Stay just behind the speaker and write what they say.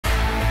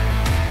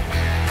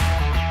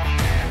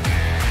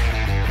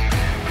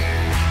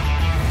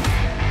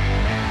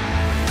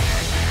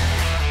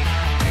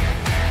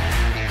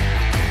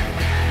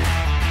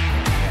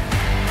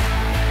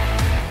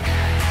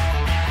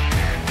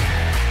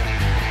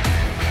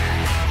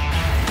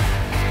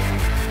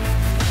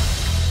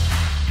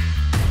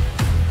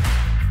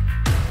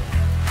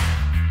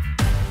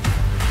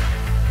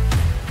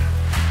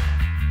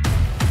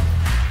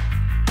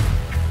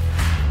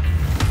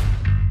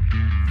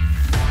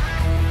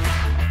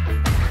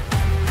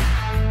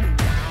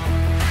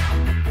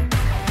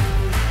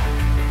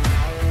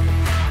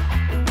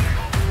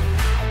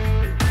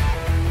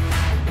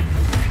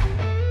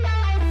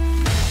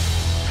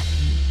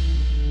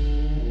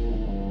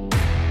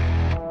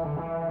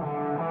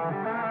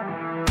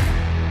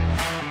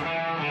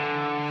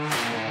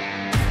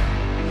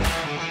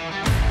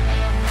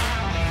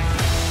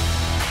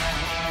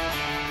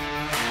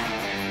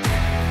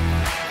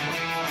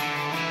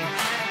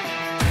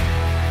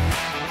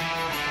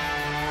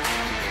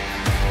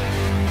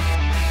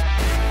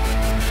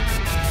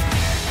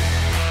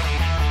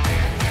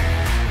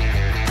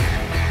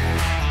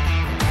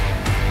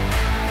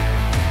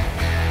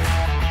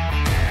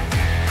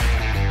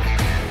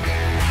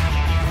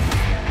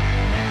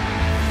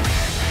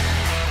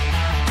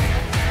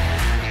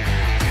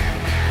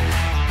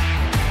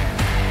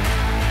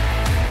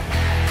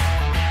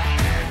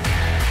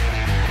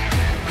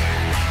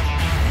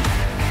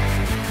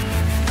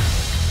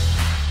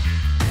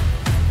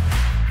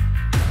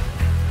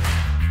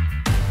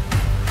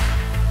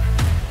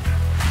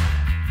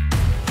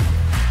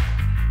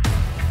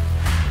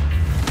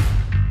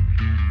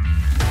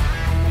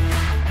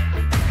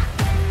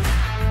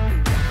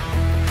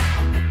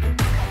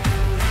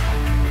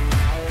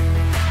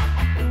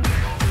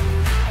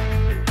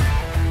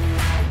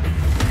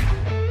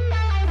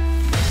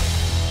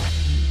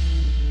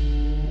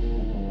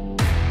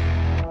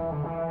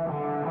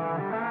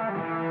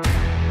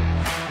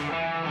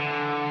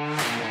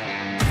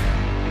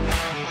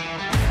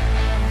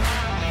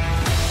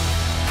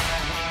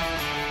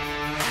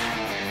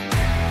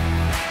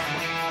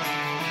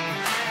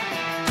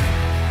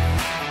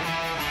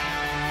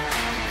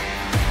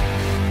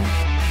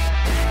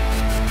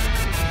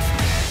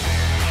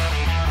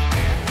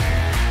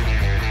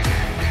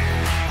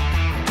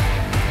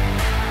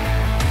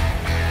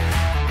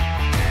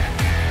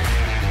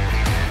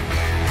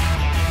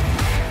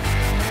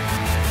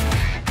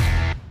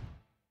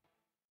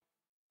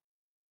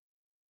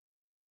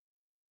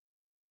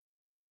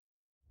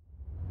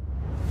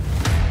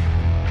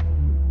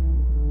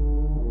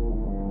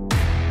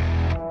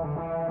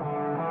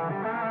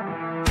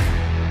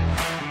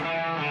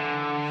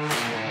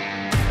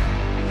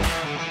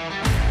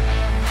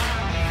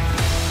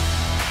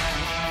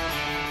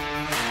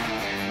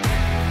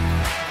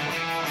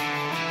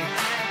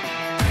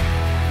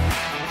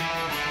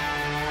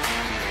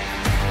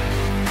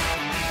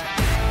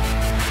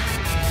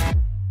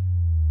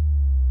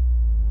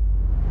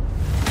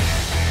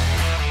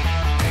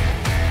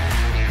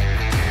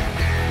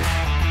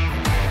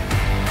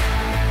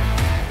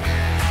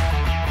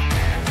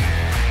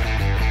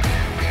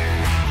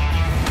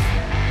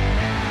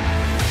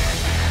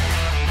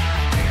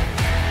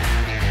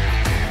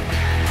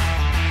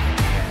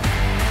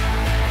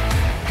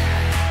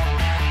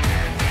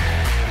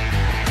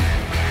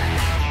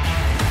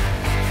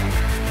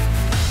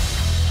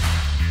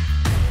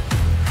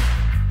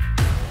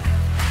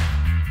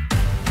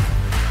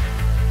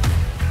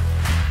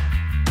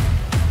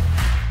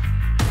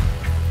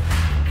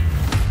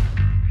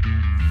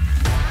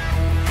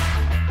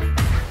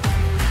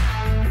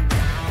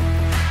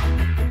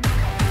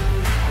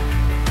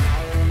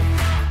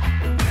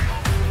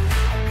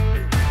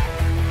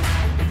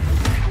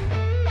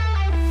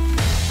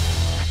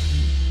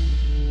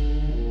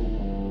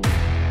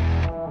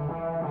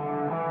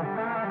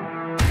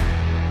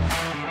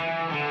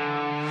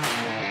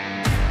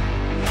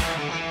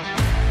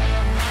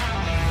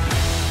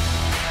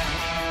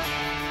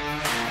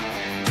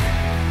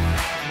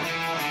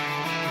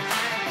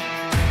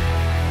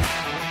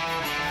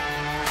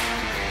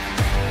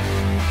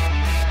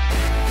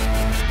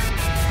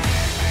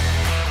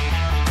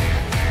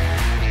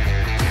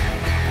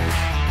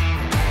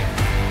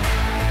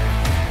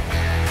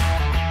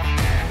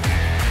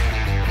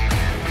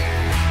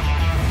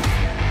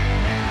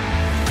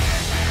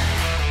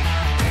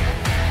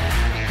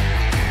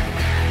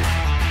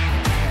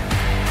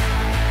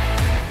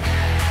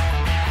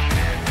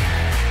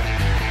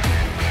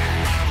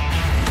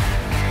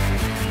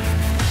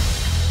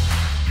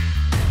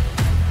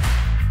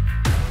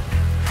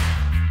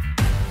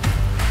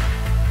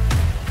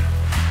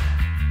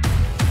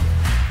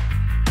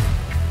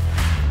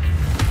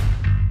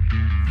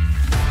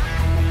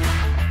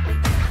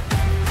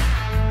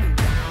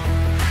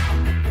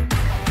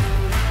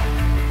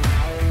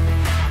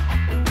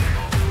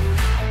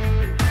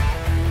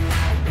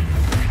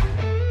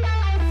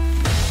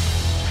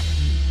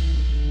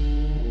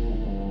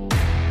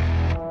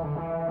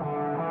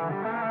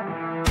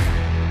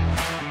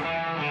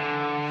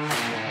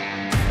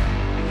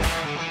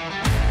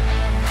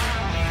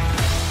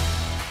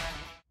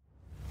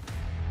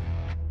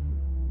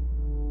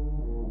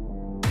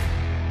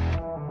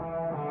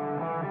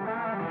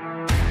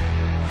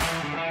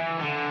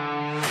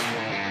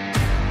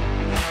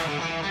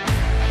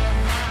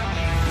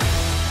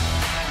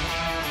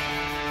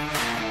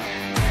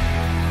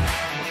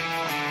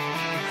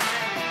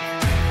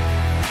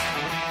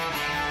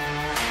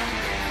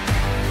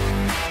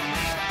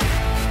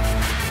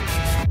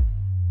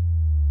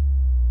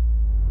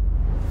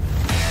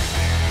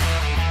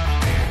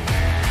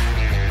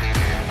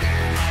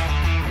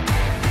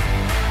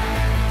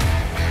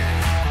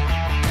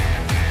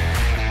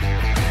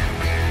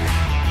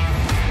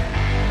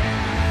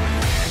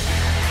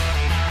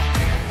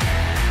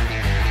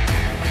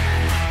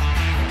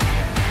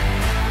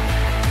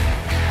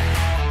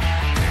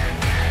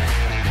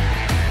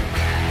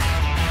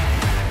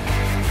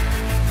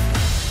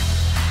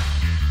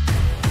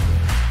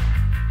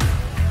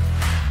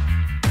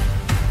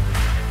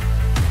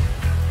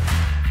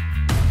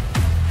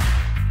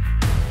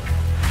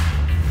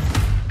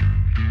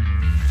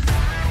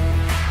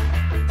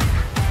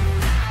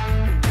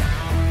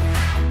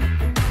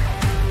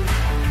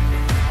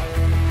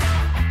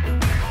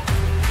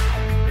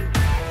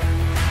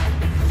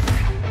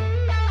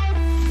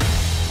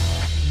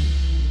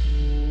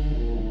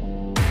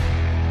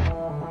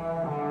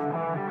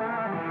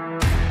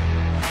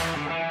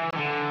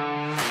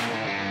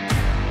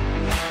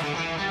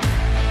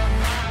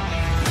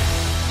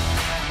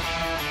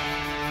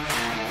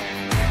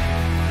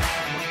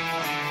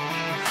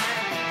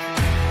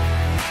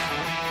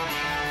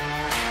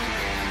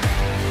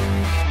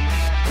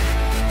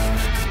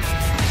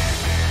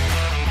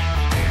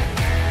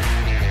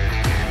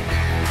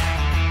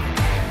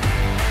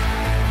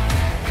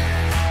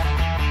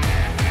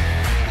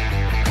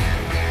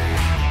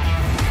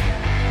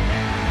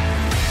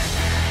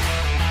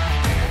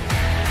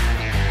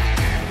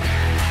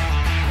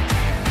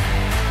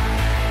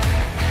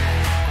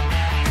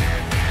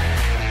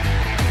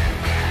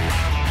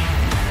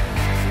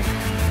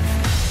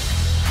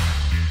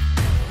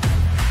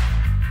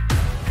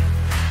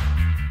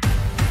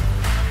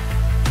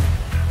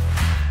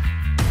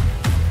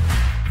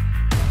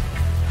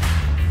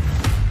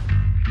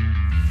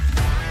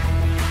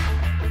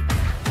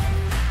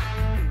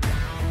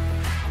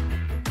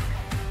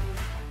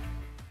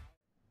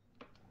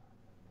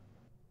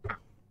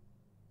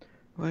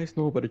Why is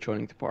nobody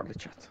joining the party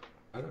chat?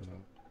 I don't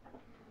know.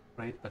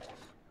 Right, but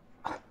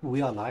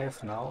we are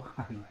live now.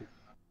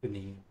 Good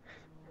evening.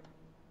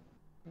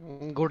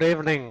 Good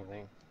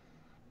evening.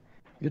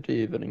 Good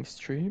evening,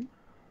 stream.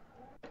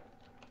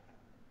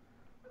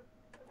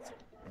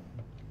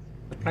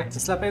 The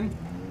practice lap in.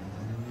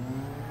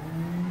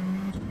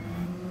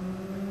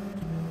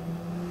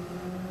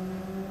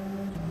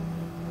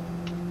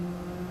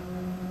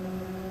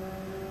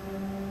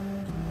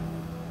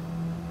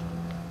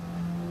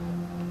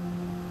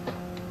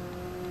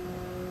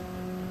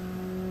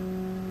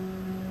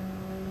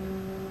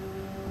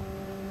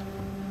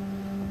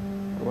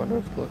 I wonder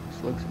if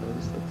Slugs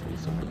noticed that he's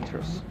some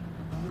interest.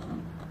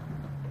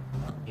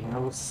 He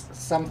knows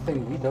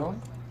something we don't.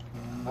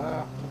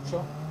 Not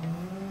sure.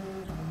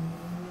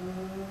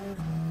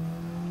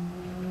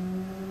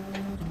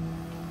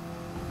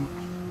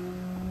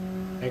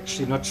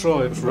 Actually, not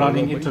sure if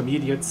running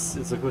intermediates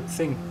is a good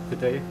thing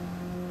today.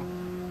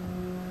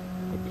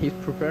 He's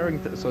preparing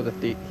so that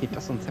he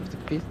doesn't have to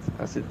pit,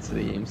 as it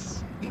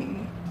seems.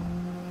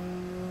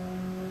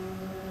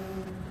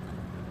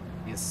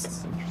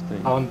 Yes.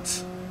 Interesting.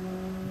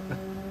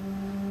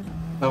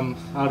 And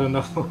I don't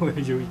know.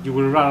 you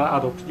will run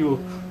out of fuel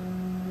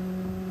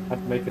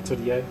and make it to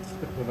the end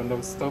with a no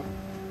stop.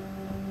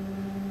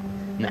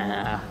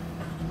 Nah,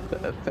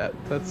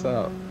 that's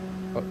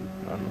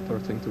another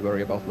thing to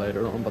worry about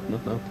later on, but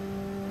not now.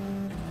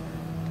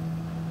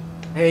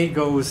 Hey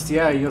Ghost,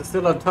 yeah, you're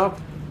still on top.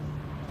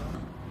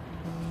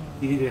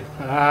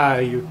 Yeah.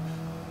 You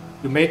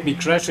made me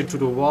crash into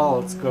the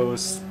walls,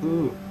 Ghost.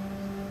 Ooh.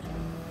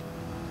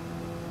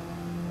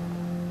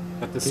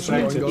 But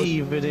distracted.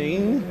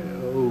 Evening.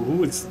 Oh,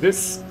 who is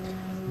this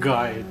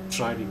guy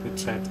driving the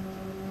chat?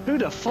 Who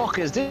the fuck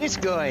is this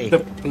guy? The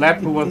pleb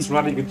who was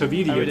running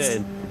intermediates.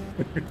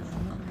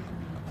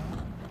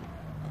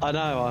 I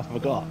know, I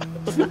forgot.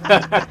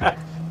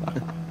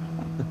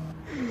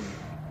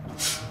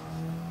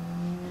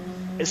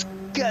 It's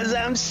cause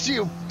I'm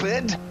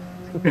stupid.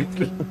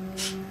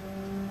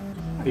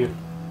 You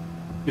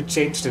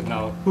changed it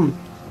now.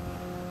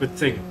 Good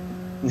thing.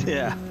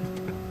 Yeah.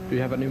 Do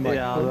you have a new mic?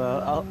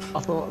 Yeah, I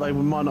thought they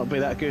might not be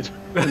that good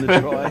in the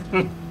try.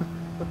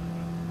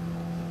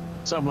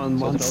 Someone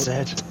once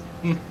said.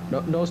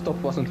 No stop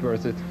wasn't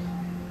worth it.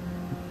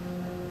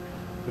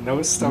 The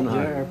no stop, No.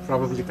 yeah,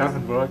 probably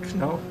doesn't work,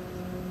 no?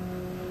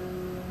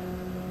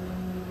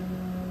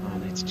 I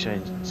need to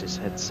change this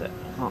headset.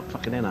 I can't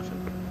fucking hear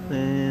nothing.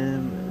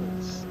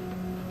 There's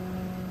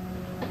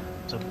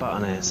a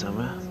button here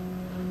somewhere.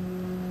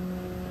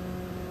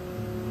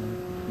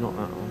 Not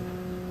that one.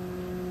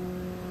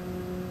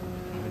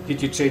 Did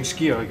you change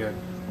gear again?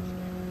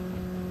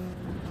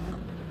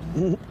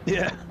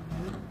 Yeah.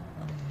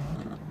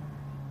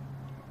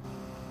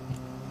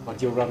 What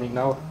you're running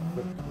now?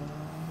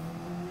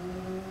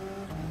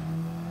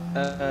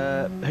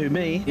 Who,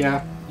 me?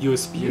 Yeah,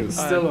 USB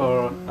still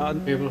or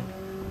cable?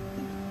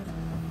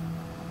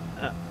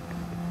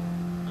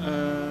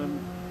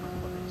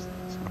 What is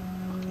this?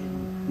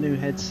 Fucking new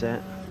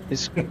headset.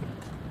 It's the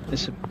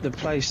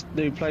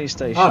new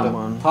PlayStation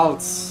one. The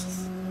Pulse.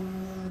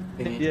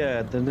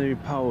 Yeah, the new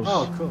Pulse.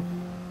 Oh, cool.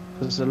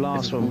 Because the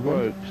last one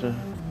broke. So.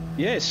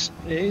 Yes,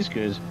 it is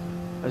good.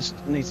 I just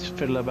need to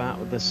fiddle about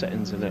with the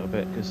settings a little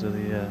bit because of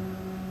the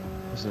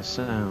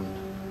sound.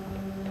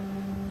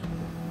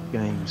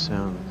 Game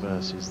sound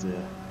versus the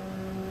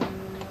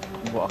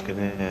what I can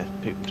hear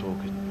people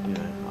talking. You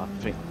know,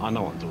 I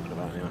know what I'm talking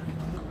about anyway.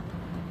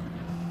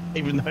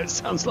 Even though it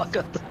sounds like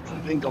I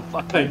don't think I'm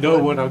fucking. I know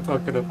what I'm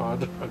talking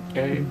about.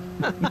 Okay.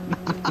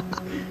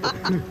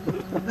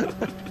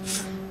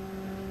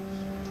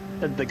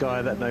 And the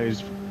guy that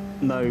knows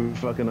no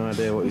fucking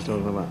idea what he's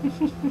talking about.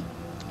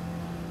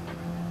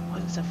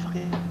 What is that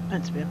fucking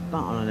meant to be a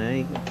button on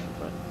there?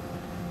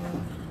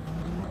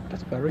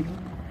 That's Barry.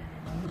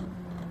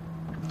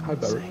 Hi,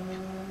 Barry.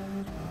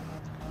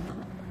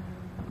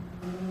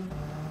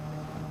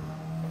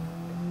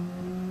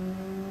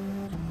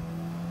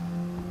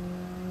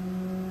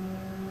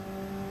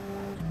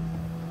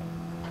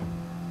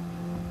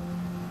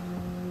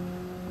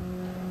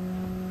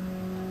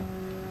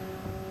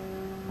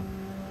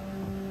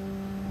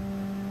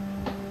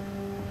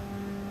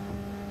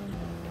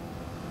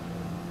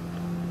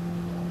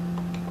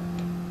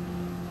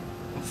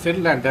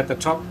 Finland at the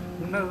top.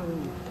 No.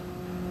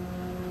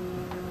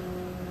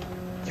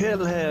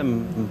 Kill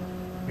him.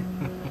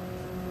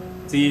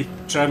 See,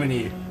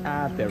 Germany.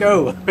 There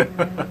Go.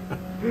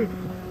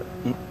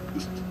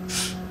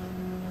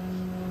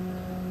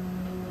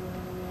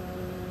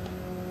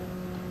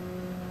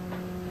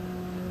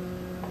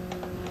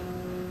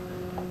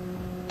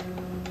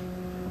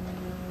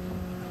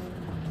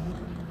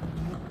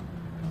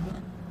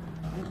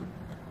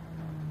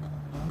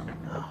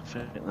 Oh, I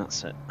think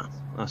that's it.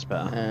 That's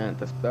better. And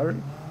that's Barry.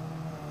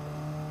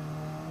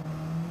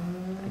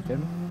 Thank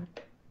you.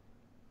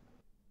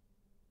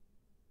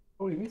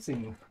 What are you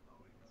missing?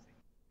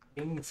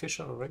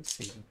 Kingfisher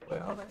Racing.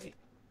 Where are they?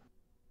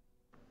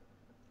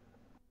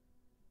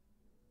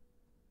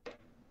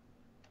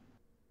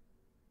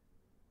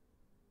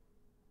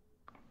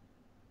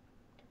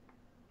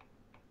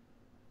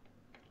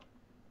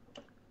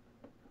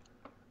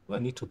 I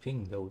need to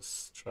ping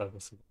those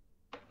drivers.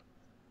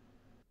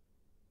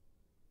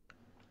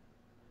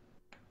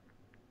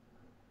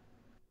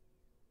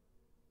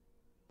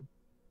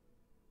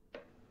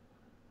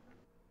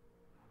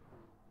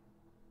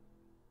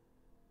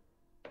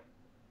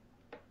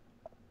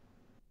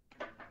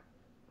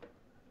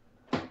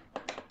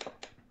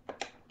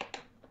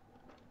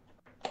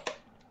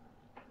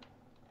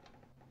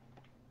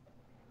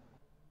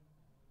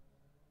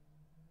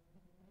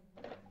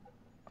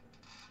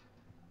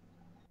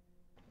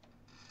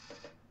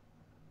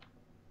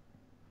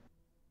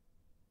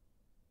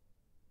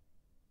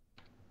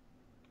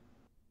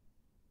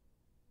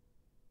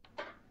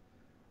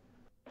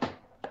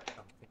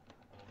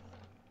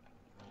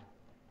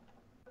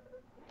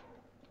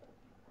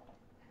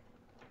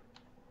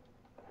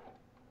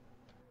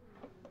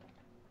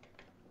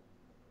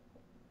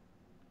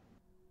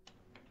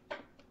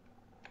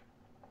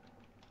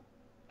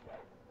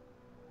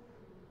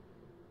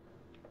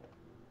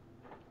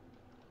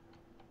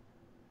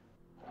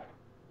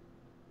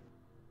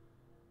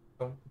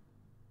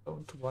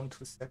 Don't want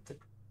to set it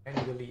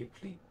manually,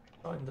 please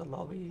join the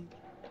lobby.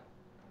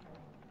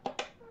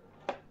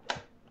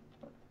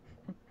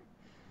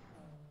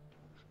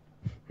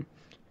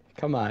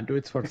 Come on, do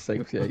it for the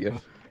sake of Jaeger.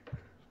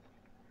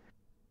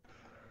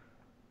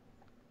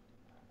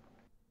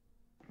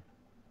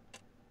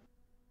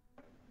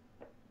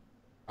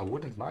 I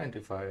wouldn't mind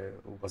if I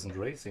wasn't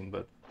racing,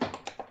 but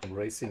I'm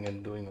racing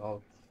and doing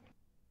all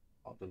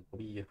the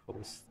lobby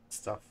host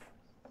stuff.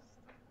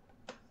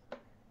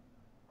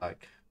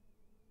 Like,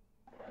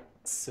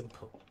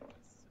 simple.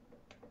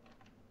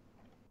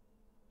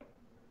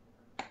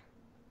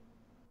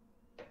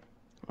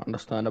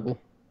 Understandable.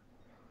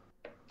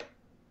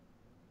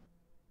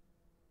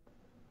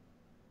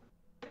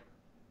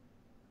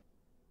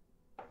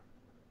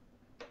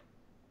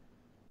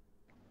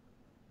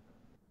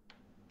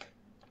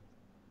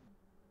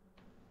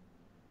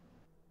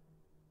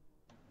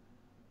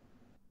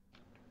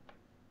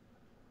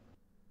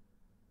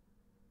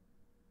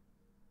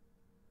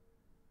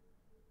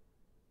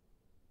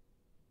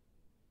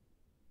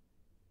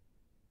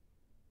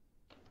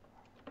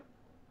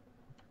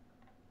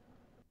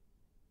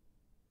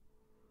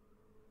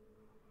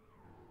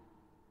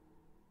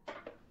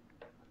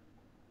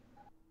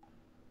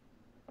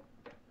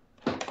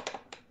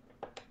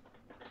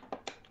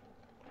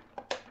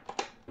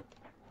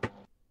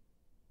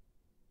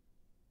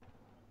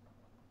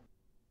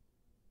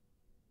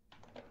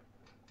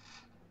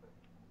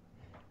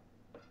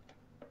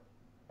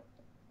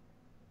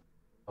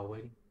 Oh,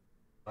 waiting.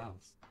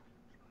 Rounds.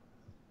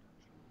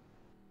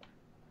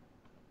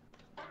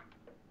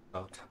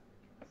 About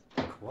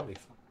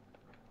qualify.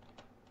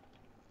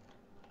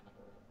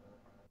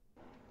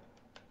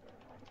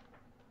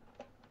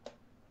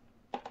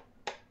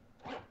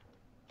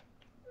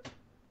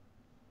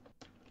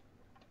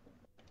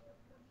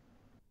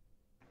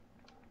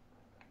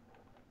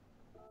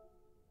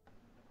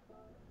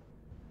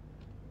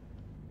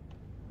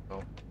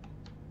 Oh.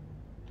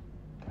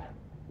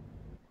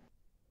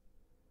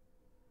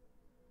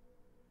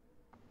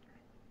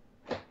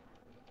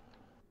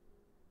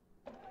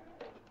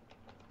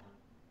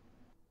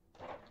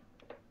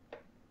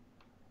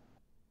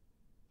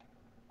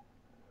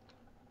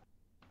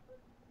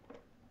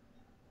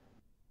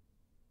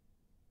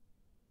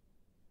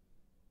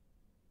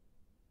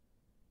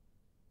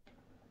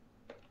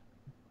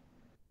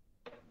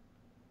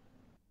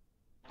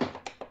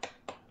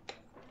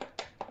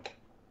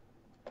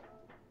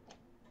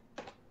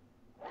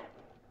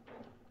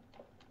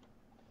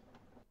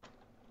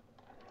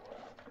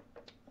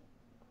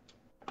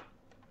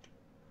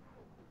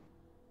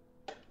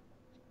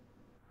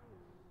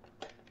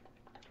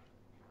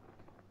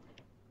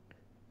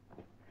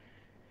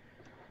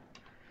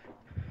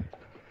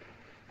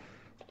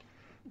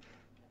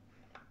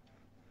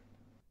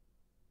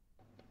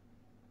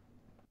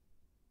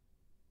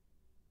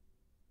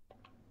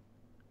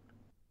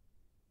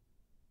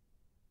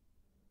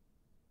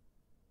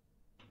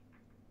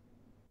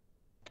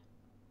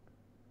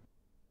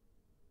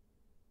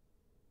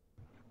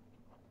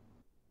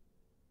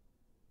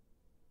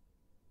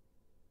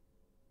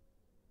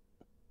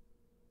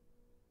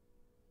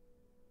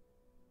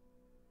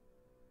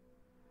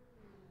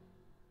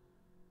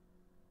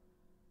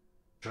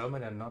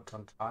 German and not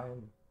on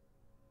time.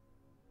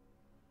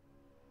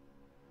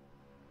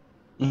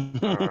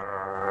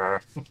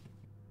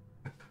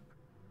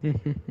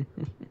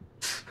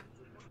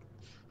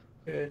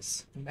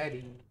 It's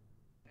Maddie.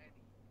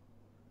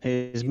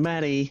 Here's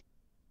Maddie,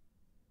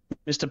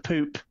 Mr.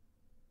 Poop.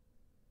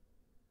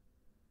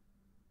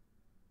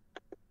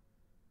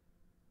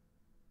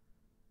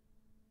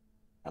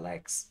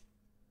 Alex.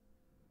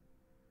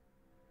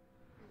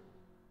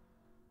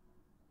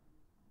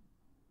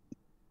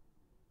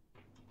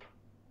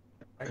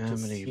 How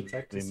many we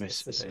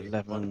missed? It's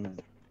 11.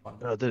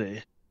 Oh, did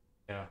it?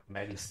 Yeah,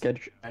 Maddie's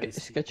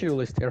Schedule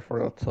is there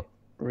for a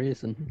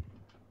reason.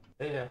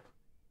 Yeah,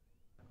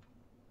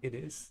 it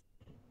is.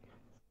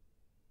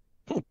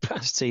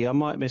 Pasty, I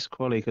might miss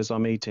quali because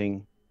I'm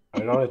eating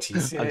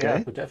Priorities, yeah,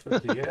 Okay.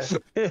 definitely, yeah.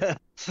 Yeah.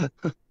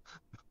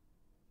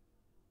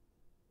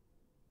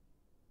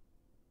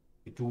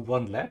 You do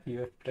one lap, you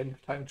have plenty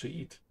of time to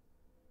eat.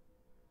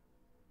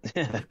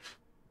 Yeah.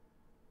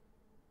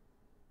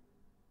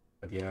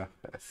 But yeah,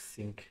 I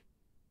think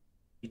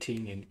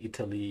eating in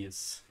Italy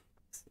is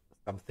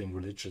something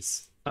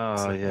religious.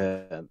 Oh So,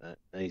 yeah,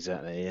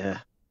 exactly. Yeah,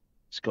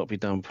 it's got to be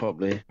done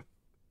properly.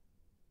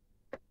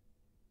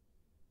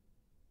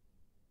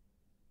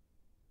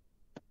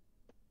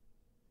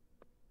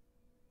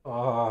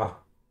 oh,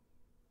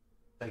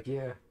 like,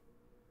 yeah,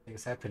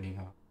 things happening.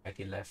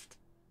 Eddie left.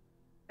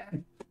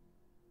 And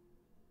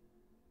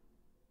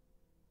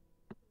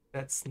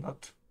that's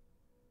not.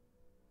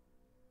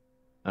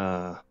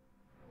 Uh,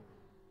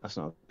 that's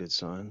not a good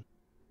sign.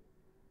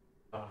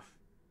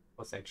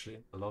 Was actually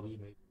in the lobby,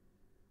 maybe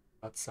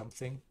not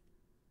something.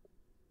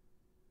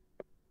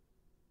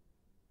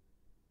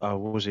 Oh,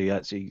 what was he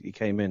actually? He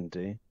came in,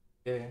 did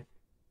he? Yeah,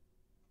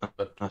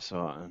 but That's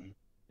all right. Then.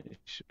 It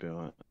should be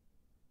all right.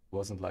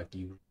 wasn't like the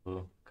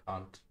usual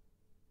can't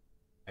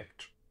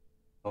act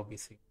lobby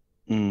thing.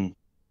 Mm.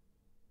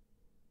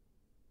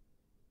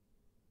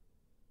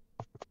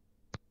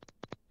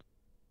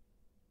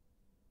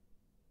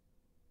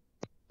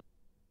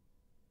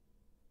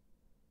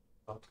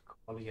 Not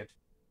quality at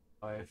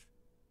 5,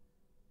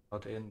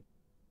 not in.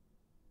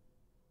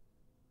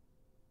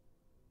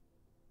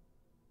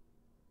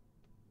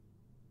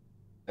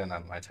 Then I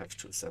might have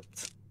to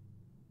accept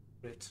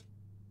it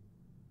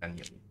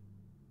manually.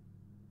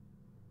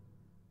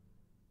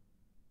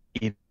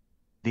 It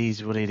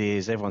is what it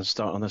is. Everyone's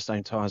starting on the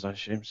same tires, I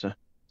assume. So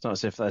it's not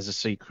as if there's a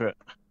secret.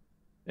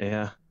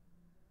 Yeah,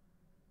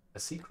 A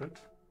secret?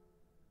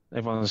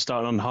 everyone's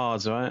starting on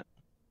hards, right?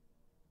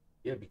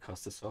 Yeah,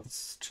 because the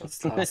softs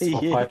just last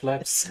for Yeah. 5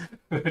 laps.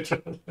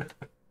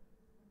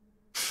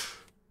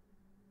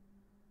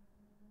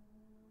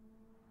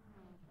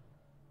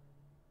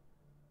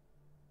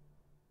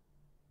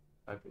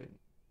 I've been.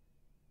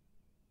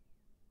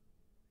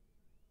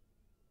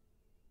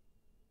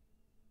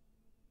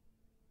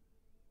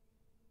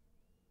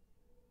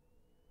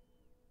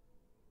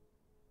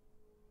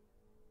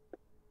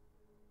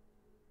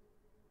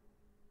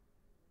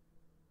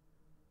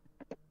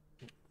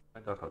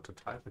 Find out how to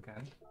type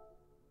again.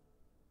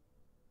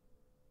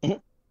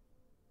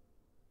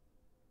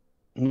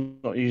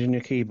 Not using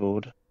your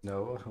keyboard.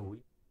 No, we.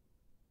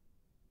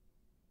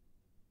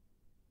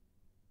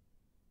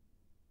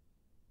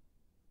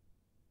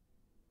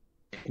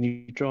 Can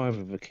you drive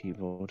with a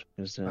keyboard?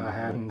 Because I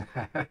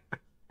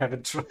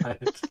haven't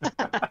tried.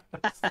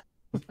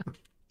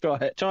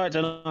 try it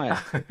tonight.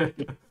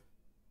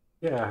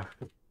 Yeah,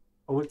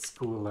 old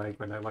school, like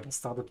when I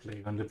started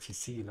playing on the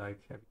PC,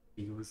 like having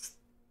to use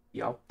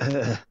the up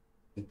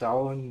and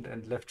down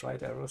and left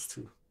right arrows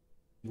to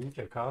move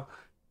your car.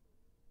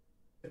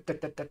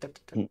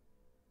 That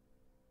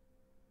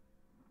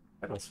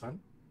was fun.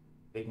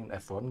 Playing an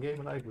F1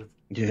 game like with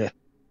Yeah.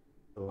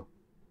 so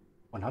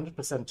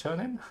 100%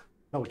 turning,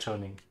 no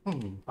turning.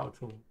 How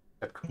to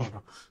that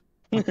corner?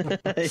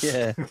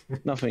 Yeah.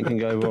 Nothing can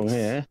go wrong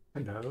here.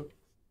 No.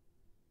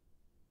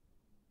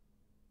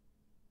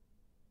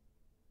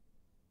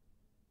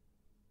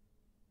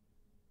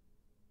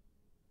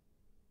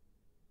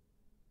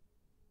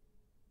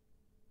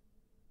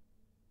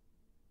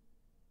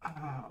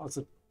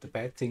 Also, the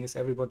bad thing is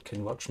everyone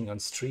can watch me on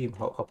stream.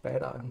 How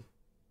bad I'm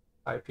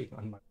typing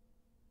on my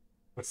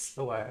how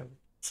slow I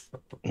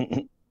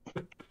am.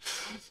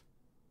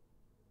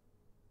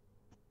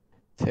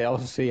 Tell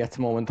us see at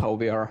the moment how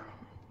we are.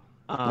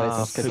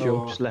 Ah,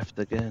 schedule. Poop's left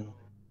again.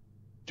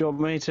 Do you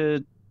want me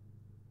to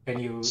Can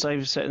you?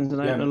 save settings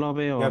and Yeah, open the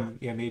lobby, or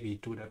yeah, maybe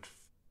do that.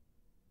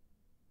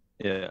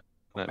 yeah?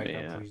 Let Might me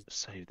not be.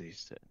 save these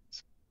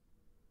settings.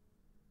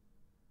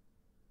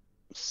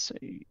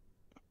 See.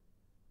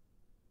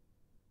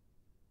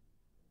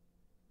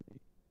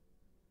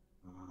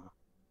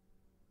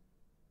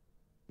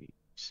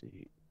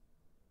 See.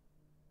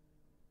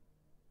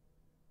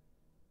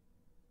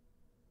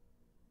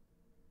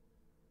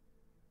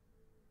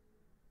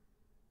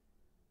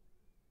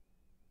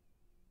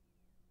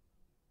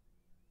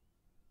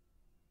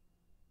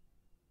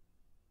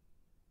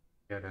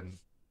 Yeah, then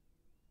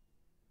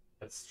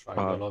let's try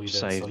your I've lobby then. So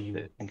saved you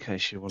it in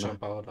case you wanna.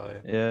 jump out.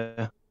 I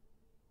Yeah.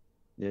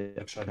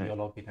 Yeah. try Okay. your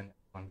lobby, then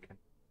everyone can.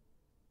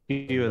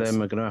 You of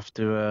them are gonna have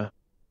to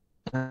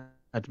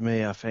add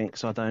me, I think,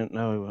 because I don't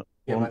know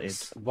Yeah, wanted.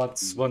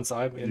 but once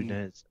I'm Who in,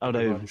 knows? Oh,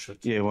 everyone should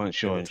yeah,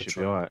 once be you're able in, to should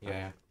be try. alright.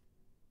 Yeah.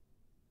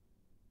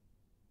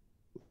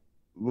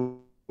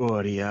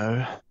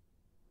 Audio.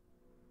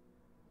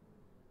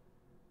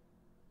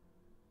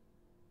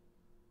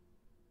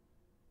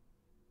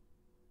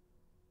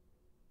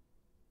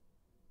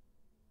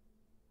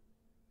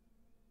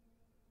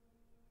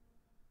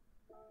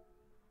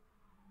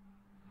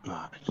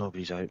 Right,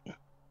 lobby's open.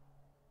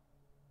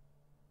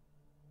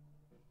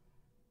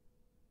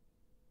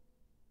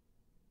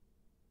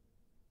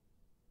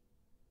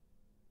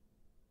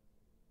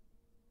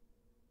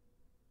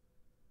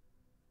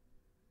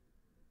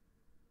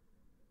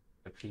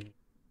 Okay.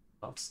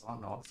 Gloves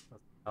on off.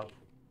 Help.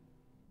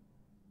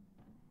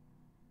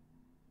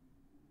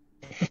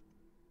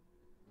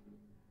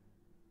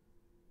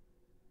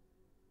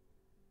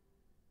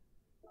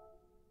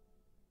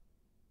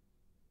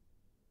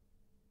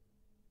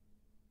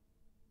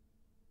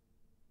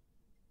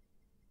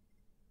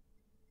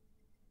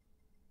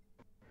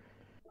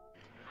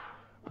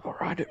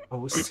 Alright.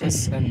 Host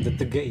has ended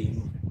the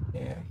game.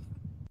 Yeah.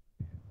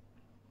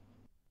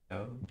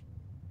 No.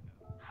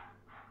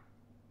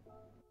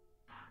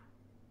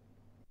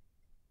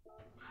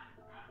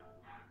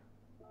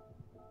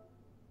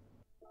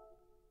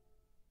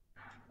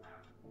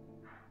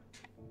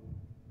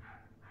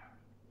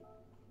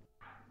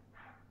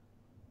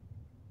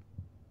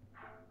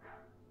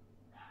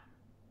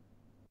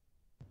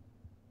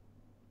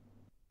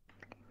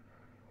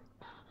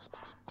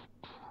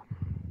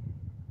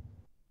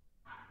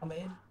 Come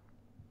in.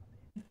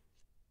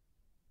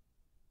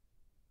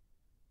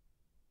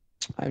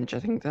 I'm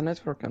checking the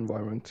network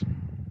environment.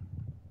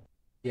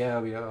 Yeah,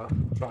 we are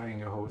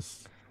trying a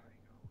host.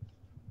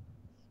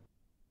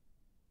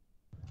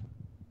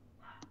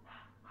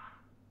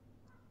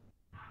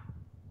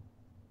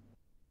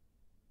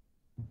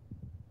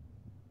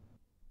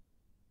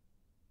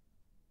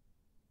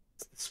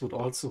 This would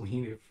also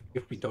mean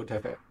if we don't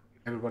have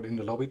everyone in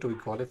the lobby to be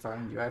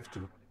qualifying, you have to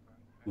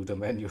do the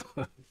menu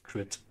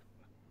grid.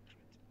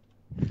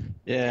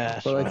 Yeah,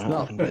 that's Well, right. it's I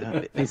not. can do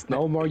that. It's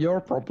no more your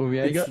problem,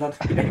 yeah. It's not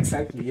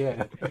exactly,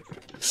 yeah.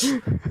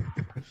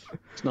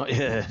 It's not,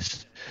 yeah,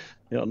 it's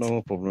not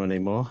no problem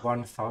anymore.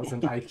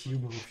 1000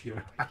 IQ move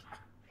here.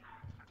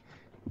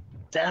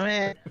 Damn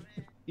it!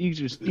 You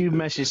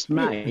messaged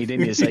Matty,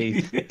 didn't you?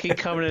 Say keep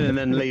coming in and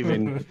then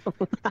leaving.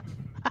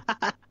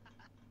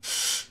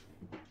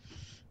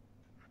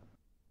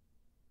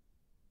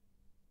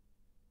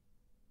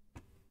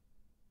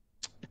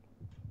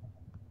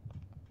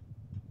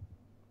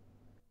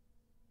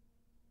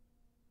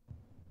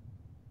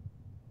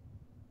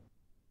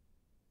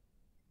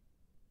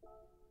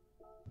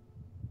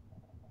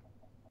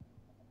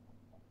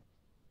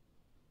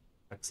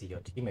 Let's see, your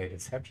teammate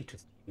is happy to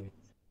see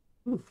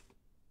you.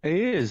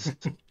 He is.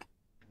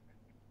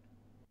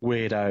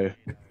 Weirdo.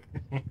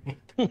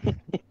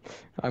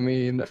 I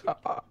mean,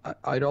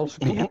 I'd also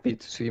be happy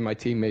to see my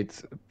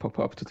teammates pop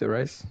up to the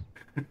race.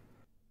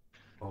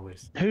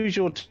 Always. Who's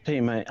your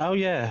teammate? Oh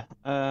yeah.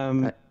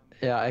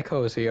 Yeah,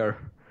 Echo is here,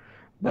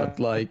 but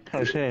like,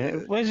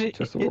 Where's it?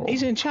 just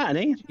He's in chat,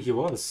 isn't he? He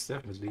was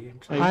definitely.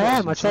 I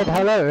am. I said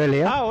hello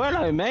earlier. Oh,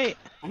 hello, mate.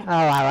 Oh, hello.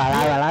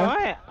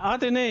 Right, I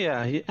didn't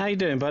hear you. How you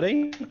doing,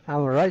 buddy? I'm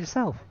alright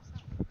yourself.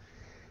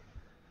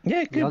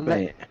 Yeah, You good, on that-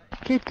 mate.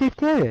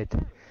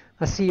 Good.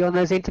 I see you on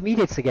those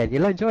intermediates again.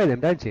 You'll enjoy them,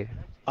 don't you?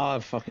 I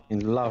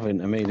fucking love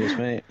intermediates,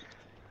 mate.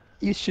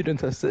 you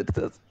shouldn't have said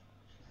that.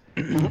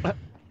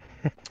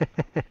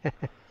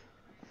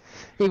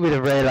 He would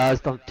have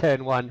realised on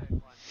turn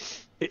 1.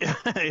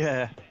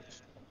 Yeah.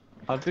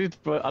 I did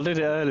it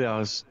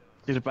earlier.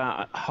 Did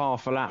about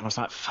half a lap. I was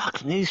like,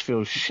 fucking these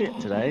feel shit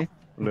today.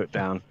 Look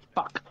down.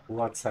 Fuck.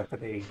 What's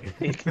happening?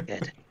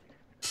 Dickhead.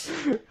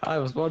 I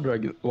was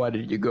wondering why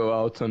did you go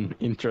out on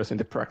interest in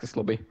the practice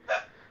lobby?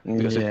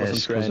 Because it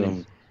wasn't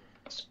training.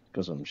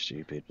 Because I'm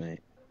stupid, mate.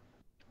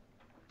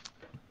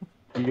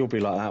 You'll be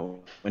like that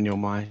when you're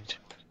my age.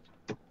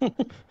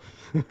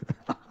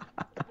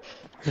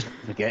 Just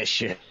forget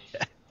shit.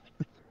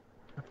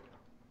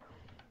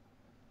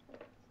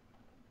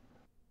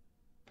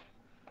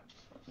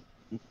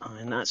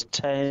 And that's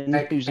 10.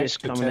 Who's this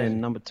coming 10.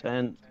 in? Number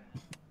 10.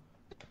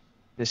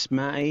 This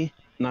Matty?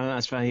 No,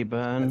 that's Vanny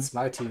Burn. That's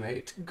my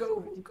teammate.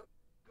 Go.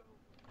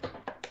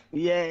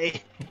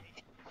 Yay!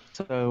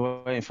 So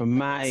we're waiting for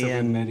Matty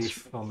and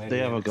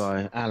the other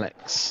guy,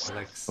 Alex.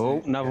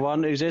 Oh, another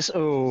one. Who's this?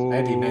 Oh,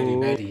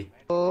 Maddie.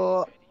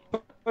 Oh,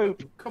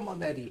 Hoop. Come on,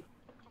 Maddie.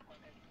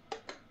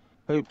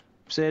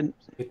 Hoop's in.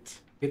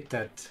 Hit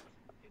that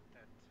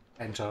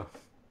enter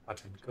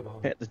button. Come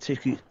on. Hit the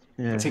ticket.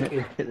 Yeah, Tick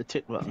in. hit the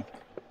tick button.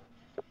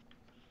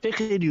 Tick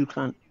in, you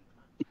cunt.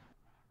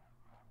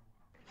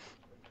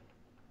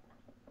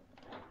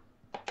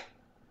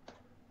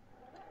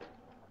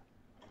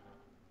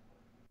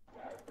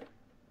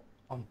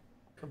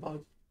 Come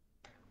on.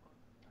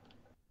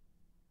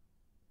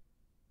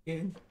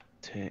 In.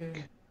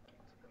 Tick.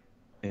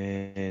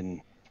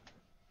 In.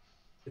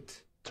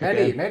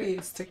 Maddie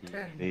is tick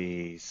 10.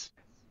 Please.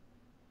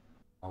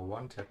 I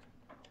want it.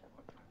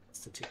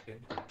 It's the tick in.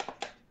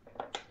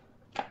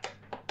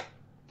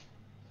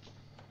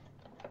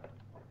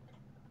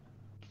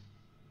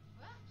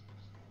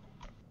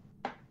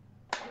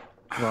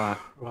 Right,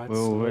 Right, we're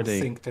so all ready.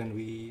 I think then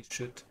we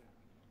should.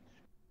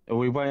 Are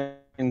we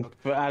waiting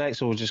for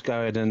Alex, or just go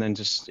ahead and then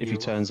just, if he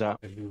turns up,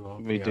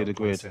 we do the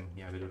grid?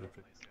 Yeah, we do the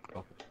grid.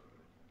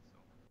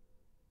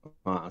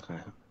 Right, okay.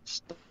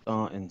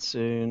 Starting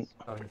soon.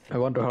 I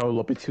wonder how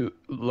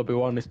lobby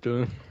 1 is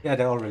doing. Yeah,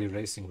 they're already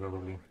racing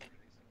probably.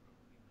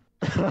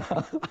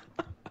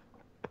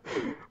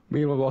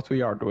 Meanwhile, what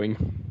we are doing.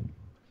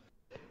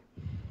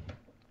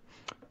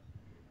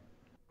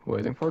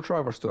 Waiting for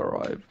drivers to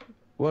arrive.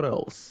 What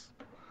else?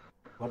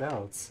 What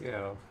else?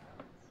 Yeah.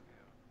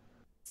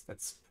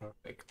 That's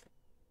perfect.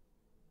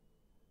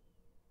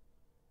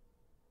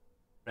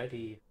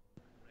 Ready.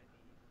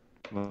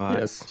 Right.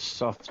 Yes.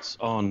 Softs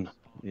on.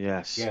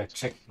 Yes. Yeah,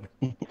 check.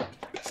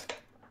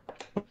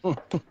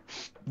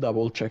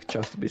 Double check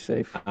just to be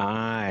safe.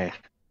 Aye.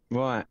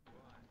 Right.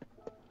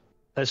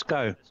 Let's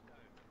go.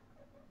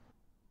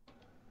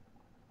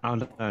 Oh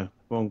no,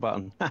 wrong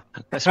button.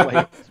 Let's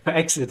wait.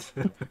 Exit.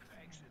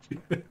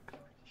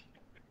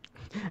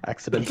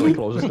 Accidentally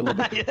closes the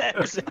lobby.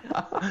 Yes.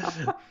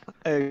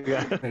 There you go.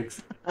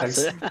 Thanks.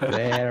 That's Thanks. it.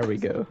 There we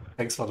go.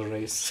 Thanks for the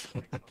race.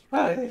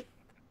 Bye.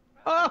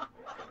 Oh,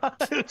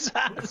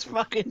 that's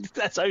fucking.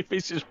 That's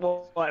Opie's just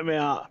wiped me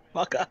out,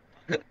 fucker.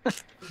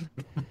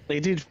 They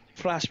did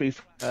flash me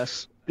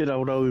first. Good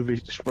old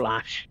Opie's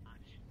flash.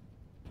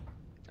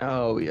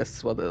 Oh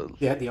yes, what a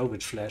Yeah, the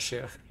Ovage flash,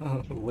 yeah.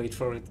 Wait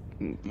for it.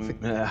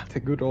 Yeah. the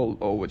good old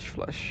Ovage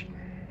flash.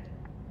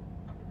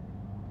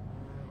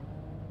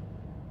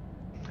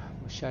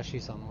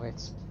 Mushashi's on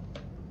wets.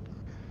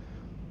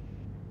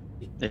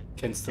 He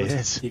can still,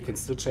 Yes. he can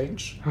still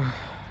change.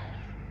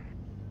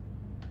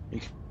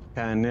 You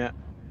can, yeah.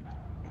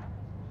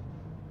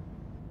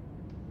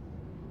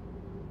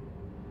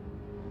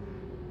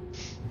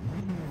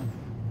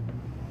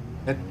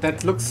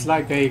 That looks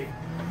like a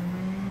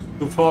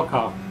 2-4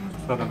 car in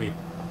front of me.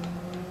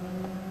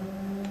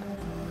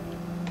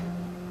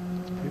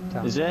 Poop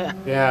town. Is it?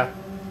 Yeah.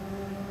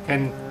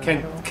 Can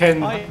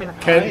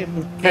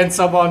I-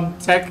 someone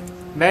tag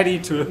Maddie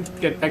to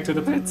get back to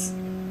the pits?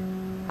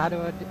 How do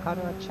I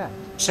chat?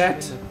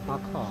 Chat. In my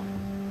car.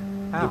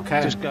 You How?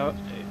 can. Just go.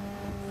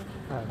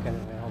 Oh, okay,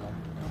 anyway, hold on.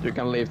 You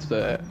can leave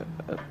the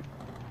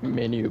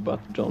menu, but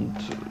don't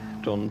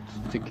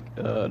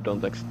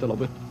exit the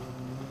lobby.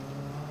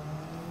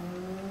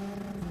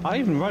 I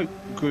even wrote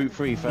Group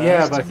 3 first.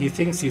 Yeah, but he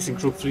thinks he's in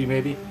Group 3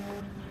 maybe.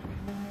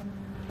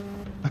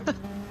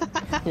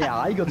 Yeah,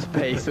 I got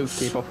space to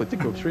keep up with the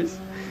group trees.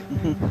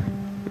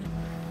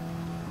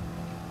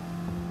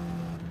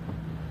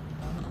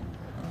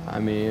 I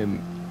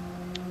mean,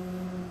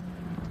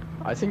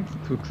 I think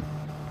it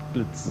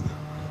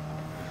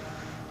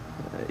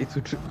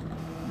would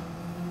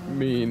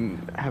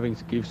mean having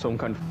to give some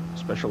kind of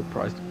special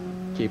price to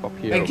keep up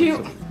here Thank with you.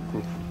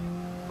 some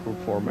group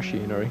 4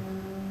 machinery.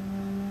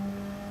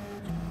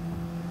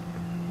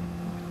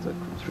 The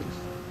group trees.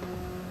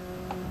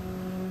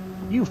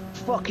 You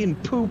fucking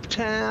poop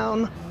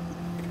town.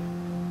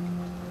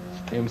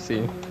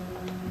 MC.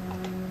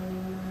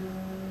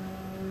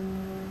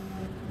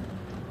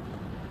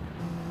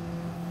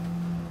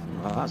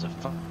 Oh, that's a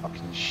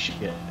fucking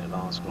shit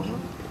last one.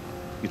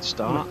 Good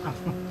start.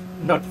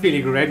 Not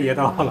feeling ready at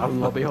all.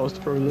 I'm Lobby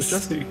host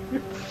privileges.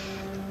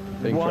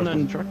 One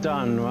and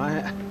done,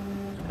 right?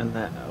 And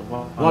that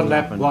One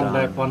lap, and one done.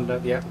 lap, one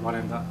lap, yeah, one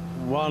and done.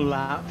 One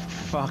lap,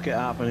 fuck it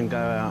up and go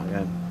out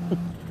again.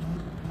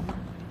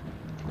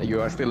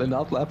 You are still in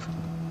that lap.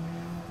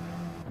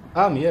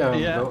 Yeah,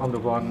 Yeah. on the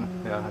one,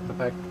 yeah, at the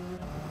back.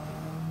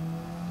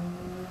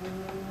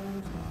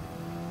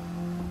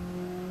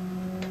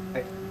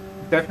 I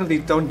definitely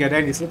don't get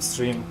any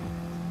slipstream.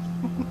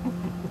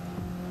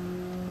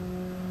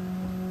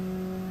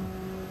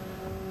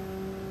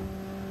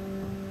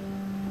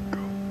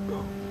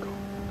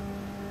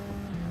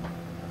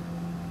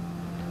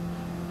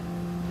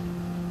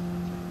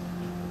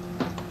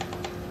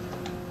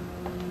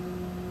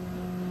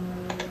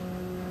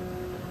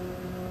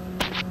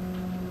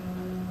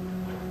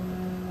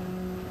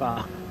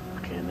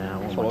 Fucking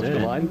hell, what Follows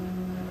am I the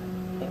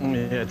doing?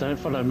 line. Yeah, don't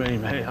follow me,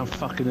 mate. I'm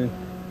fucking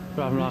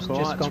driving like a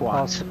Just right gone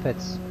past the twat.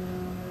 pits.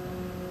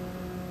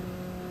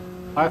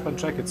 5 on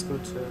track, it's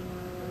good.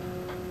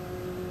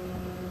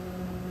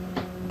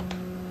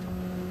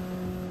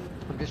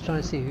 I'm just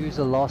trying to see who's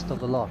the last of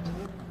the lot.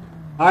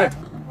 Hi,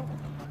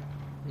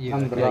 You.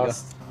 I'm the okay, go.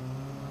 last.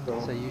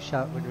 So you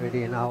shout when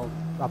ready, and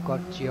I've got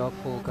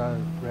GR4 go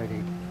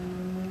ready.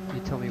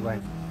 You tell me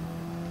when.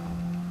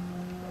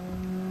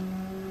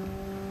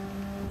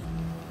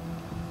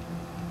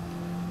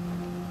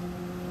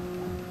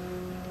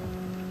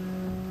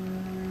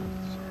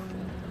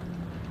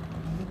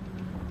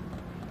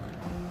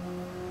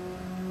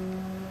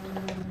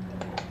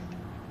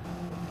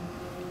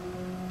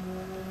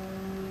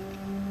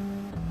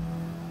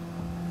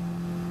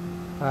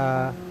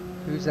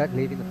 Who's that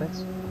leading the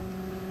pits?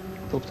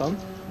 Top down.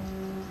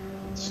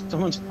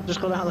 Someone's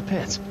just got out of the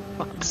pit.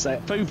 Fuck's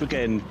sake. Poop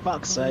again.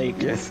 Fuck's sake.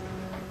 Yes.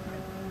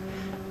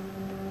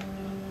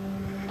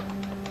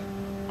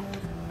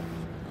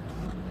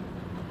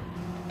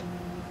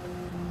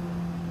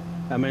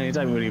 I mean, it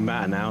don't really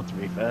matter now, to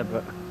be fair,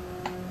 but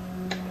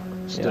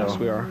still, Yes,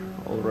 we are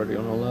already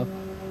on a lap.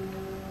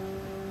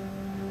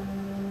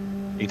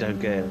 he don't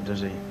get it,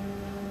 does he?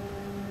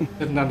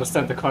 Didn't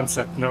understand the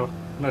concept, no,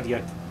 not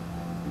yet.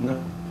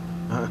 No.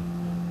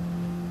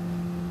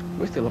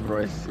 We still have a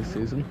race this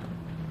season.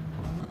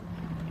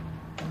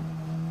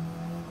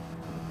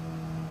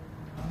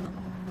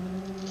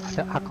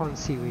 I can't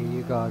see where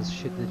you guys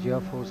should the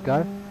GR4s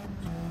go.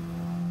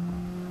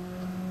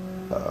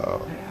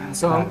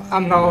 So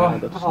I'm now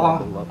That's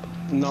level up.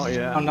 Not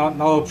yet. I'm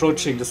now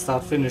approaching the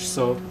start finish,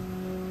 so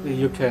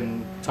you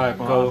can type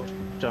Well, go.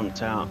 I've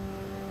jumped out.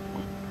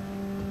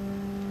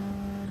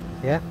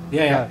 Yeah?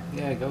 Yeah, Go.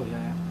 yeah, go,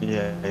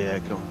 yeah. Yeah,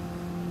 go on.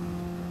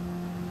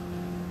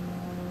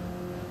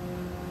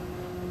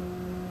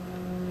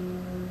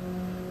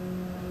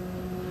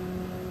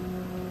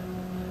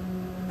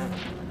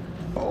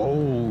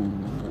 Oh,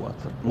 what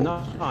a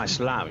bullshit. Nice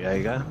lap,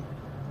 Jaeger.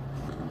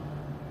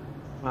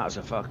 That was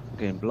a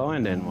fucking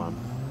blinding one.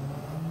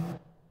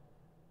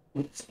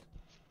 Oops.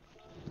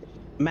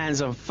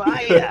 Man's on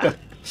fire!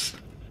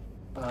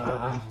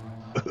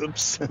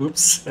 Oops.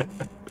 Oops.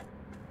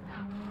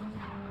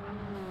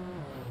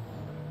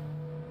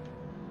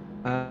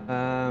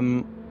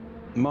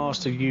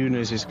 Master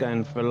Yunus is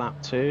going for lap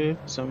 2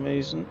 for some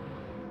reason.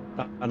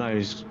 I know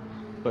he's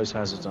got his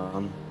hazards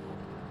on.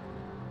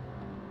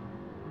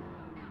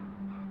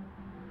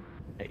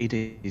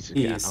 He's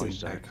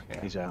out.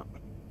 He's out.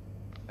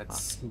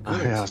 That's Oh,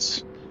 good.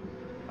 yes.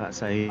 That's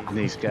how he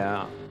needs to get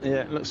out.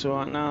 Yeah, it looks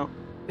alright now.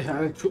 Yeah,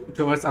 I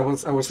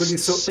was really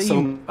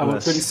Seamless. I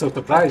was really so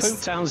surprised.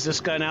 Pooptown's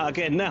just going out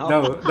again now.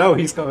 No,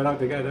 he's going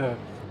out again.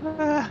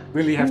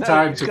 Really have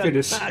time to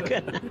finish.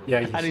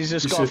 Yeah, And he's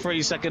just got a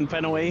 3-second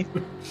penalty.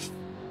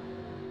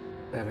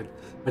 Damn it.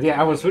 But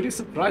yeah, I was really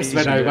surprised He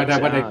when should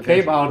I have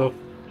came out of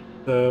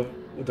the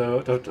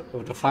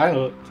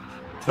final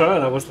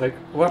turn. I was like,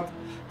 what?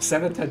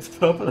 7/10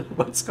 purple?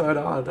 What's going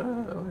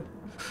on?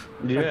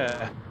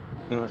 Yeah.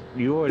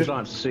 You always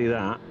like to see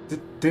that.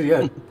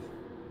 Yeah.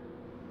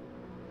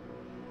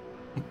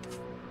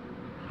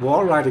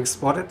 Wall riding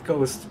spotted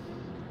ghost.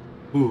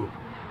 Ooh.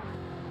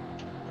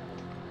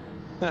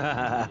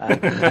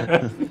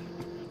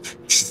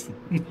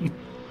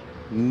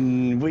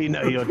 We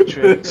know your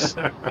tricks.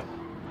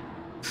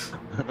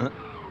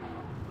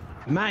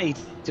 Mate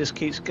just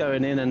keeps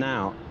going in and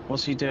out.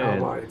 What's he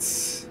doing?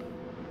 Alright.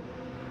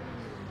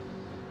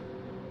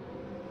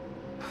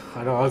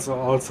 I know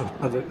also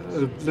had a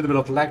little bit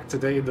of lag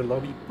today in the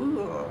lobby.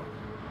 Ugh.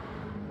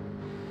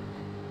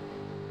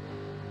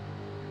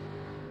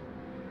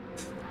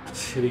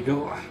 Here we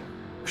go.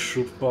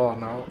 Group bar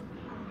now.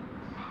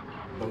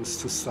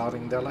 Close to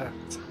starting their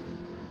left.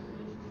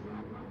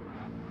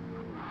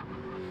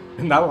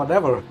 Now or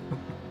never.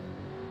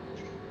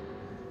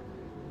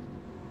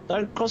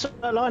 Don't cross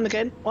that line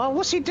again. Well,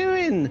 what's he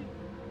doing?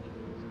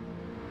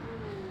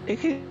 He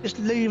keeps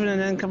leaving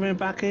and then coming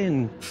back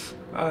in.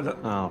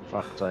 Oh,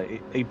 fuck's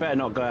sake. He better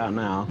not go out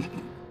now.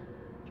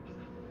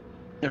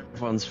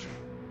 Everyone's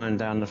going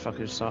down the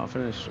fucking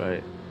start-finish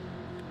straight.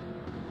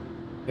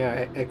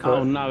 Yeah, Echo.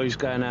 Oh no, he's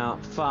going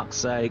out. Fuck's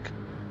sake.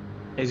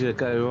 He's going to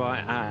go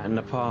right out in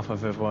the path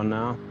of everyone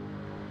now.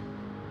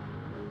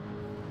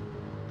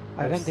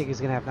 I don't think he's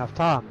going to have enough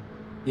time.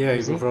 Yeah,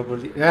 he will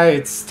probably. Yeah,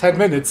 it's 10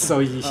 minutes, so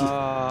he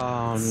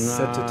Oh,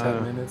 set to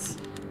 10 minutes.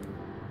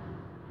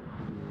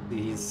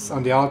 He's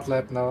on the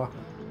outlap now.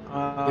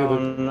 Oh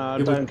no,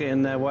 don't get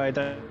in their way,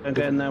 don't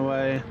get in their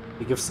way.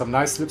 He gives some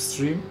nice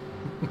slipstream.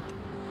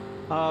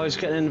 Oh, he's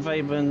getting in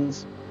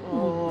Vabens.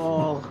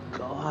 Oh,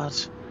 God.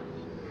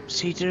 What's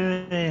he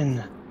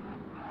doing?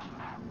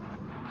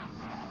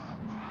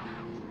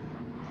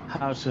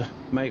 How to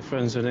Make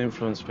Friends and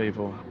Influence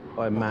People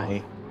by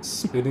Matty.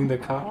 Spinning the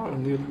car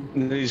and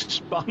nearly. He's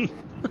spun.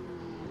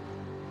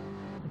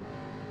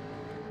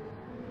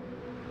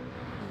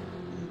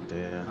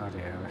 Dear. Oh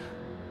dear.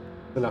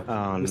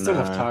 We still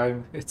have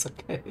time. It's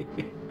okay.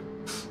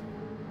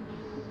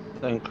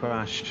 Don't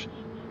crash.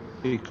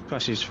 If he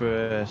crashes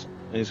through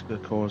he's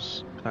going to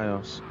cause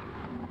chaos.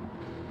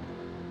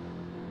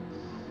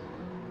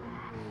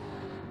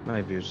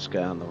 Maybe he'll just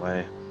get out of the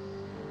way.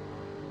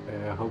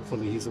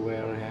 Hopefully he's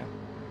aware, yeah.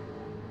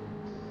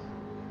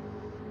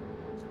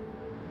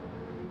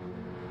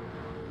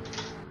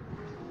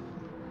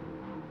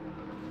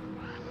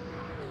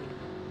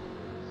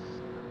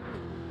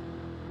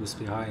 Who's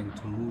behind?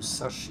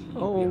 Musashi.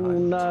 Oh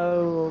behind.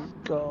 no,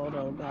 God,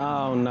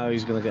 oh no,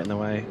 he's going to get in the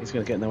way. He's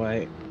going to get in the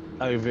way.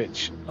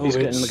 Ovich, he's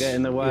going to get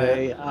in the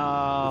way.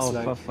 Yeah. Oh,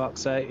 for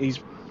fuck's sake,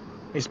 he's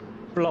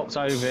blocked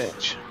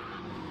Ovich.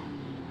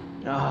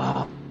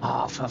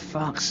 Oh, for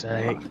fuck's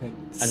sake.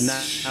 And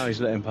now he's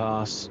letting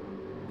pass.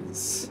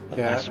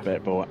 Yeah.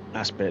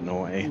 That's a bit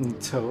naughty.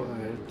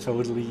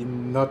 Totally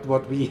not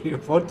what we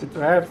wanted to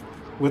have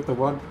with the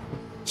one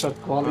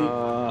shot quality.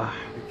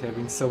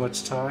 Having so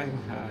much time.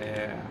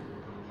 Yeah.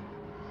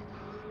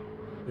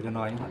 Bit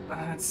annoying.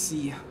 Let's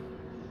see.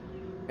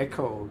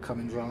 Echo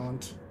coming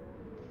round.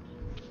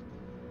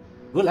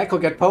 Will Echo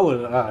get pole?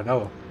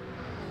 No.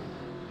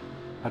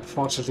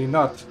 Unfortunately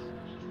not.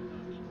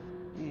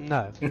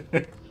 No.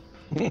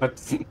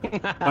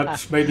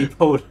 but maybe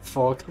pole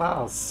for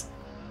class.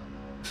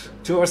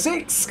 2 or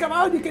 6, come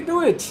on, you can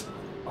do it!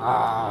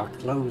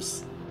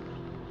 Close.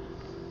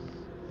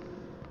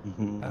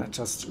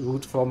 Just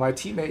root for my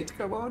teammate,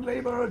 come on,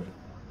 Wayburn.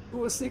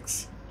 2 or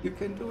 6, you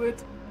can do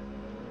it.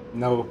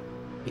 No,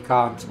 he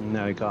can't.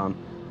 No, he can't.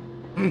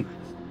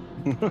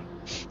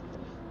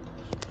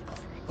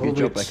 Good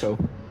job, Echo.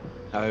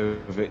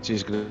 Ovich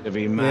is going to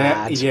be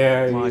mad.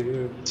 Yeah, My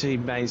yeah.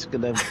 teammate's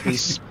going to be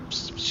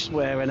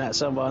swearing at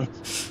someone.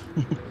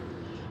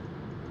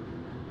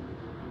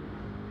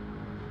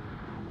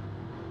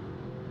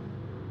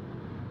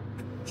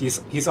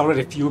 He's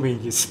already fuming.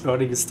 He's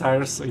burning his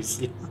tires, so you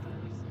see.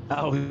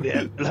 Oh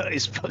yeah, look,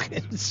 it's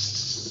fucking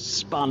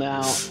spun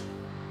out.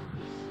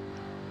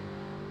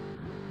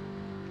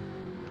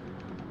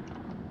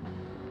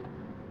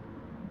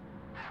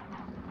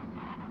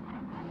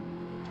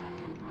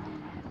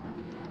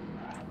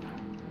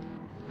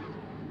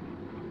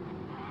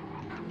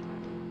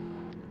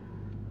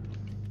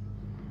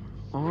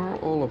 Are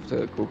all of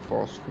the group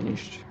 4s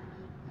finished?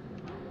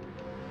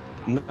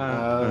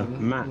 No,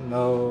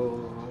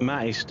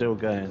 Matt is still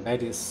going.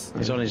 Matt is.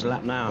 He's on his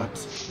lap now.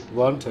 But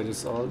Wanted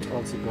is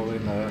also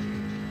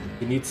going.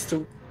 He needs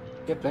to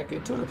get back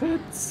into the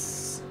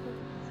pits.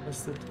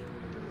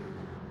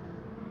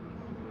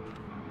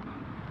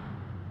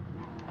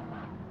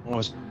 Oh,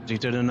 is he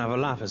doing another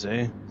lap, is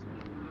he?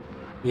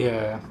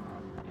 Yeah.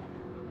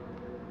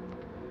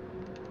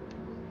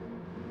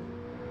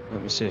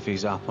 Let me see if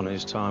he's up on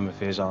his time, if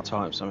he's our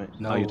type something.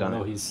 No, oh, you done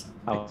no, it. he's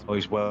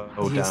he's well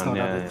he's done, not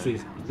yeah. up at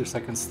 3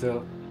 seconds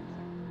still.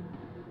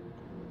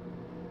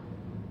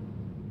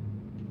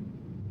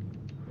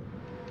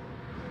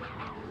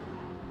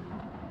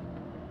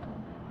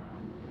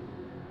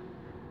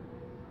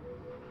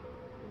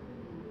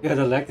 Yeah,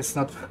 the lag is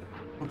not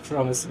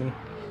promising.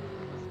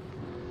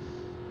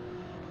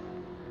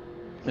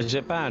 Is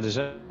it bad, is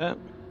it?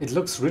 It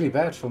looks really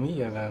bad for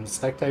me, and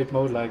spectate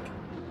mode, like,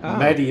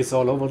 Maddie is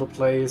all over the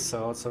place,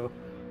 also.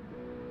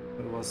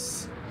 It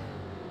was...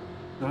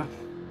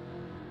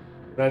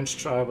 French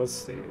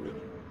drivers, they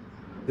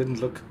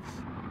didn't look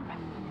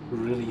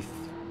really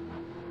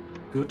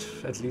good,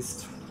 at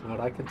least from what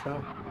I can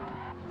tell.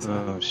 So,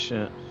 oh,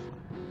 shit.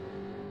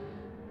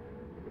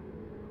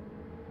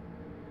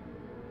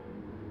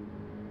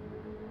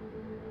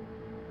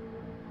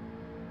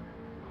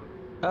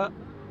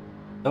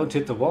 don't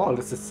hit the wall,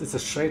 it's a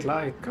straight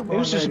line. Come on, It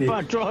was just Maddie.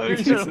 about driving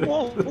into the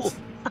wall.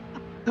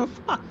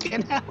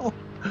 Fucking hell.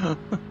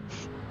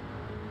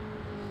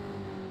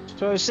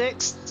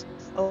 206.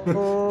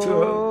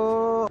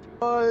 Oh,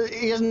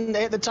 he hasn't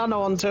hit the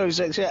tunnel on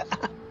 206 yet.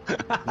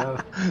 No.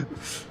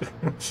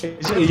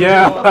 Is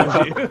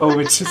Yeah. Oh,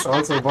 which is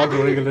also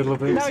wondering a little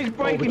bit. No, he's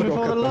braking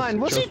before the line.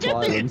 What's he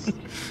doing? Violence.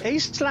 He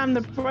slammed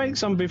the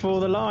brakes on before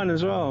the line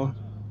as well.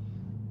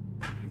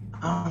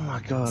 Oh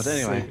my god,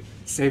 anyway.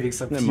 Saving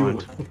some Never fuel.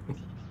 mind.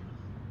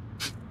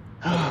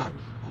 Oh,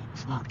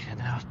 fucking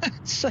hell.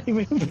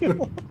 Saving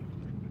fuel.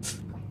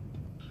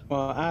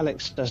 Well,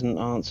 Alex hasn't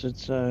answered,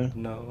 so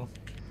No.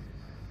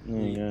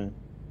 there you go.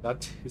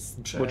 That is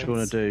the chance. What do you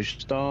want to do?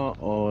 Start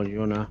or you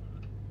want to?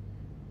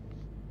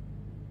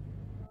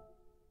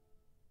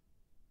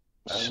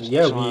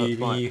 Yeah, we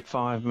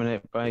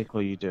 5-minute break, or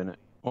are you doing it?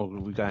 Or are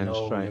we going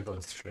no, straight? we're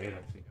going straight,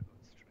 I think.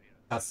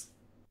 That's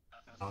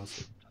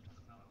answered.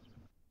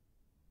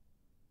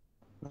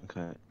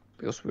 Okay.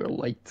 Because we're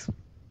late.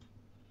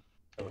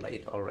 So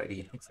late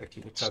already,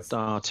 exactly. Because,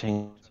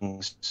 Starting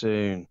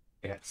soon.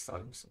 yeah,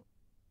 starting soon.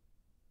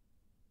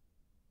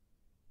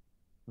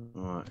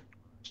 Right.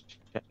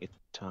 Check your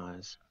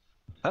tyres.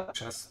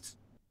 Just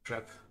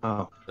grab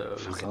Oh, the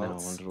fucking hell, I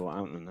results. wonder what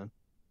happened then.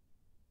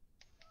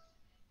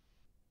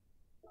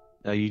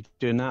 Are you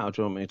doing that, or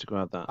do you want me to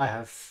grab that? I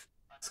have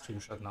a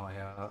screenshot now,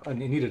 yeah. I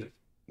needed it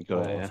You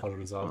got it, yeah? for the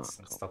results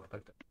and cool. stuff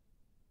like that.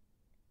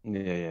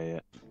 Yeah.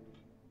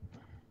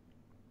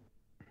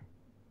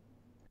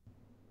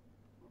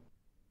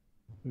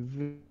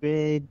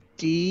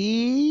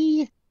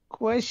 Ready?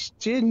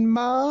 Question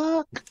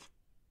mark?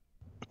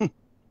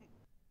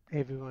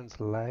 Everyone's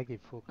laggy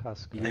for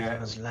Casca. Yeah.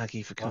 Everyone's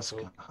laggy for Also,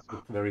 Casca.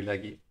 look very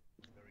laggy.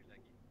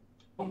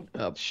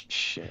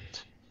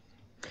 Shit.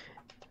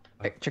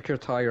 Hey, check your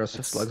tires,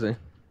 Slugsy.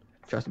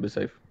 Just to be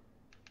safe.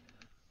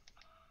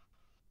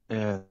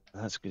 Yeah,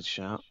 that's a good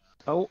shout.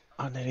 Oh,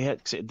 I nearly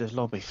exited the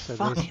lobby. So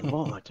Fucking,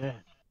 what am I doing?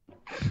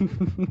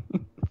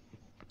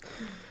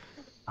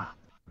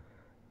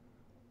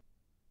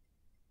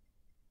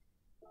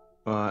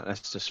 Right,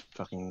 let's just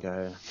fucking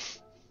go.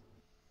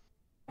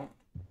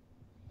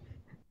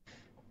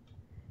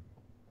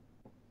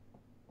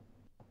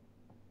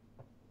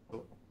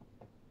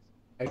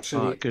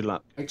 Actually, Right, good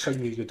luck.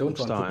 actually, you don't want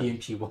to Starting.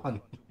 be in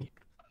P1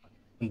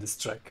 on this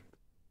track.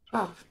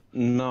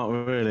 Not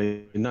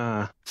really,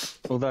 nah.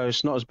 Although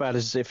it's not as bad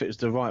as if it was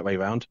the right way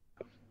round.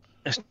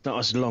 It's not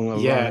as long a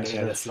Yeah, run to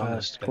the that's long.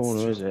 first That's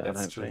corner, true, is it? I that's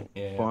don't true. think.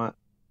 Yeah. Quite.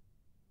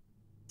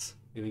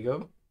 Here we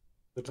go.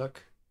 Good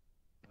luck.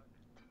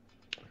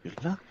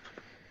 Good luck.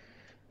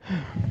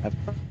 Have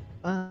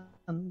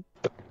fun.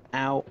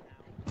 Ow.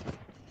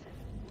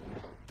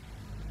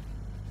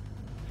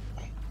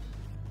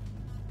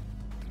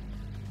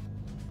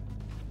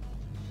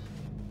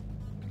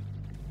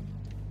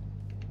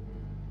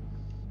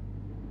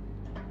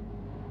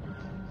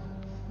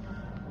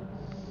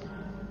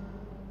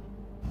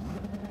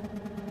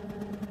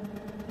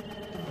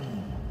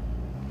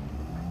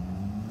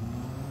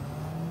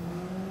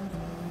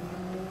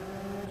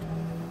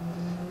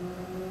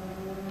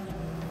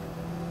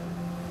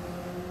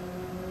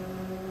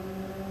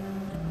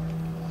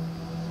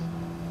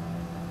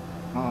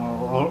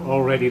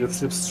 Already the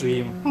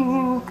slipstream.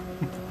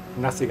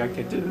 Nothing I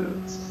can do.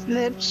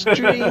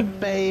 Slipstream,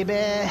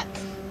 baby.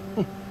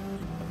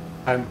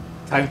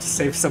 Time to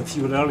save some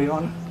fuel early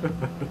on.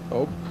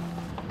 Oh,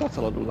 that's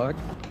a lot of lag.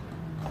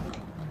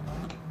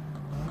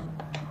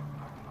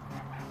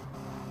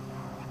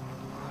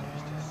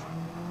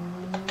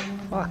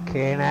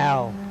 Fucking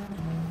hell.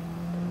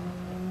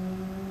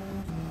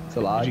 It's a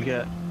Did lag. you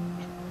get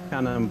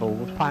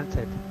cannonballed?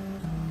 Planted.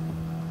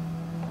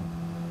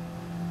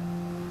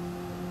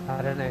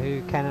 I don't know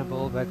who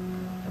cannonball, but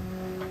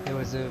there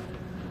was a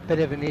bit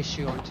of an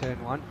issue on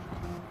turn 1.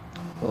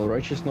 Well,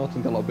 Rach is not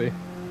in the lobby.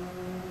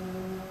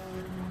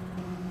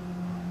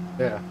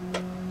 Yeah.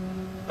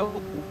 Oh,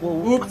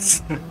 whoa.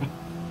 Oops.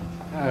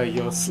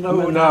 You're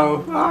slow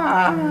now.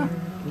 Ah!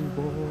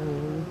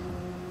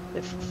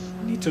 It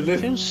Need to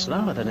live. feels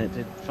slower than it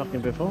did fucking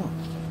before.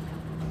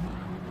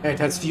 Yeah, it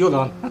has fuel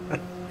on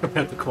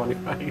compared to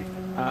qualifying.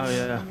 Oh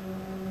yeah.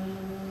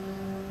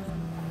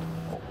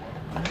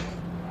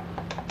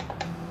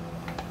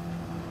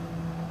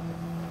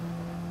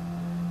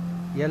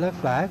 Yellow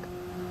flag.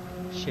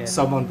 Shit.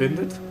 Someone binned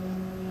it.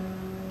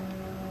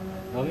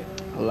 Really?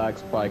 A lag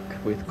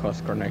spike with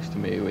Koskar next to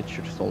me, which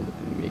resulted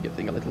in me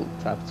getting a little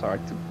tap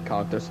start to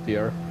counter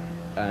steer,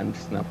 and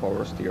snap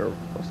oversteer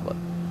was like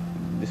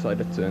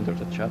decided to enter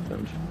the chat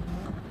and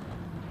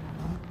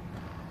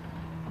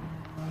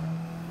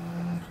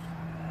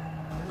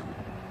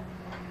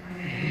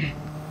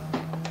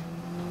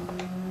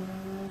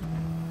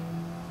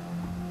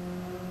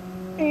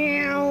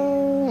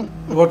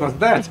What was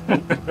that?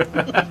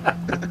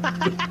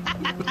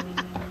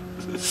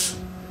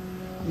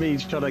 Me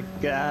trying to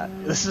get out.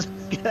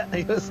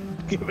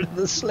 Give it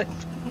the slip.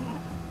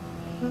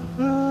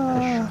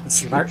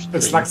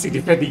 It's like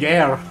defending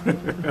air.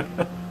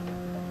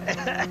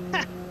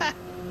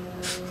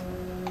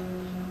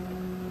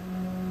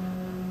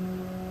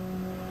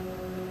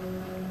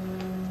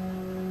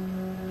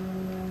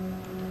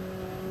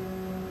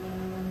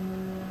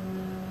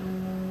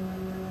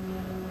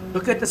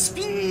 Look at the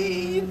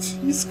speed!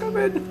 He's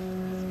coming!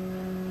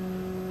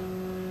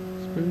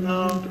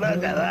 No,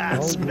 look at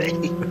that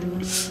speed.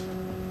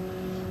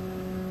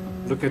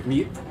 Look at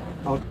me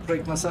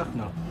outbreak myself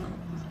now.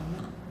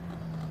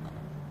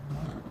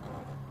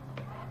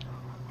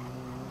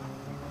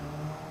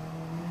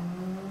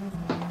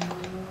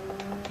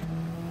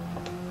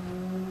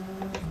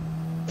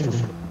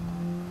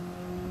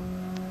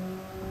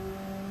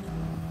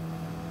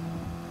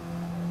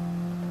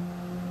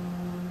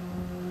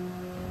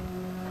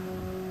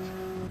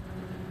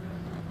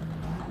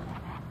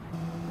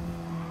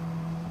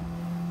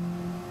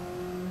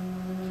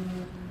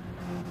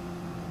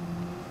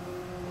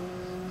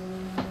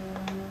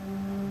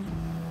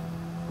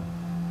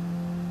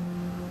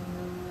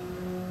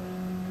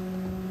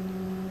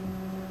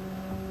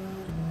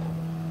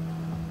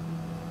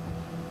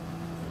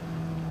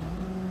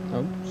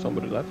 oh,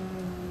 somebody left.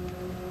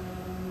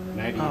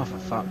 Oh, for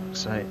fuck's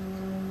sake.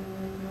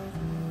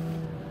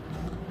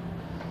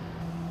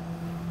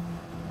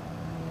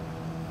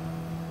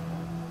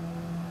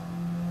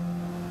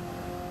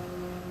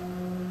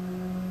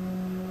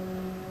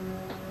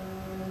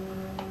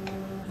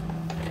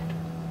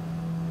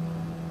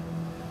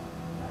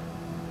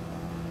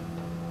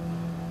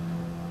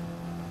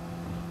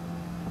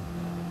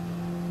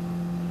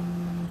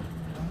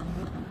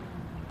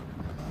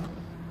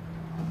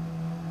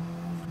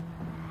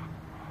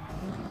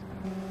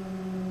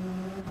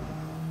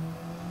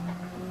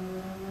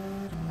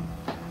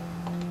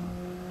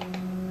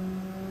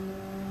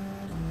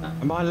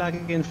 Am I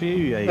lagging for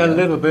you, A yeah?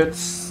 little bit,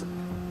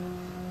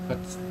 but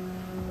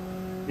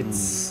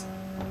it's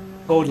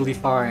totally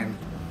fine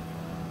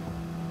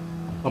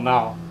for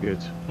now. Good.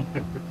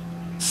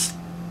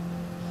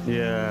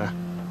 Yeah.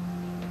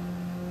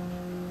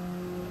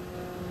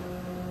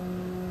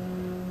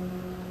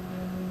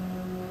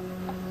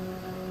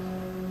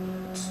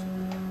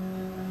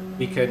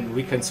 We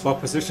can swap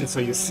positions so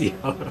you see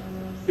how,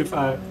 if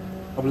I'm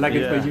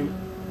lagging Yeah. for you.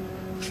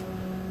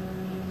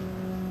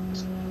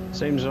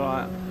 Seems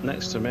alright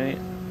next to me.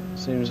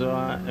 Seems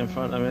alright in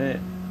front of me.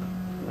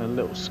 A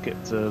little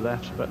skip to the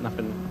left, but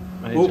nothing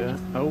major.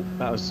 Oh,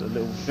 that was a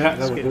little Yeah, that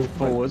was skip good.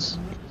 forwards.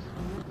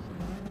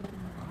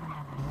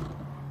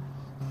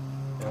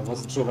 Yeah, I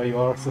wasn't sure where you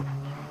are, so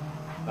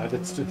I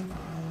did too.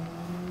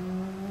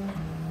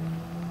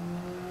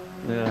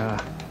 Yeah.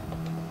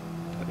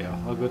 Yeah,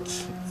 all good.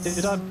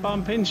 Did I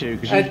bump into you?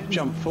 Because you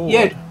jumped forward.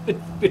 Yeah,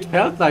 it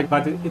felt like,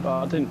 but it But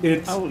I didn't.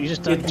 it- Oh, you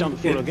just it- jumped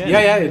forward again.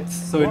 Yeah,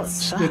 it's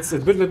What? it's a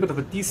little bit of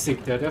a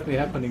desync there, definitely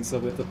happening. So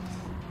with the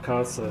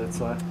cars, so that's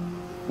why.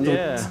 So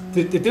Yeah.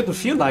 it didn't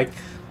feel like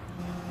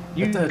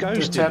You the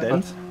ghosted tap,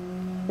 then.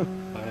 but-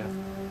 Oh,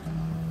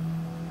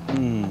 yeah.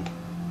 Hmm.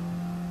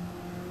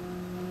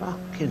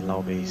 Fucking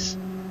lobbies.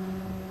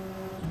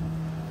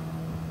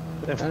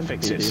 They'll And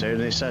fix it PD.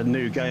 soon. It's a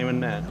new game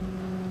and that.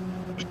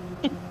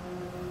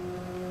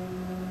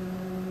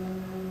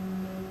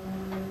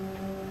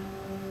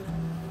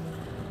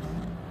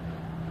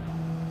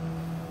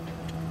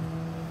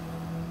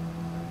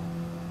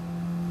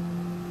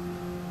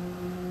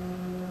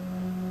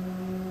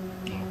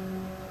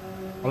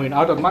 I mean,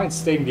 I don't mind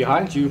staying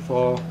behind you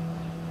for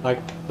like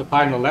the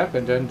final lap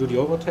and then do the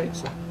overtake.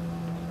 So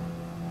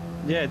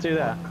Yeah, do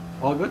that.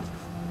 all good.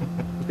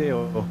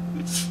 Deal.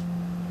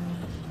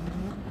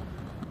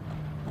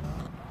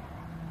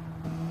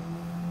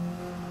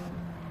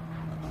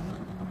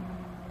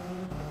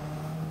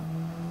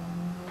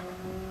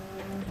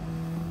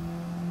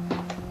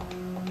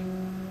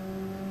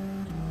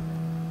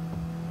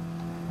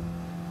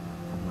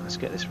 Let's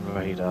get this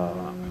radar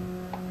up.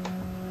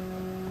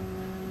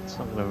 It's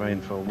not going to rain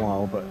for a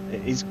while, but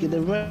it is going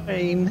to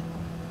rain.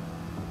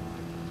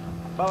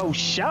 Oh,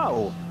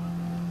 show!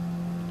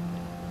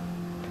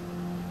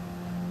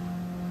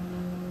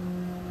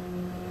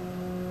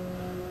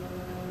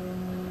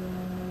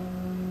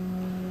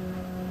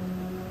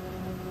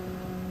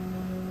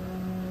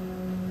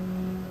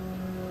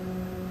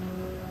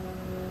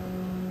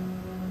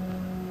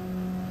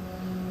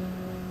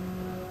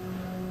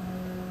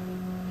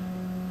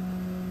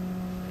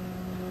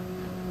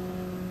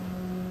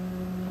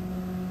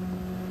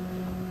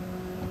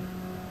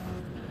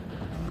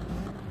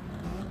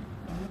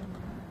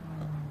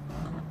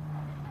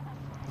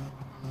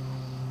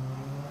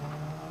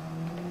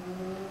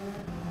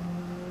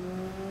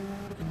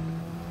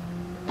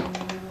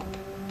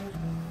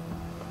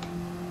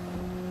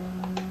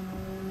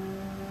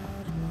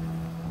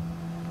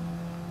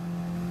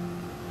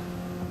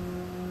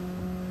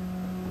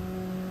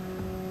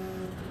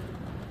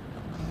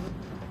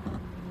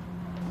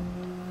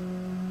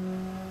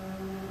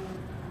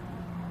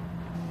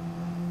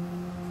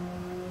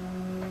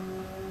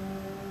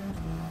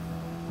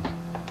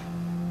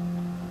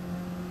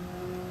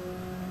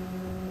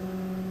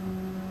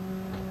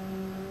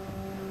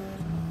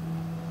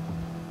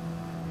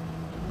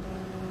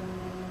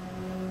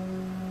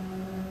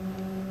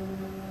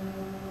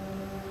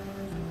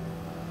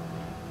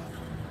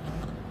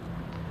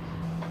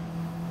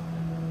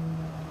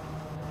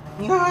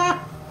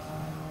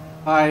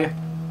 Hi.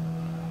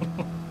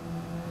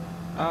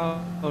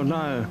 Oh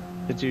no.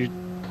 Did you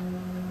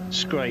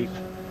scrape?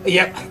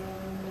 Yep.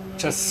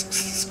 Just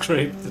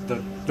scraped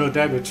the no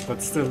damage,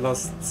 but still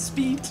lost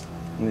speed.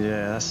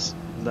 Yeah,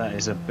 that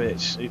is a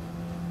bitch.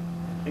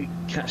 You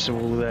catch the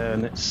wall there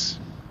and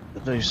they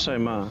do so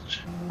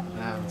much.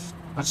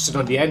 Touched it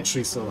on the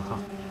entry, so how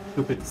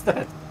stupid is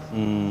that?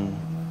 Mm.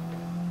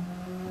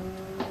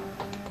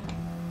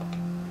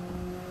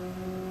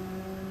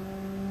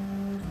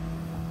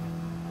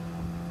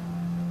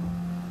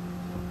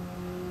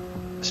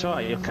 It's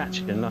alright, you're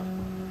catching it. Look.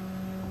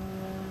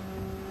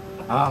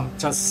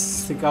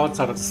 Just think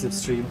outside of the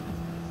slipstream.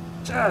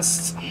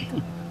 Just.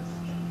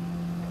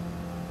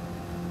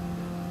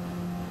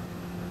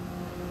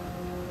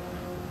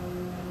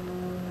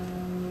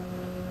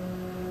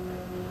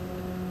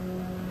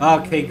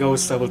 Okay,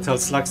 Ghost, I will tell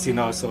Slugsy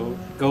now. So,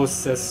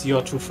 Ghost says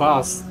you're too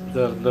fast.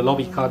 The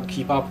lobby can't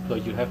keep up, so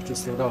you have to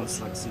slow down,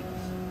 Slugsy.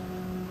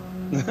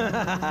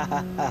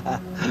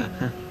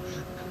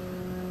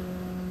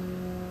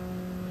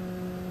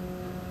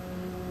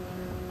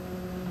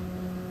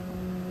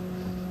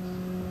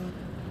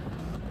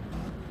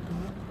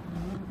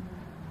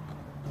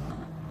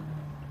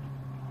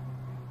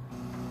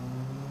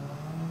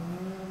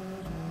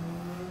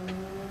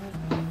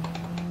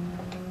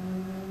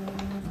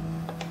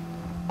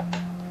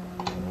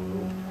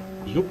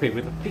 Yuppie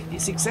with a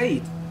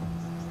 56.8.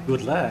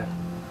 Good lad.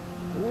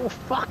 Oh,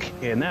 fuck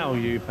here now,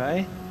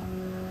 Yuppie.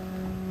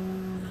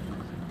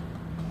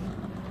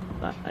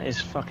 That is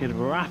fucking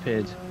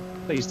rapid.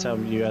 Please tell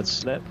me you had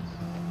slip.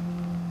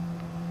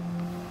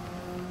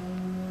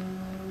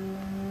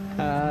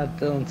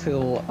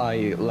 Until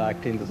I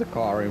lagged into the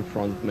car in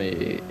front of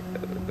me,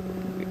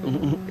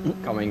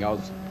 coming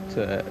out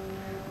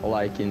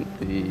like in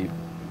the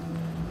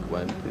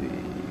when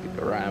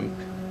the ramp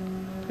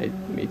it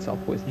meets up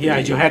with.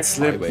 Yeah, the you had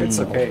slip. highway. It's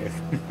okay.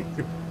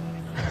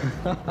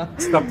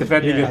 Stop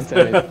defending Yeah,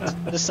 it.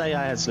 Just say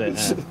I had slip.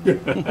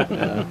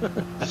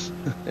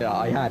 Yeah,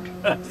 I had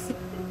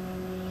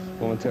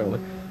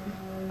momentarily.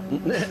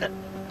 And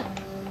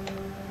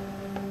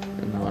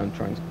now I'm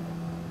trying to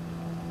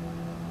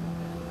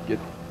get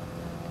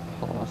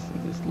past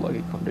in these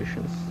luggy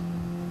conditions.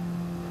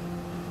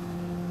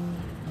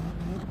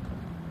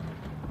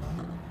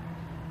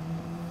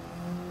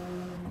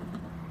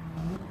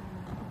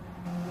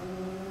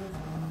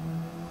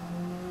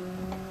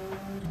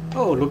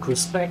 Oh, look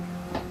who's back.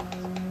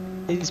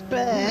 He's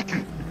back.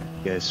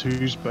 Guess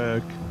who's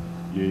back?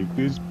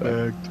 Jaguar's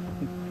back.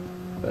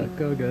 Back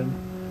again.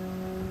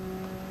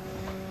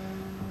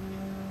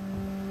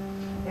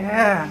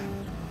 Yeah.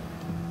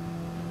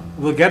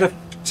 We'll get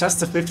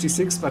just a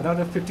 56, but not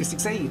a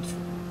 56.8.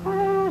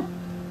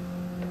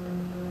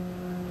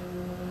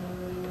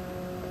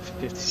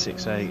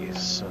 56.8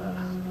 is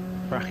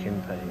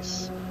cracking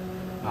pace.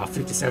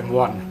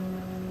 57.1.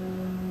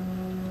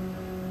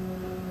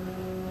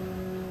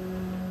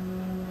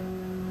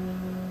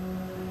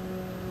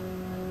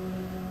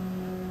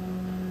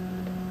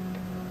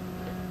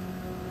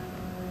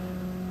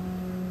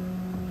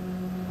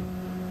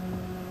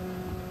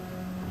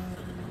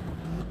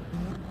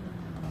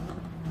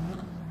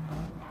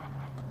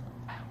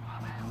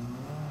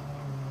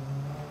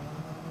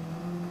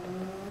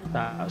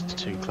 That's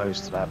too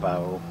close to that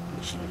barrel.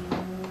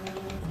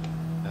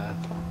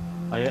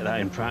 I get that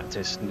in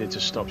practice, and it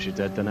just stops you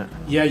dead, doesn't it?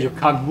 Yeah, you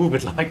can't move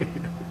it like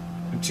in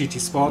GT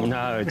Sport.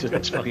 No, it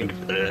just fucking.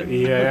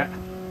 Yeah.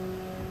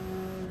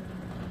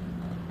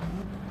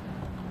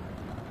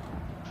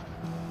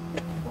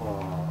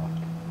 Oh,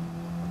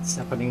 what's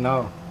happening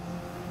now?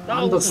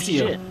 Oh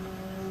Understeer. shit!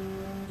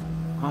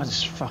 I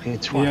just fucking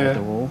twatted Yeah.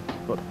 the wall.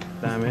 Got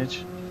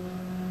damage.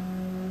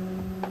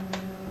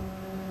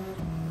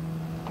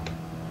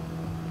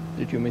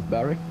 Did you meet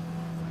Barry?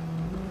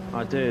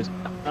 I did.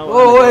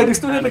 Oh, and and he's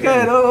doing it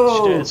again.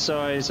 Oh. Shit!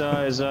 Sorry.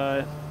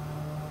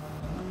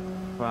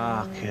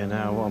 Fucking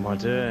hell! What am I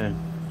doing?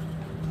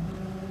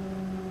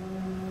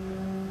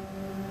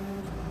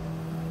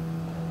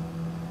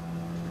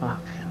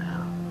 Fucking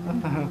hell!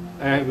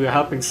 We're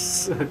helping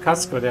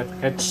Casco that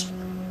catch.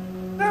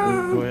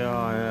 We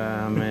are.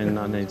 Yeah, I mean,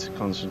 I need to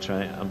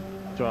concentrate. I'm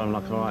driving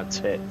like a right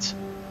tit.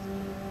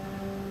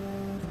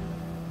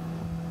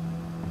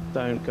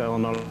 Don't go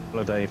on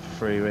holiday for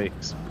 3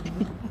 weeks.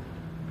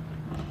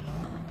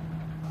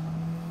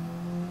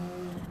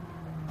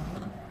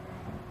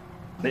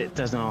 It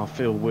doesn't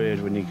feel weird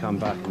when you come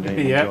back and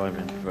you're Yeah.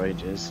 driving for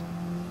ages.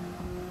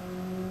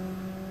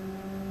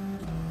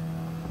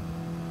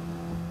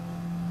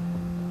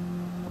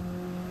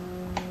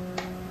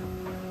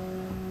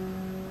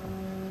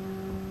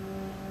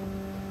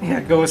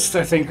 Yeah, Ghost,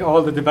 I think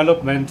all the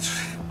development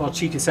for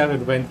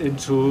GT7 went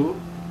into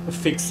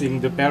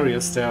fixing the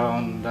barriers there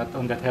on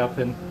that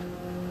hairpin.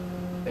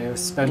 They've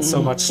spent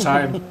so much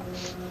time.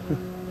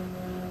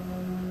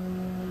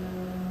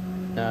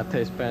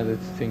 They spent it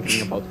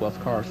thinking about what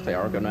cars they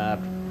are gonna add,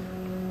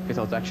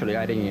 without actually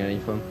adding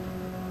anything.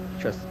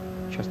 Just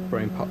just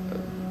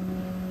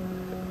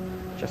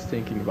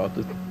thinking about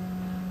it.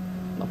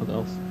 Nothing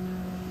else.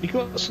 You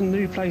got some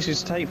new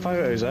places to take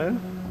photos, though.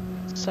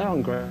 So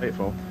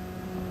ungrateful.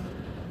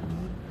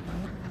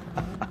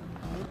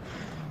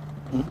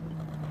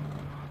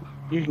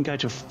 You can go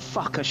to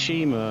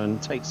Fukushima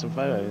and take some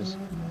photos.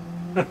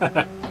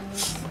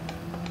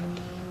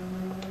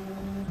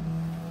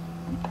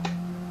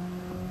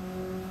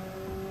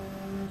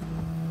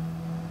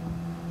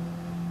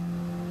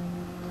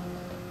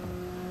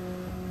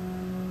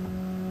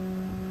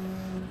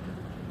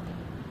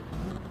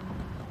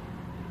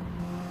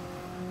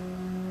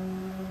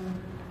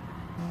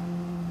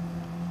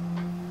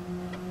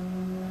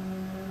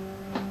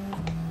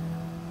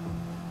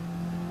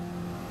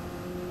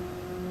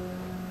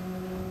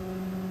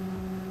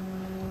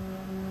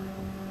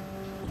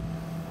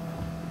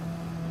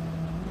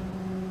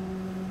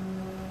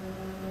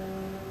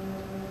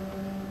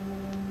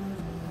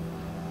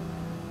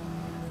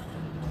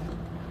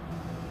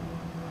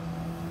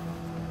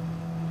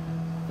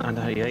 I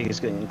know, yeah,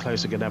 he's getting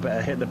closer again. I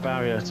better hit the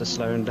barrier to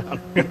slow him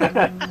down.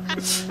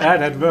 Ah,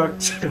 that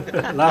worked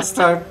last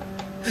time.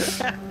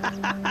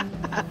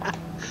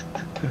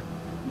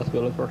 But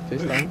will it work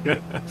this time?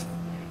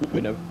 We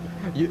know.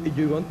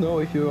 You won't know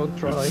if you won't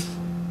try.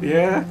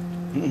 Yeah.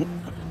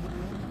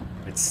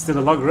 It's still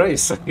a long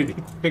race, so you need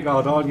to figure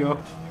out all your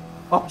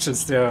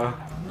options there,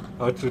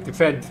 how to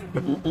defend.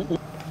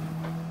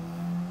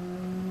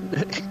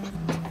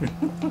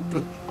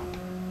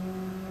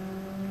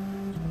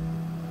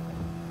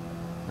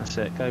 That's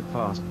it, go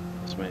past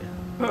me.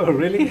 Oh,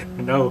 really?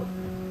 No.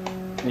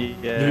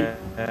 Yeah,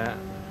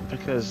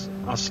 because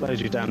I slowed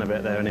you down a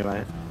bit there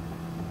anyway.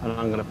 And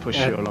I'm going to push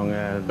you along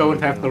there.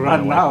 Don't have to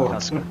run now.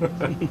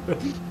 Yeah.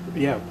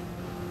 Yeah.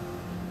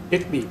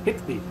 Hit me,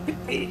 hit me,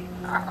 hit me.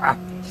 Ah,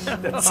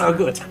 that's so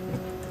good.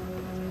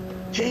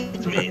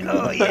 Hit me,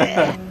 oh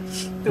yeah!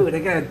 Do it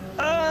again.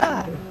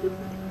 Ah!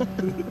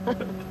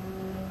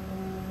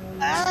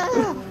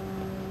 Ah!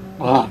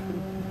 Ah.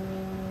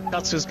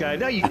 That's just going,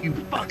 no, you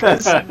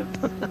fuckers!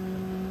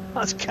 I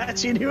was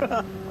catching you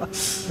up!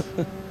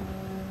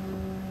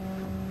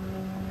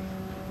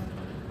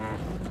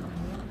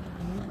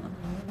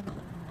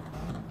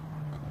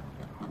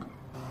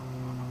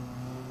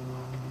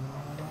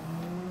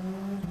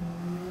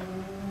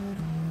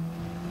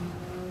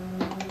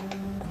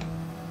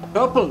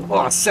 Purple.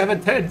 Oh,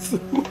 7/10.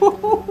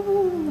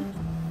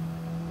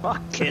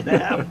 Fucking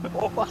hell!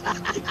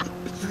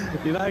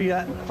 You know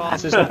that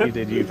fastest lap you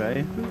did,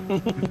 Juve?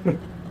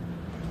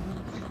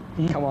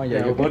 Come on,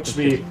 Yeah, you watch get to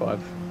me. 55.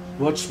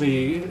 Watch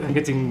me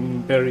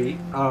hitting Barry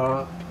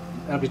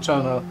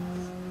Abichana.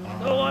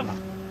 Oh, I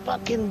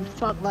fucking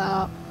fucked that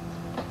up.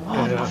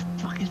 Oh, Yeah. I've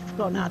fucking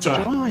forgotten how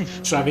to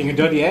drive. Driving a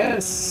dirty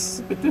ass.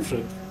 A bit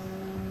different.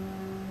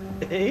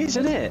 It is,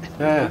 isn't it?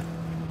 Yeah.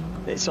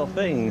 It's a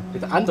thing.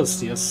 It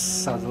understeers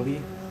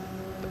suddenly.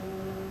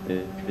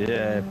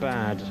 Yeah,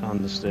 bad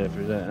understeer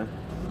through there.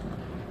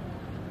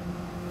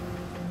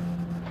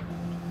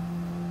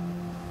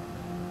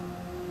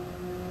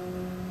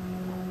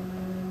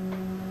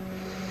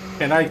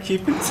 Can I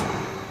keep it?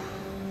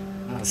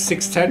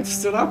 6/10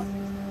 still up?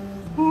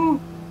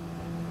 Ooh.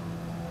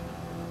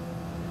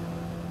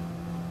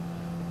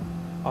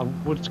 I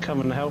would come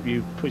and help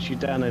you push you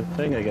down a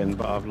thing again,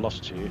 but I've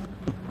lost you.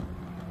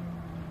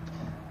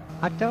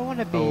 I don't want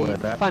to be Oh,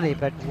 that- funny,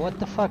 but what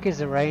the fuck is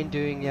the rain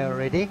doing here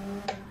already?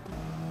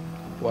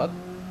 What?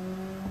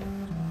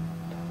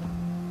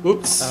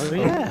 Oops. Oh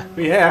yeah,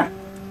 Yeah.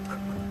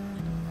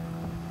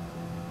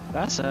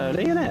 that's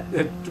early, isn't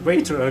it?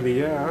 Way too early,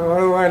 yeah.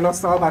 Oh, I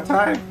lost all my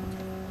time.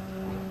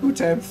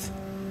 2/10.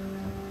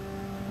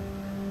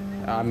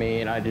 I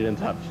mean, I didn't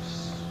have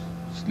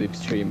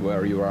slipstream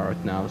where you are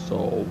right now,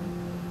 so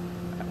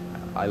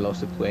I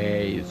lost it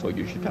way, so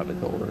you should have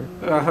it over.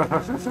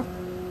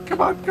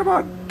 Come on, come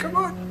on, come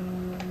on.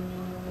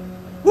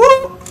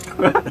 Woo!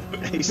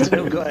 He's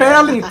still got it.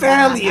 Barely,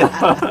 barely.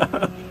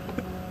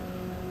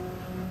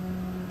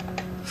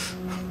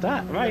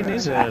 That rain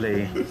is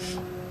early.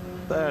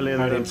 Earlier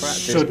But than it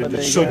practice. but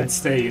there you shouldn't go.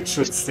 stay. It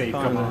should stay.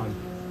 Come Kinda. on.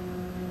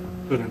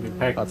 Shouldn't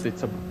impact But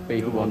it's a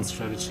big your one. own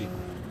strategy.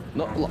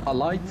 Not a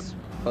light,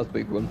 but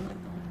big one.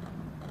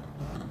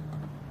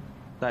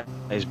 That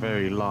is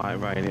very light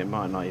rain. It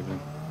might not even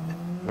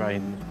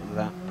rain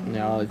that.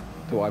 Yeah,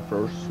 the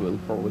wipers will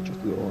probably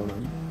just go on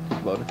and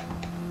think about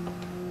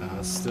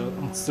it.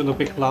 Still a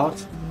big cloud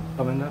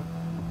coming there.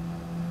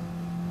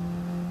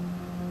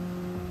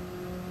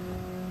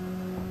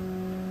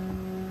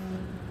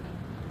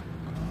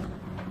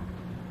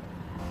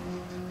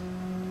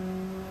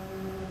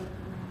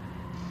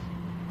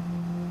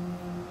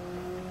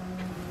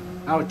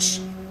 Ouch.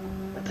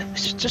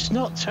 It's just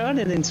not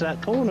turning into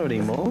that corner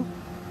anymore.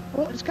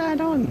 What is going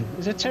on?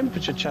 Is a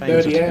temperature change?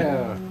 or Dirty something?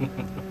 air.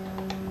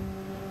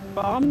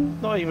 But I'm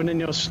not even in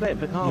your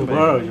slip. It can't be.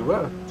 You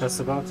were, just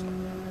about.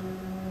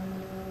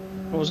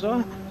 What was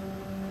that?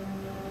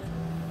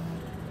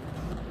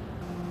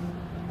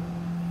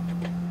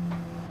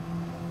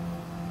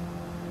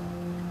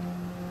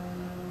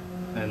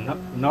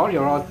 And now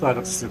you're outside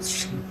of the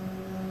slipstream.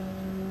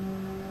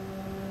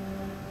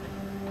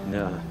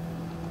 Yeah.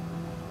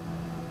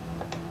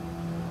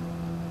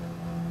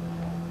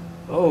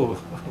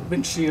 Oh,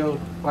 windshield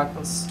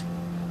wipers.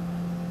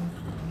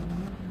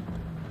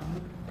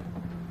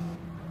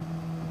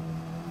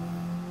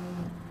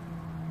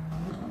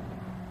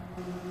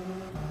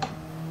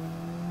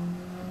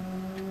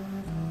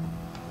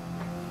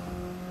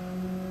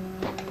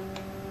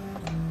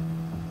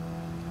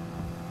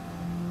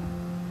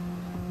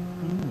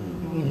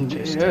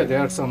 Yeah, there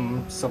are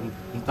some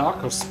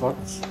darker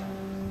spots.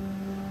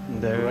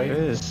 There Right. it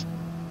is.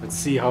 Let's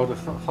see how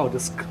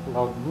this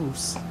cloud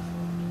moves.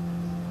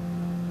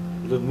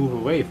 Will it move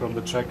away from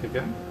the track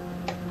again?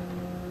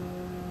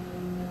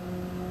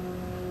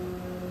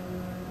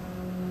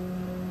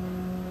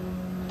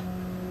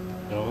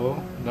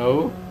 No,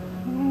 no.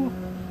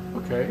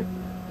 Okay.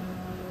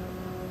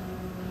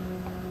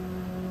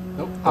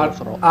 Nope.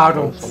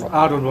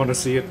 I don't want to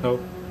see it. No.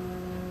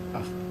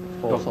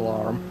 False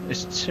alarm.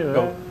 It's too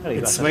No, early.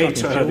 it's That's a way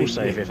fucking too fuel early.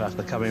 save if I have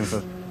to come in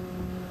for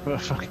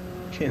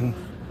fucking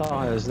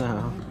tyres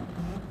now.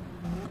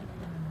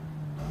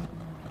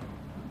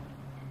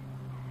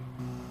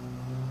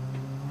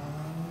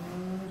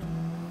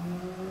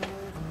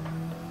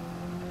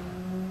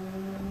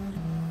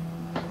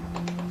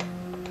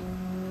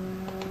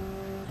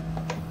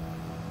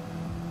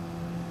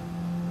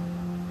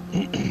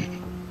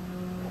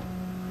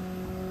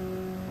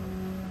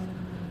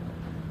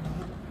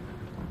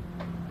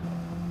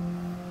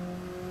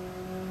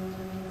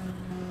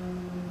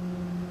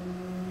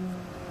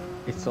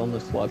 It's only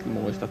slightly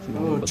moist at the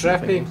moment. Oh, but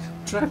traffic,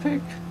 nothing.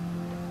 traffic.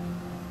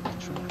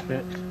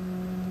 Traffic.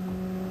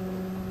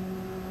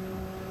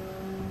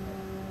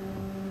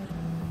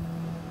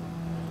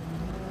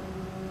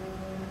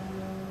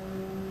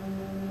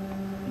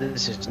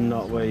 This is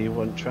not where you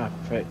want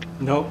traffic.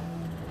 No.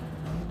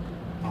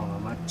 Oh, I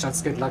might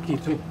just get lucky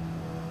too.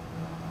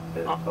 I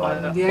the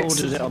ordered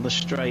exit. it on the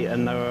straight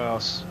and nowhere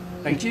else.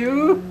 Thank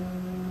you.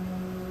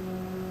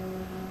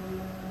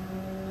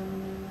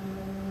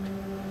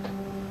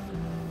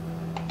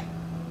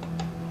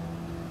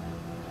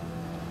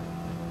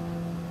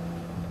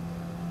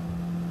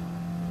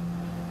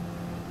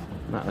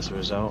 That as a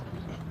result.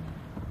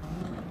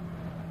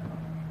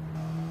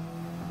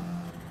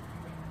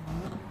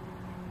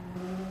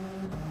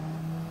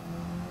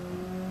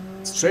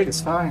 Straight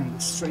is fine.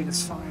 Straight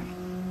is fine.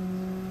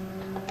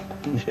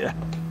 Yeah.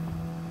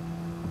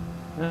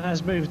 It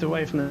has moved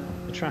away from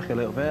the track a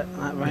little bit,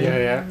 that rain. Yeah,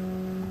 yeah.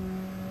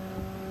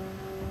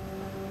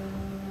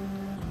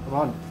 Come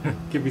on,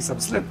 give me some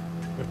slip.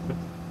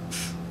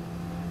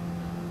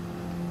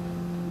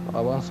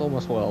 I want some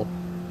as well.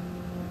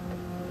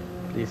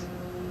 Please.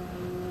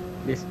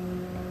 Please.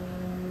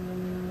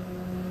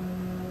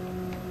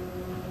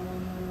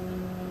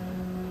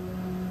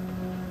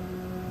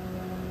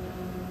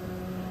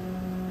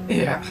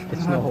 Yeah.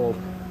 It's no hope.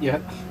 Yeah,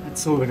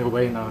 it's moving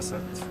away now, so.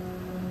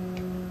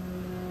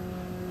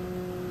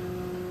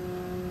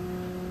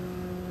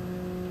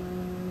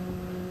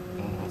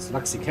 Oh, it's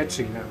Luxy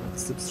catching that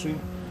with the slipstream.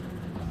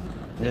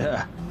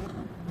 Yeah.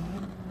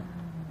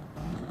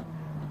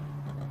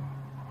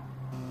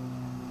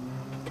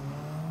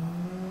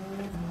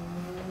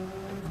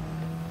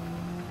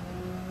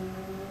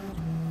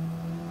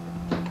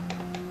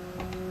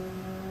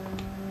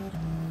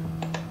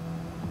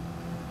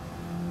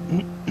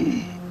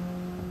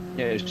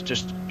 it's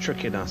just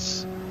tricking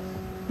us.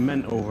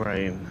 Mental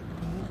rain.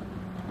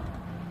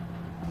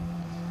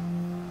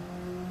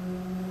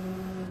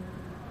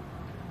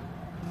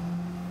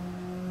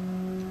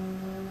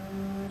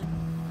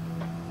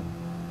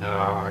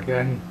 Oh,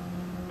 again.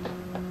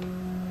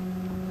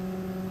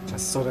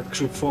 Just saw that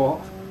Group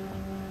 4.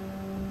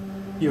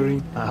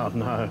 Hearing. Oh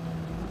no.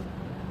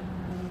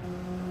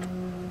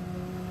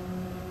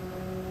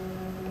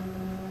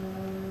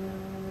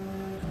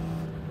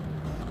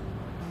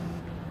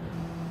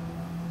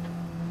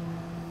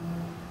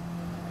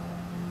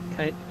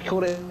 Okay,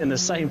 caught it in the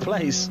same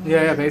place.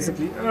 Yeah,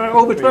 basically.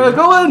 Over 12,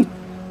 go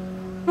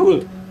on!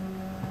 Cool.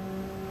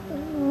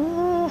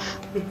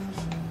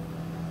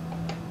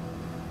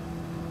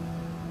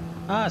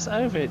 Ah, it's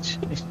Ovich.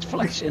 He's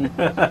flashing.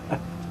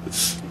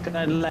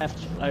 Go left,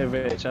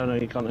 Ovich. Oh no,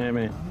 you can't hear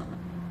me.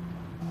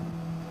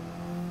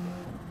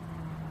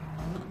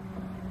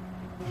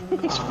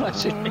 He's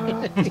flashing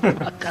me.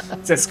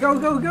 Says go,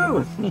 go,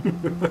 go!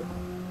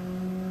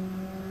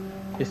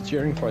 He's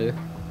cheering for you.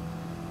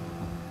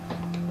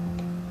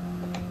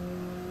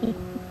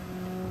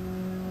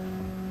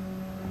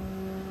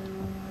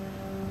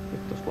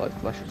 With those light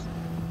flashes.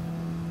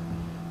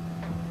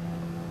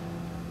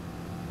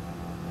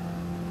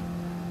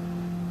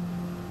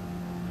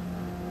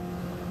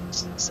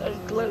 So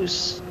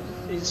close.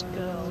 He's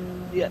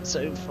gone yet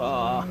so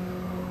far.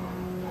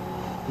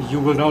 You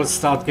will now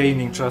start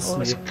gaining, trust Oh,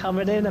 me. it's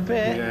coming in a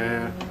bit.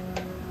 Yeah.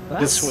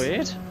 That's This-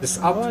 weird. This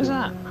up. What is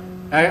that?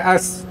 I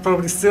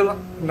probably still.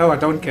 No, I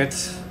don't get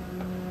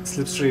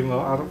Slipstream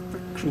or out of the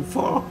Group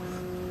 4.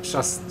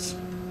 Just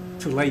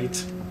too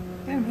late.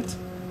 Damn it.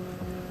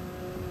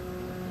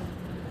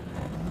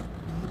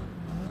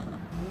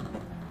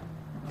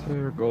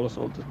 There goes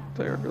all the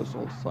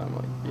time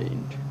I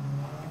gained.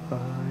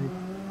 Goodbye.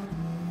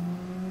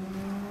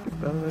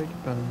 Goodbye,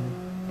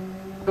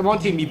 goodbye. Come on,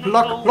 Timmy,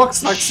 block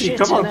Slugsy, shit,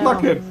 come on, now.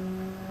 block him.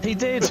 He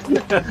did.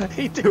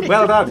 He did.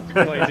 Well done.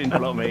 Well, he didn't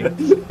block me.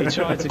 He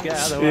tried to get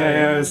out of the way.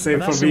 Yeah, same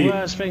But for that's me. the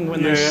worst thing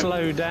when they Yeah.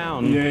 slow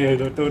down. Yeah,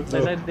 don't.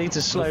 They don't need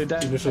to slow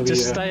down. Initially,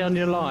 Just yeah. stay on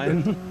your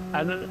line,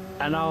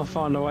 and I'll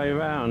find a way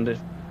around.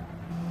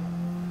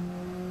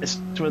 It's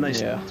when they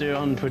Yeah. do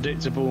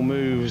unpredictable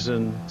moves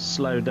and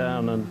slow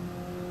down, and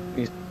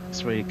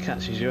it's where he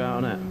catches you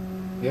out on it.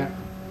 Yeah.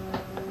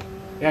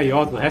 Yeah, you're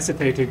also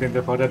hesitating then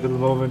for that little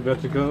moment where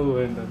to go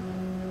and then.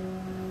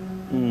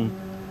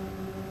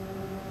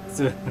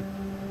 So,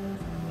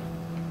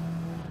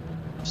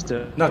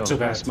 Still Not too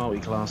bad. It's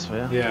multi-class for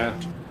you. yeah.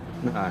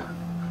 No.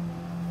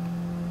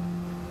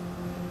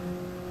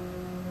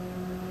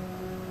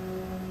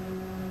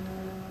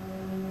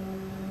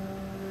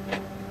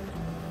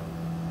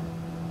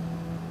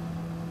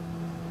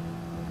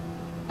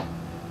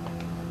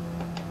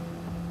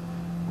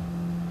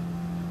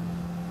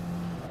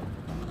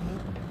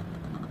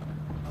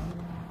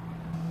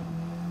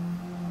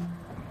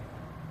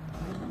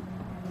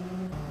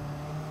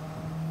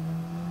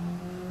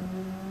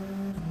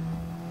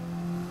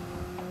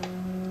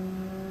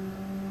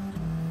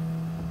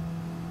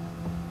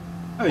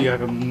 Oh, you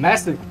have a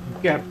massive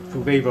gap to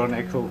Weber and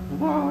Echo.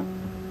 What?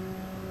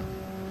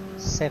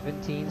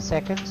 17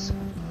 seconds.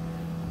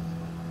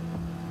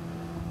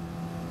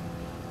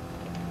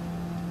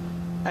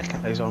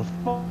 Echo's on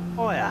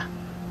fire.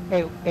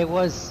 It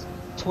was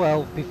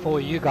 12 before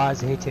you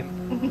guys hit him.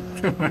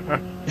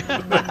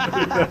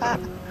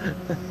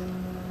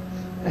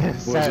 So What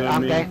does that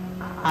I'm mean? going.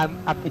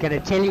 I'm going to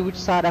tell you which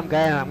side I'm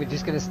going. I'm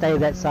just going to stay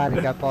that side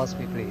and go past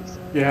me, please.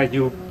 Yeah,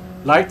 you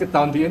liked it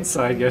down the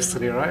inside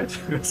yesterday, right?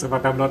 So,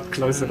 but I'm not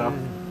close enough.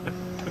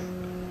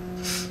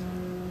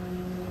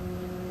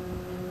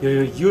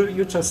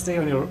 You just stay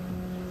on your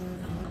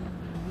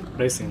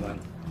racing line.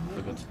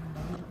 A bit.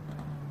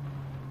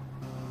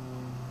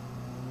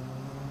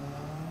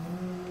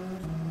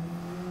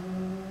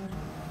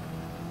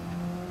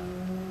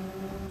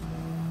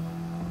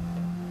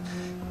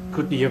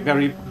 Could be a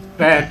very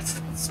bad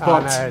Oh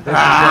spot. no, this is a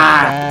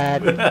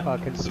bad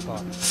fucking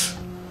spot.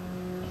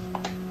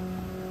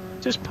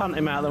 Just punt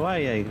him out of the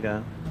way. There you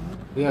go.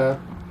 Yeah.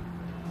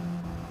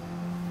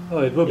 Oh,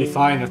 it will be He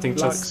fine. I think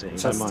likes it, he don't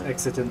just mind.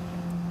 exit in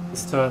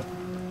this turn.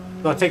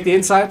 So I take the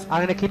inside.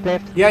 I'm gonna keep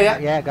left. Yeah.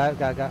 Yeah,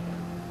 go.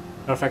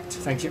 Perfect.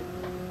 Thank you.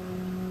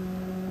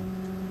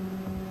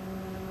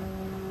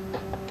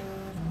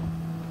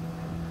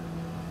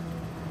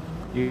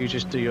 You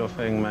just do your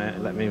thing, mate.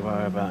 Let me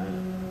worry about it.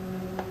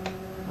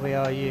 Where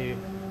are you?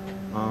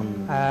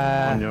 On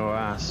Uh, your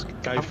ass.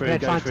 Go I'm through, gonna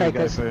try go and through, take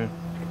go us. through.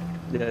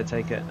 Yeah,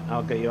 take it.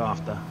 I'll get you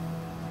after.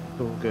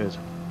 All good.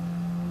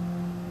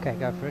 Okay,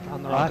 go for it.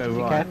 On the I'll right go if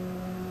you right. can.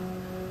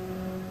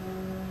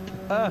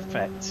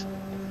 Perfect.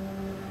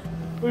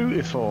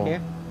 Beautiful. Yeah.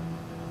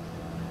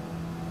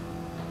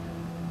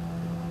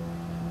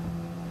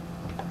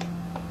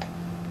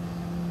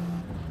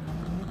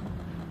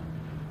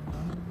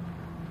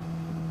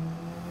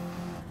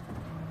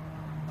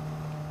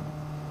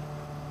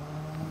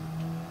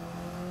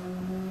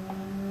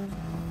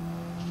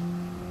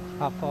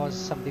 How far is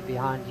somebody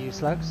behind you,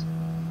 Slugs?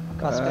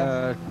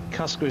 Costco?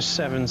 Cusker is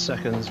 7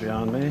 seconds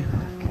behind me.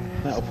 Okay.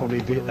 That'll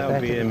probably be Better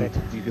him. bit.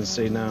 You can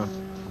see now.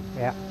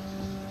 Yeah.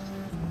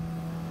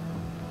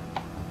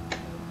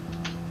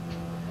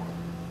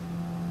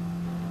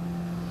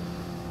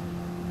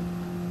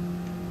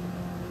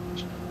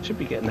 Should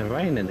be getting the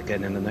rain in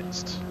again in the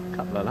next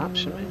couple of laps,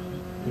 shouldn't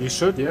we? You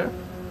should, yeah.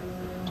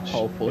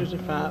 Hopefully. It was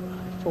about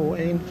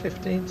 14,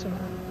 15,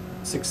 something.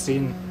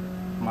 16.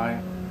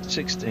 My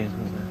 16,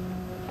 wasn't it?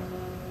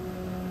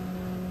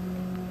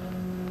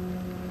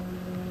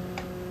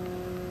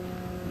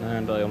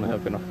 And I only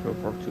have enough fuel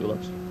for 2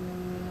 laps.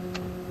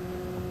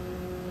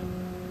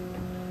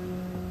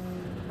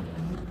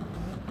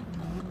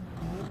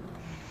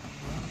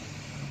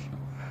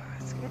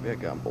 It's gonna be a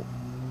gamble.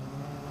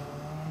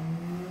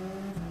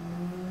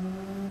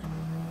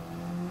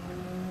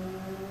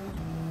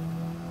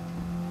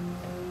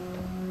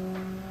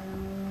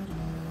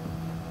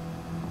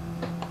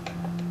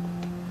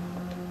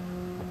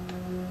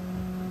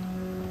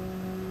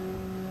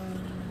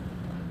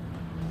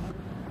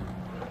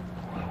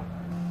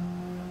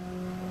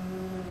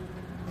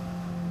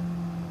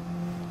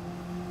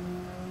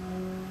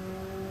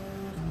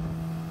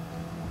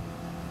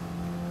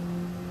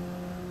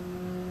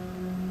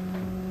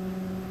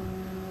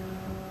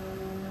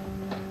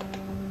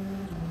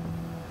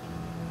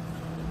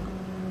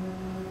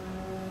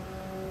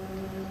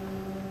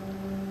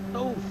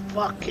 Oh,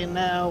 fucking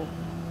hell.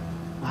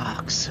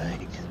 Fuck's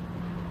sake.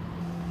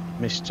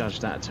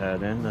 Misjudged that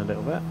turn in a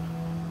little bit.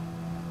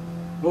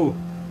 oh,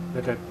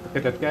 look at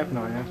that gap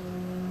now, yeah.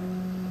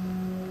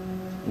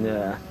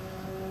 Yeah.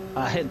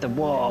 I hit the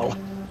wall.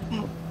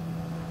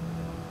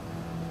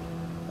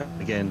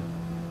 Again.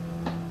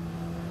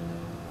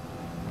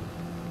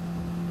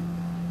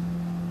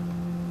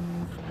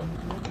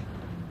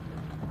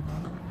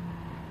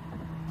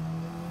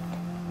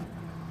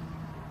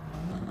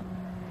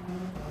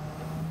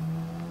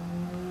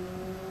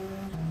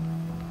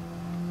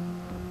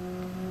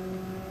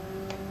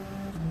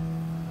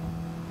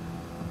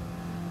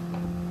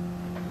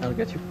 I'll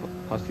get you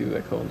past you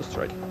echo on the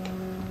straight.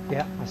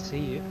 Yeah, I see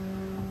you.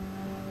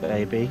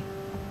 Baby.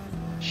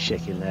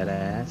 Shaking that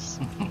ass.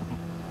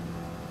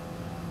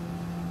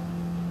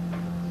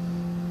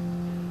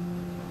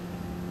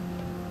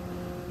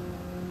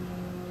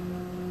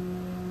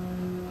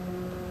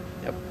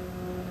 Yep.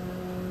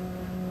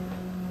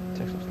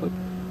 Take some slope.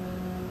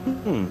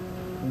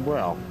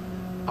 Well,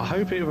 I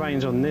hope it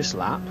rains on this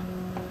lap.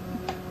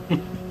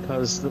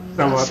 Because that's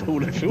Someone all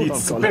the fuel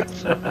needs I've got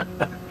it.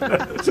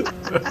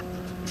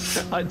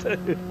 left. I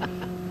do.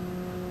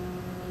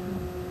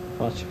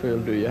 How much fuel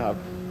do you have?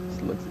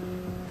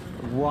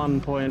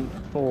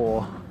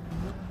 1.4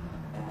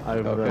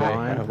 over the Okay, I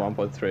line. have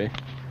 1.3.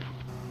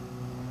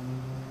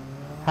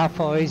 How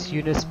far is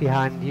Eunice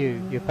behind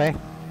you, Yuppie?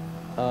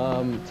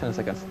 10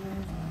 seconds.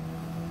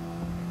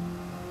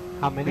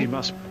 How We many?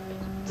 must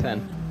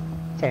 10.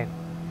 10.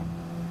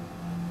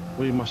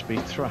 be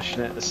thrashing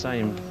it the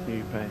same,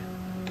 UP.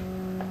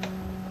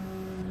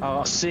 Oh,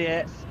 I see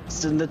it.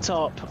 It's in the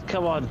top.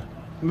 Come on,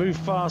 move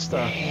faster.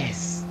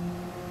 Yes!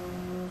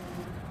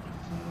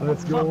 Oh,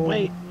 fuck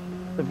me.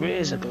 The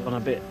rears have gone a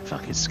bit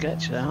fucking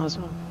sketchy now as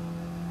well.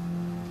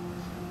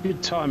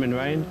 Good timing,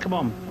 Rain. Come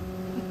on.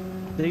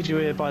 Need you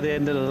here by the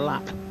end of the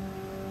lap.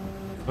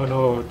 Oh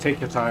no, take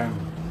your time.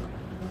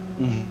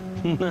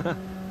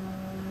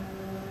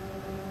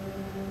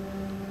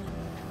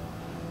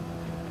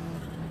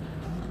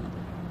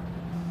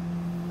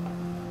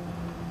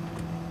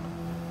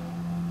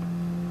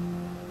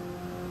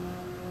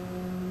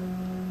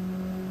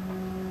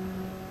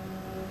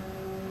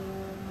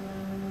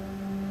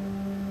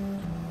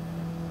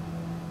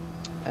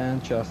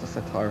 And just as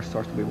the tires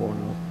start to be worn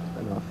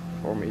out enough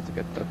for me to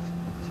get that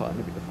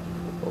tiny bit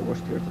of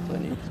oversteer that I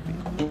need to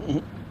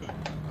be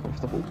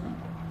comfortable.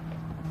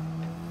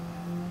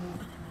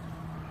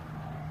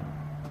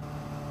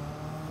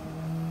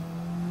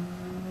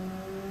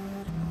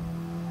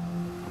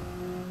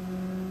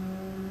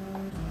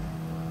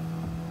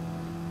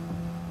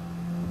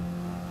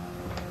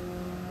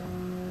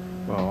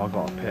 Well, I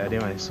got a pair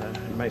anyway, so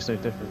it makes no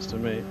difference to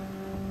me.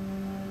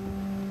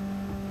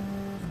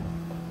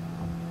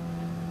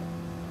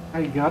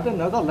 I got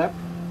another lap.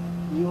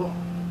 You.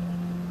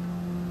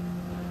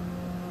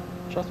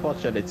 Just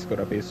watch it, it's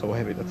gonna be so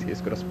heavy that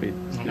he's gonna speed.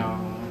 No.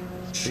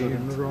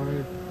 Shouldn't.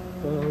 right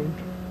bound.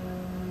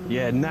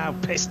 Yeah, now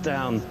piss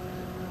down.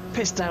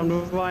 Piss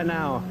down right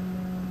now.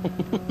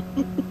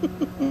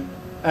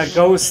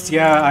 Ghost,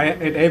 yeah, I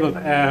enabled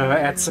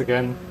ads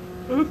again.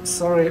 Oops,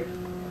 sorry.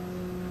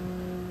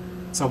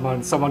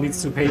 Someone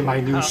needs to pay my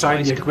new shiny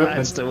Nice equipment.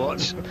 ads to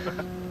watch.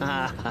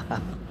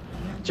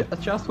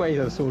 Just wait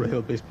and soon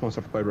he'll be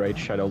sponsored by Raid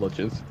Shadow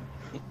Legends.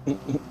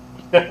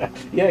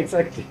 Yeah,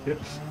 exactly.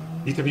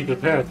 Need to be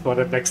prepared for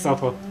the next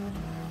offer.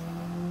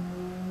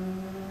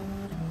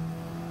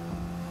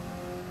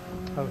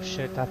 Oh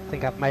shit, I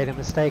think I've made a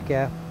mistake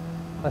here.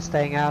 By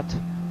staying out.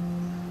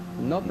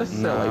 Not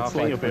necessarily, No, I it's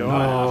think like you'll be when-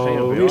 alright. I think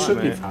you'll No, be we alright,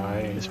 should be mate.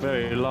 fine. It's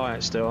very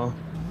light still.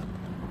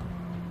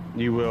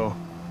 You will.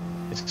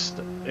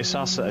 It's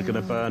us that are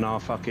gonna burn our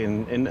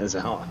fucking inters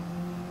out.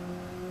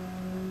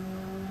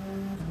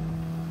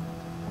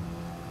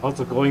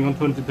 Also, going on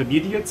to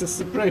intermediates is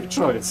a brave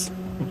choice.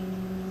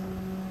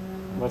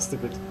 Must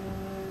admit.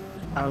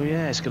 Oh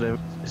yeah, it's gonna.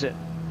 Is it?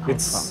 Oh,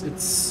 It's fuck.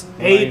 it's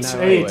Romeo,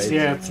 eight. eight.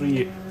 Yeah,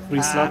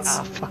 three slots.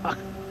 Ah, fuck.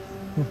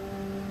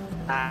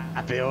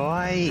 Happy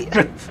alright.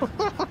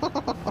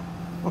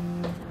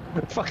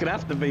 Fucking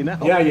have to be now.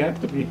 Yeah, you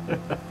have to be.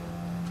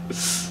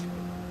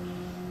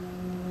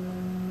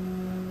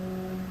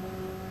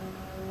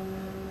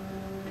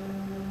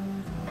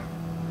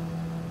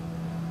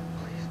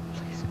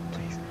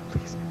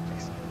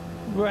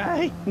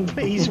 Rain,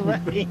 please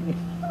rain.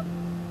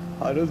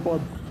 I don't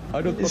want.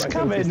 It's I can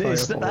coming.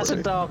 this tire That's a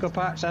already. darker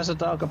patch. That's a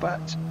darker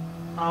patch.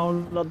 I'll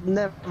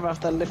never have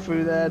to live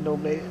through there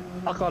normally.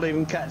 I can't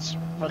even catch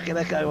fucking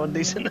echo on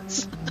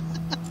decentness.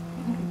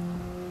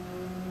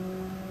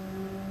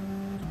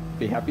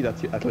 Be happy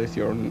that at least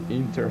you're on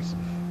inters.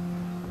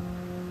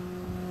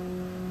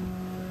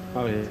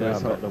 Oh yeah,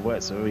 but the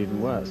wets are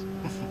even worse.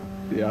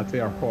 Yeah, they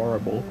are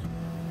horrible.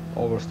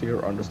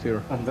 Oversteer,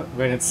 understeer. And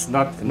when it's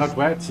not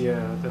wet, yeah,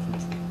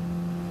 definitely.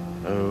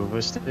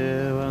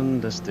 Oversteer,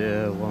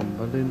 understeer,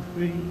 wombling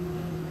free.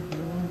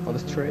 On the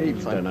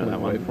straights, I Don't know pulled that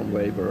away one. from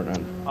Weyburn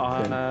and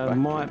I then back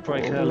might to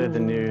break Paul. earlier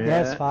than you.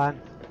 Yeah, it's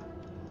fine.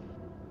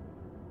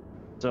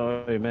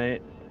 Sorry,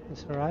 mate.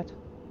 It's alright.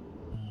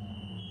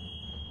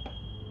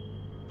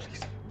 Please,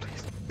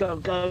 please. Go,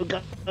 go,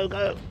 go, go,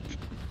 go.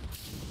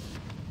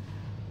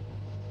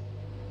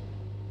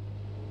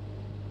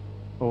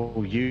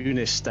 Oh,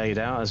 Eunice stayed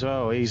out as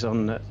well. He's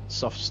on the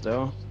soft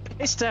still.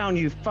 Piss down,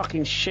 you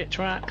fucking shit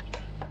track.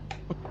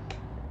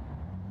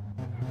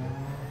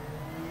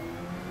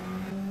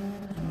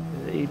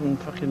 Is it even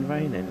fucking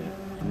raining?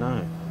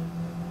 No.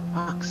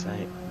 Fuck's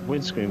sake.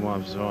 Windscreen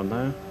wipers are on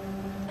though.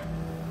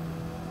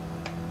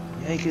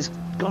 Jaeger's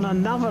gone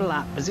another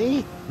lap, has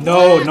he?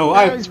 No, Yeah, no,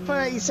 now he's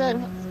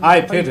 37.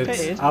 I Oh, pitted. you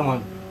pitted? I'm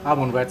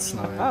on wets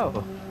now. Yeah.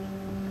 Oh.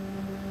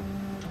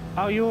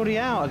 Oh, you're already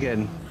out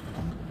again?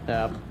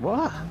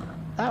 What?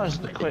 That was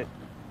the quick.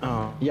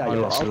 Oh, Yeah, I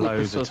you're lost out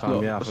loads of time.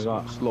 slow, Yeah, I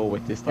forgot. slow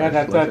with this Yeah,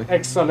 tire. that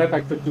extra lap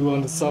I could do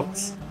on the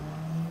softs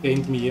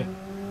gained me a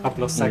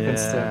couple of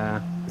seconds there.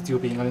 Yeah, With you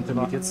being on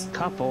intermediates.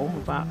 couple,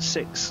 about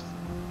 6.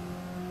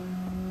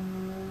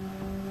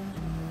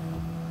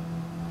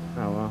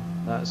 Oh well,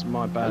 that's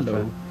my bad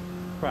Hello.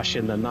 for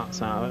crashing the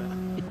nuts out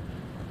of it.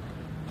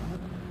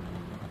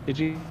 Did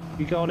you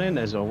go on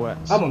Indes or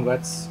wets? I'm on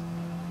wets.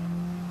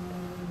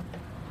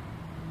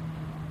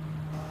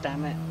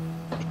 Damn it.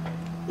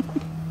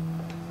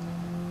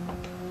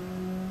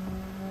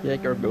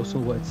 Jaeger goes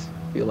on wets.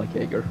 Feel like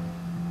Jaeger.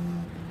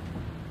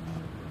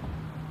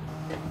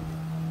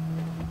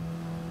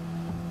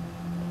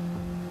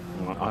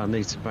 I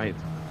need to make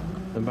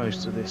the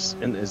most of this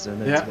Indes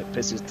and Yeah. until it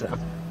pisses down.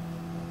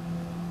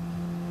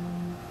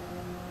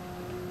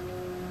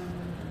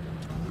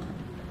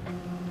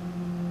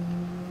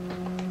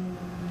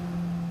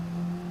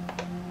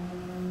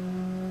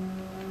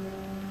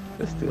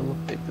 I still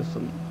think there's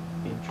some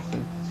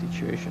interesting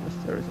situation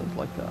as there isn't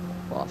like a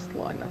fast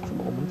line at the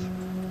moment.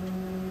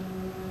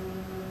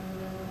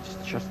 It's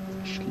just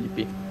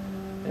sleepy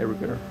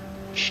everywhere.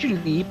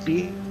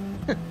 Sleepy.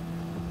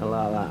 I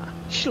like that.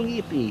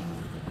 Sleepy.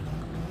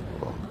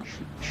 Oh,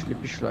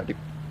 sleepy slidey.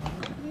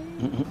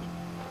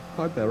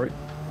 Hi Barry.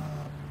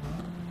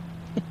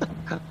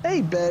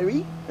 Hey,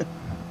 Barry.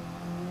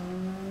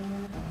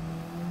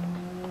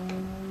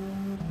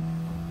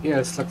 Yeah,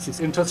 it's like these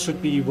inters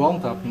should be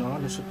warmed up now.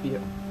 They should be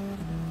in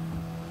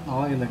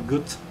a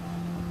good.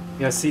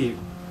 Yeah, see,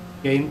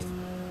 gained.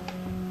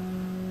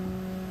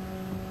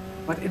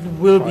 But it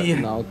will be.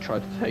 Now try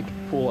to take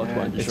full Yeah,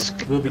 advantage it's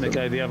of. will be Gonna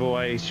go the other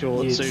way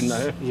short Yes, soon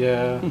though.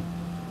 Yeah.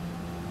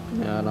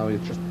 Yeah, now you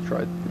just try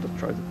to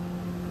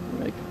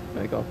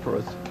make up for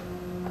it.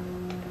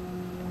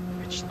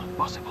 Which is not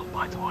possible,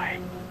 by the way.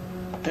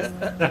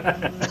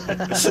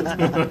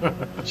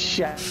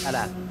 Shut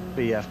up,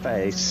 be your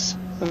face.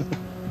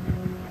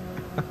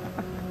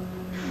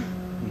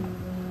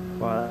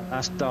 Well,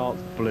 that's dark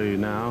blue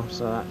now,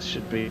 so that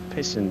should be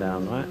pissing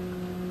down, right?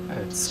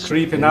 It's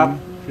creeping up.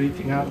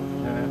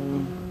 Yeah.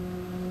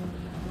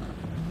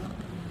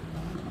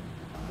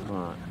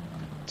 Right.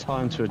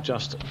 Time to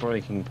adjust at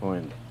braking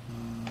point.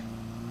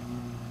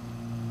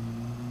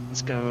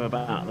 Let's go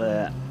about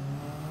there.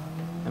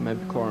 And maybe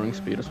cornering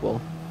speed as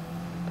well.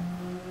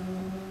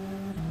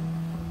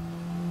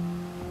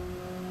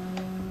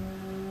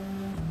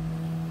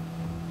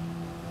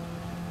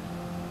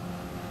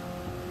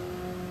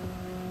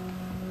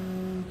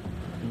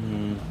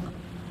 Mm.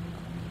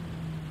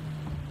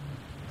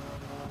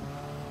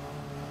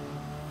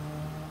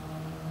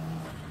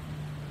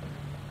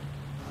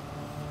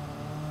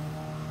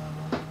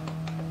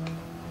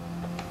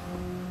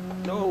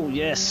 Oh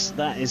yes,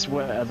 that is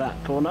where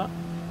that corner.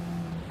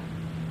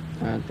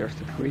 And there's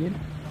the green.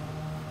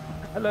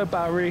 Hello,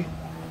 Barry.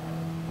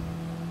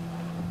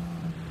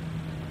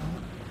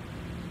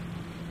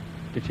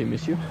 Did he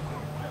miss you?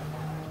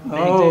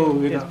 Oh,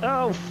 He you did.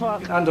 know. Oh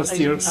fuck!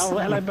 Understeers. Oh,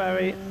 hello,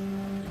 Barry.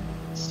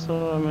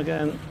 Saw him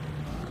again.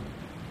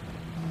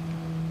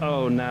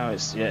 Oh, now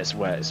it's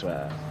wet. It's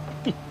wet.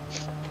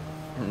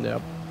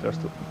 Yep, there's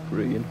the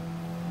green.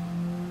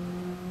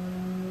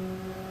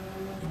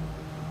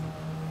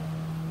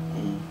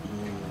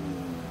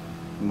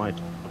 My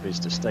job is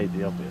to state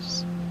the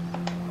obvious.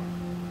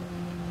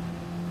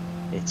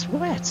 It's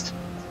wet.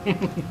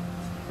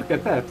 Look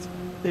at that.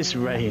 This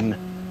rain.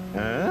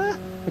 Huh?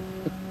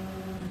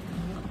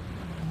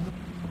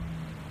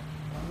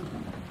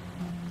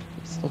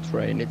 It's not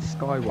rain, it's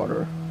sky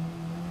water.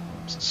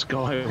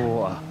 Sky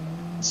water.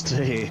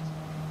 See.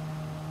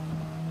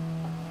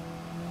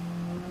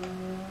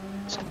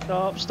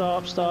 Stop,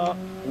 stop, stop.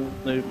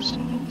 Oops.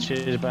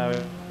 Cheers,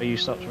 Barry. You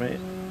stopped me.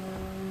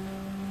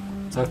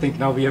 So I think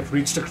now we have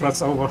reached the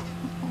crossover.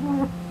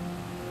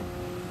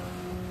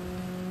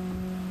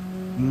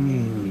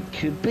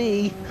 Could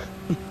be.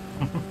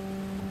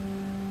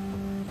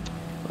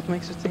 What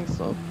makes you think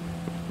so?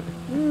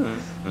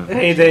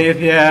 Hey Dave,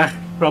 yeah,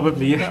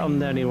 probably. I'm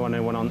the only one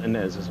who went on in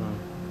theirs as well.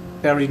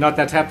 Barry not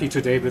that happy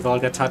today with all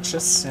their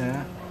touches.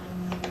 Yeah.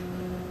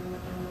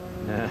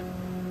 Yeah.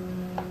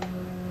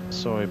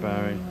 Sorry,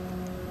 Barry.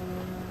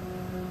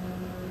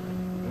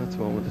 That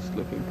moment is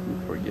looking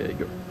good for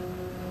Jaguar.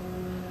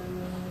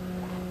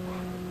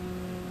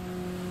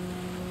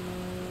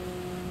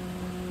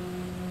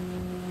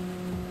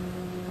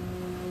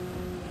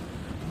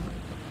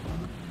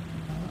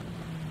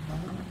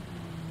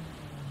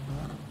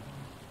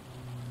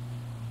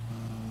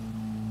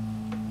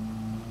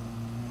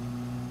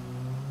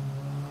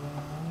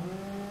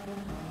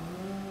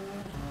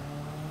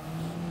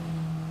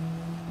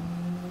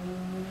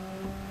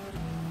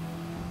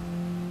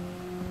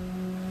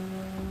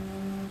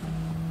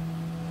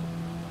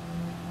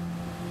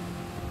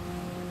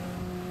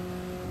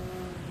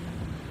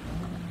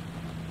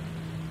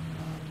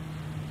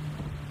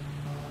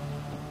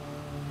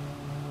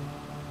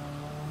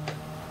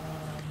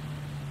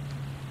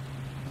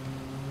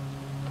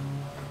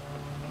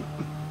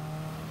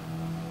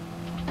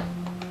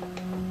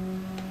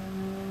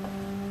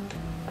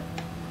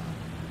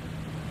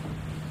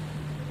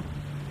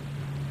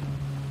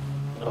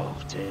 Oh,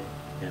 dear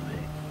me.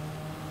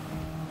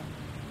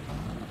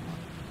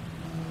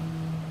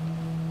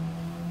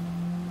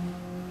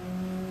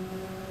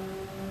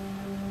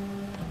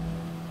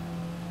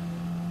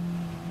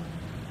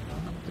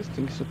 This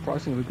thing is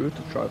surprisingly good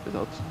to drive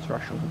without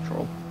traction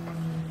control.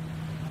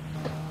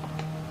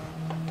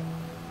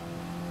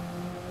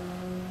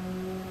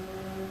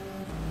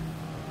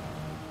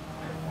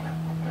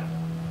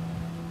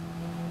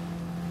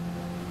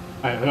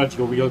 I heard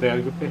your wheel there,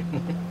 Yuppe.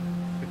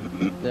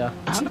 Yeah.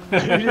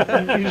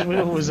 Whose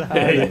wheel was that?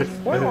 Hey,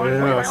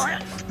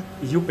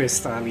 Yuppe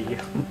style.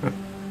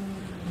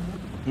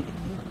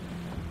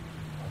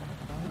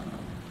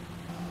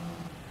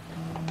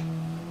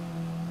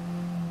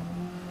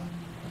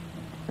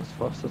 As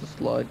fast as a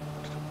slide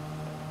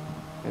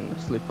in the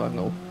slip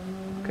angle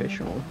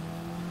occasionally.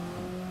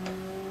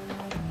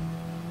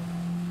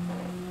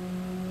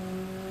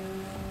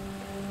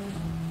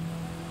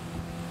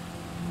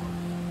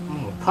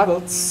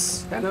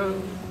 Puddles,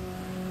 hello.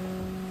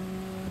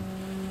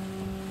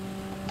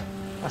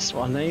 That's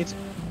what I need.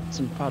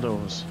 Some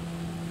puddles.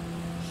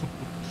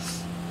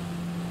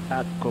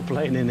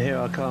 Aquaplaning, here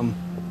I come.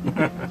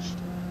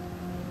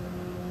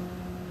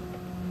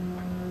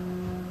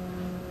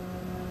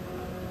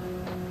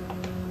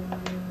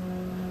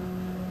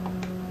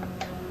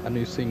 A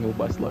new single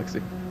by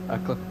Sluxy.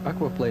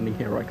 Aquaplaning,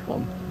 here I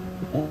come.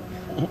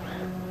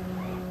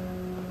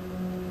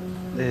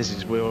 There's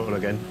his wheel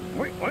again.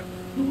 Wait, what?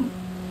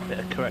 Bit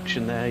of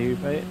correction there, you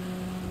mate.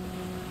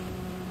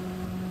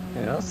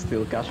 Yeah,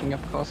 still catching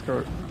up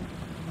Oscar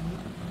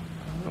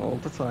all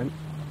the time.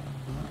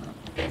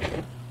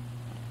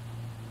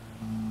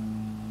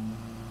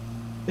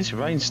 This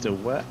rain's still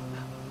wet.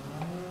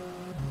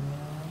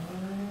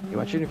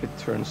 Imagine if it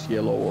turns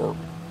yellow or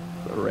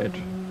red.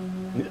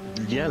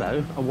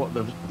 Yellow? Oh, what,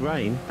 the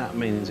rain? That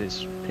means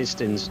it's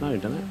pissed in snow,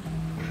 doesn't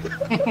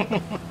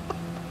it?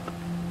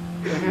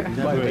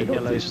 Never eat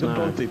yellow snow.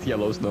 Don't eat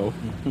yellow snow.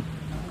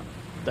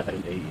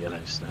 Don't eat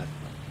yellow snow.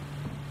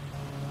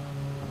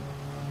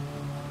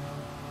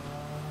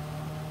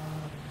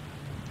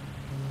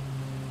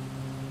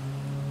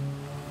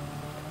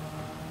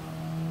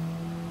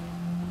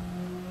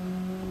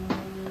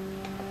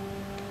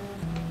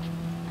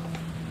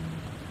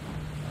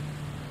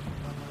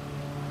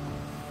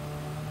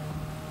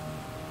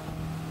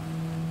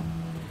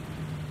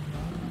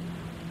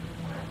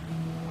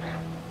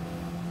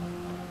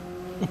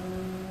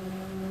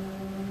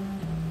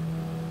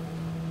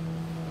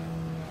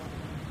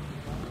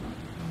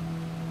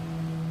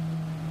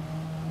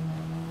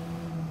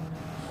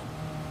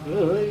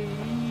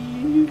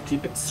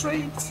 Keep it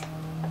straight.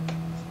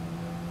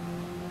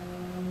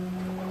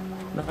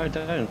 No,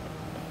 don't.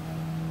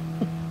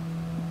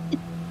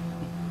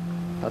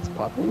 That's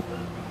puddle.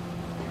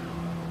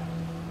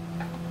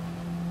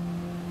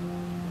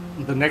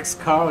 The next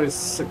car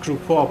is a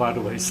Group 4, by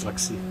the way,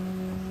 Sluxy.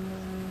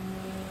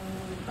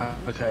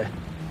 Okay.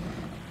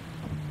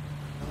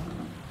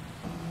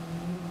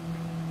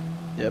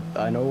 Yep,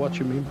 I know what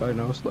you mean by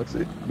no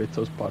Sluxy with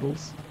those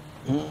puddles.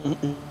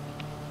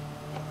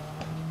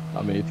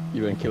 I mean, it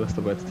even kills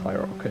the wet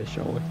tire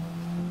occasionally.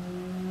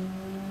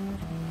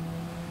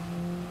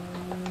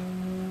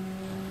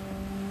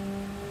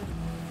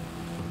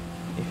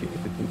 If you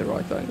hit it in the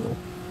right angle.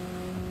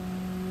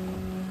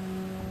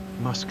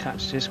 Must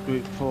catch this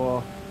group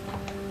before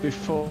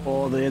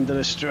the end of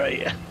the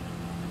straight.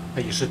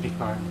 But you should be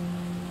fine.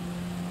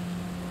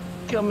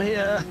 Come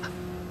here.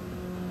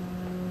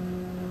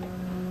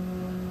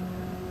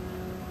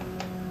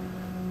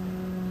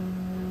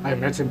 I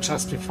met him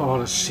just before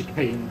the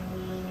chicane.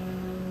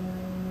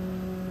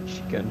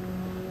 Chicane.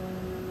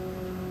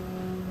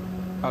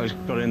 Oh, he's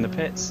got it in the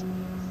pits.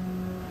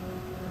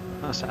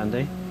 That's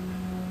handy.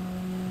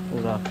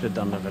 Although I could have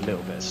done with a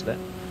little bit of slip.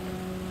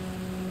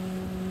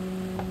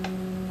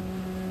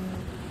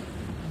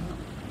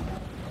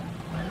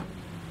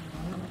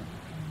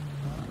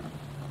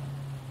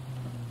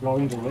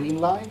 Blowing the rain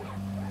line.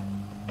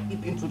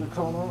 Deep into the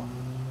corner.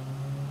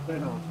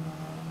 Right out.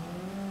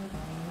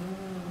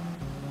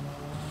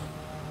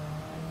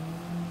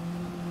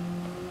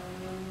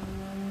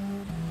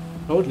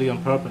 Totally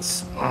on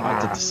purpose.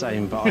 I did the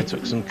same, but I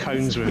took some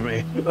cones with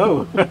me.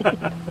 Oh!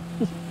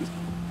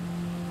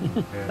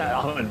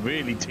 I went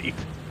really deep.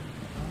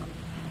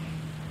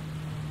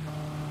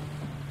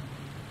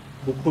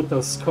 Who put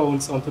those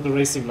cones onto the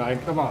racing line?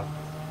 Come on.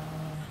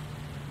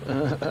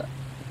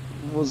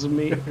 Wasn't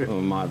me. Oh,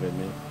 it might have been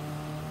me.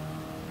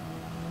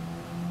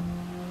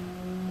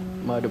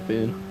 Might have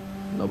been.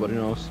 Nobody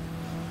knows.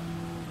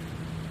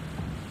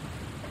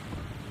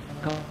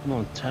 Come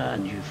on,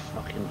 turn, you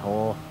fucking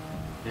whore.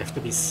 You have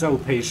to be so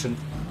patient.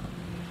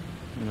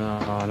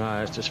 No,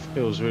 no, it just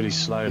feels really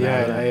slow now.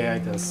 Yeah, doesn't it? yeah,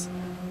 it does.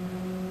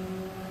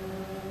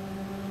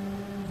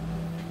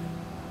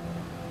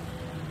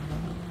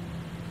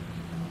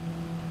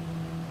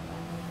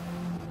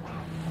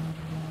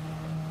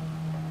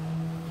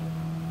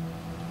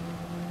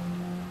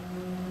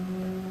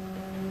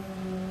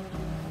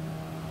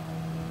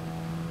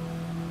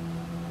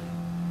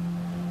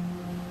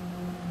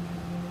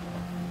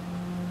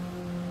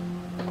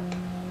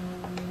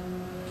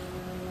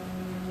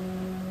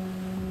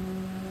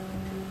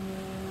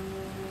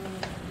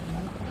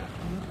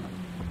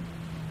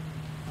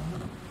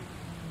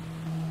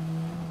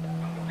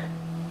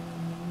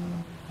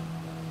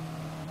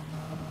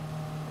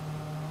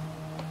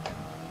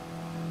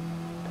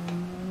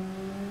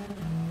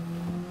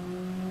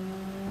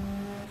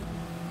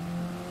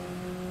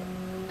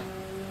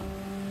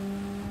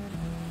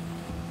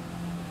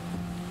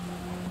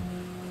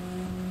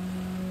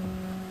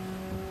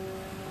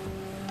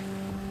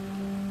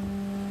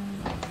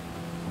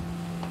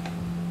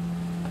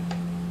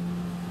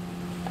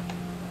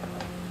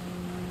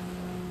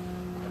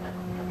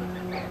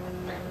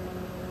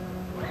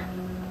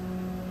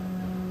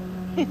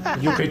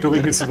 UK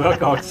doing his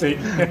workout thing.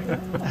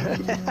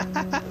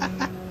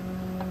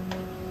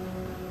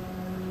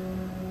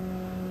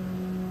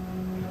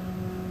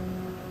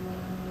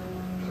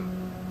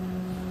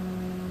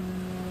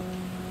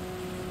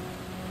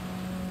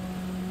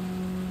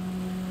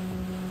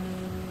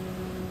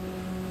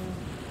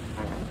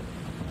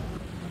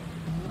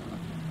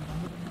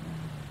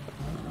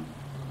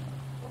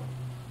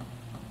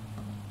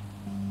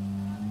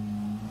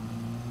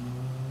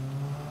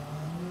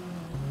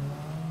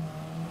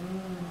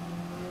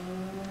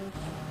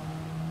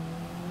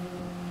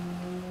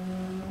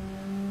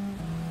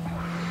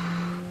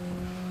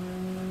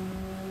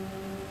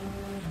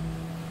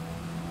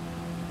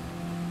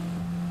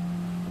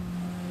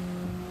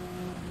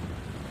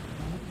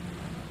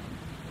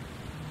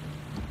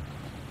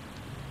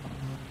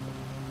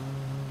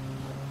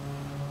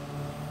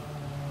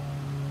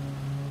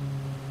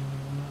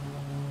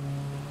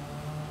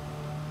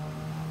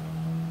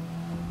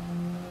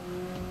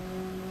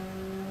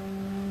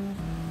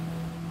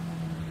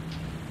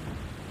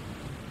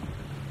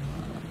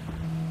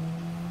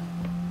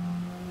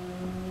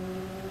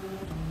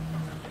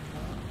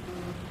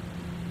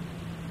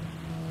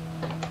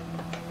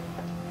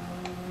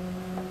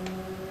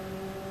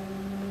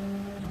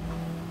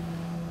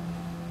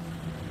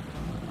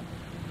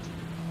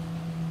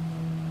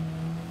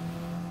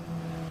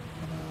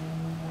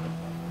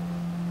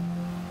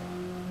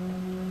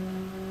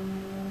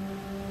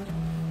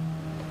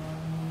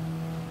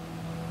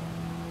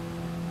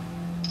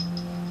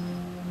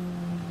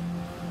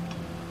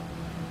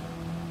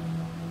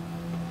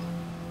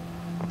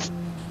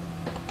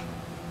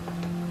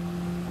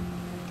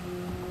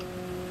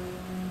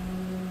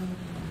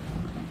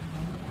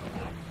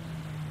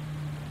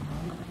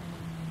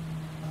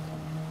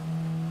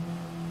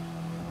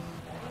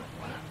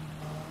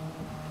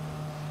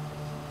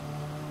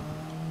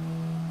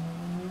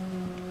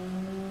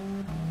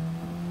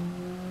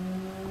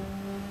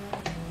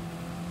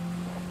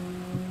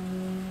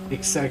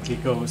 Exactly,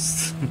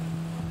 Ghost.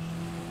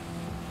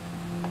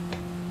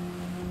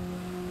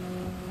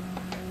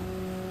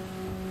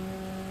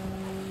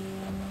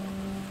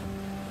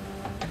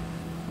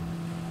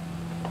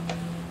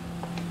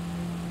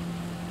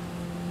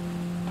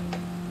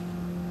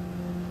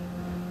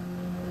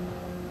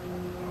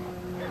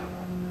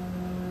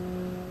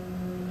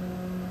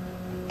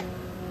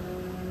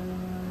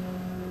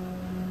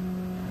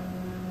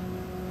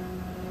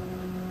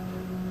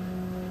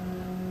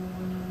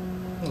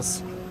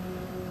 conditions.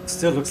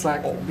 Still looks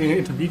like the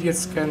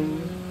intermediates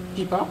can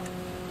keep up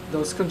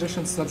those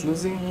conditions, not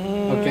losing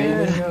or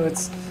gaining.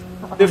 It's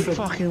different.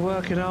 I'm fucking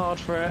working hard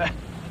for it.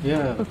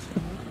 Yeah,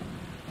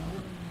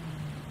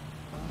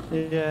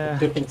 Yeah.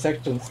 different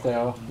sections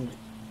there.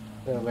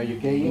 Where you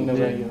gain or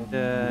where you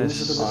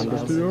lose a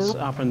little bit. It's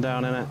up and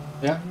down in it.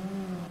 Yeah.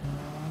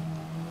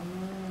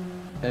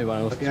 Anyone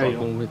else Yeah,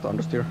 struggling with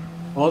understeer?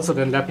 Also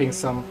then lapping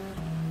some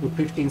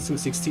 215s,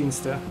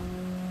 216s there.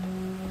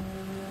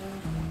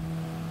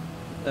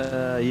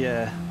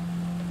 Yeah.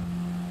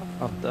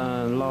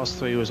 Last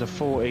three was a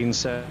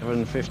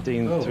 14.7,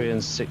 15.3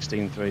 and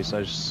 16.3,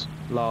 so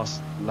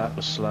last lap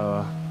was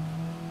slower.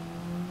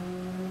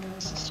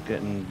 It's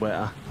getting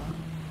wetter.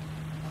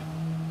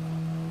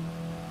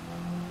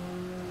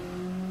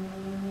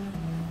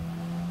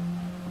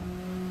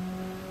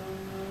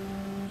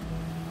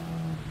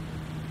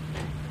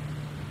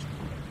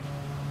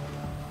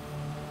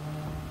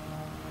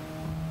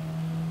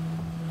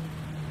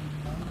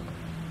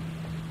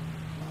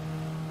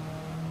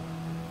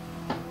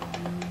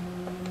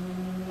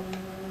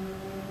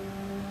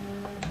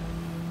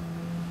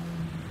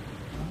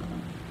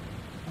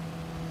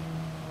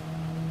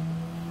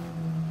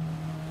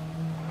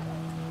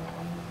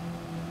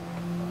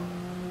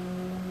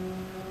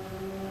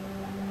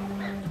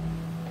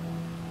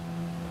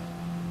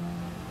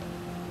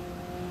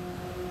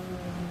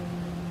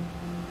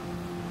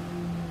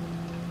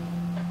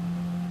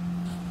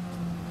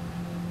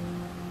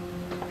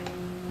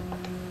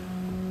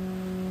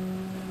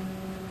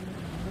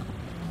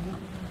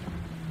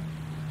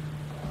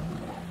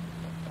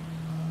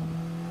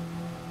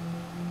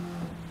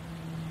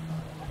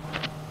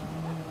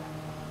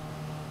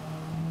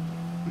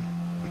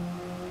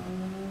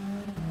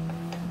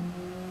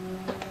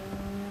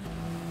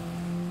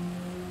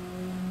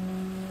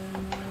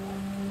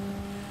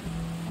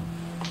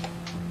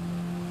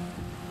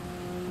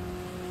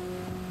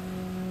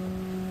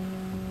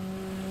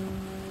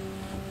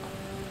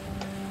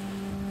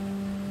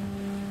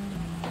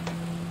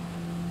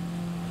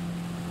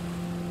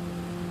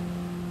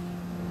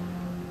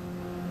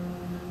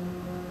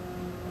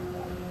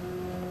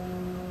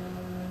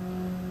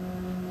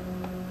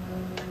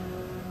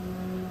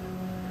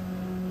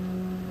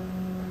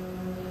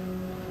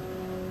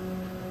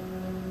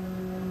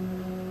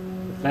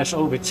 Flash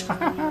over. Just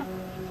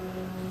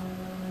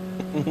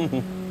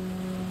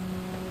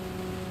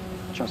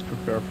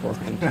prepare for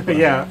him.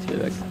 Yeah.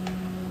 TEC.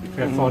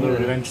 Prepare for the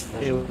revenge.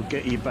 It'll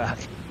get you back.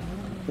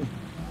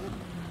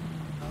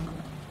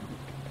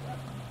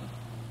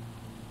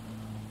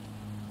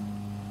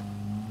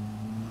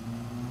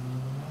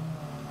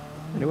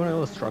 Anyone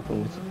else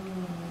struggling with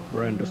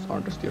horrendous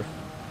understeer?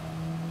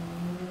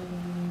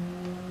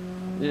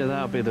 Yeah,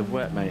 that'll be the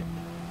wet, mate.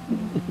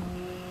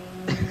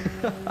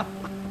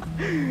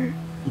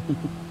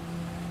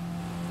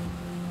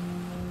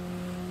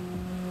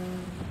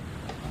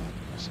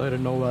 So I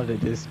don't know what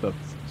it is, but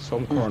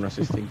some corners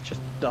this thing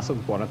just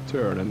doesn't want to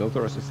turn, and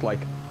others it's like,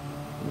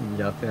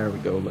 yeah, there we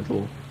go,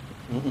 little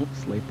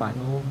sleep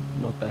angle,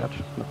 not bad,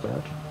 not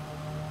bad.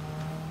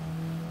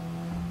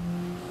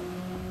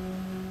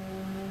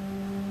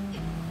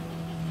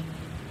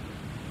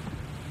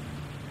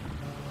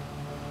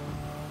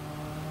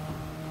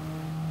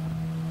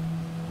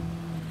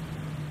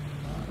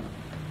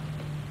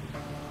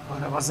 Oh,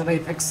 there was an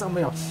apex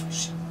somewhere.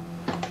 Shit.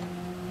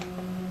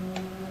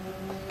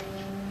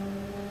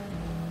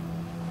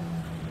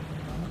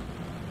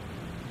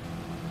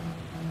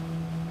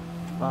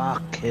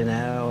 Fucking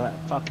hell, that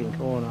fucking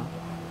corner.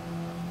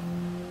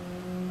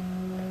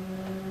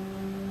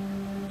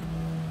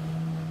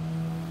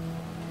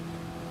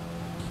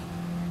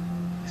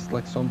 It's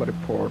like somebody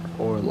poured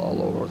oil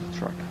all over the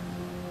track.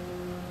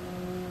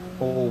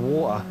 Or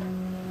water.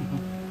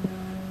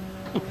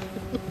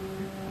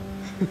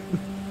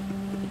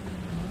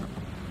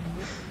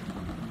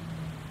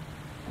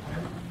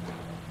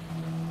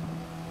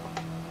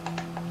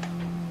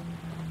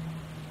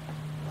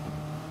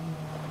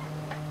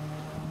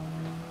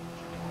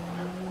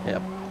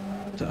 Yep,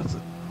 that's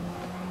it.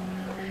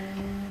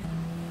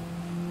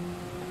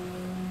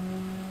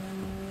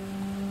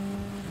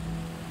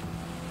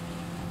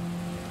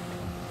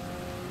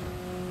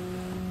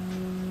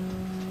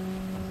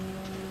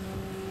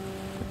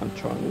 I'm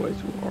trying way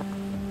too hard.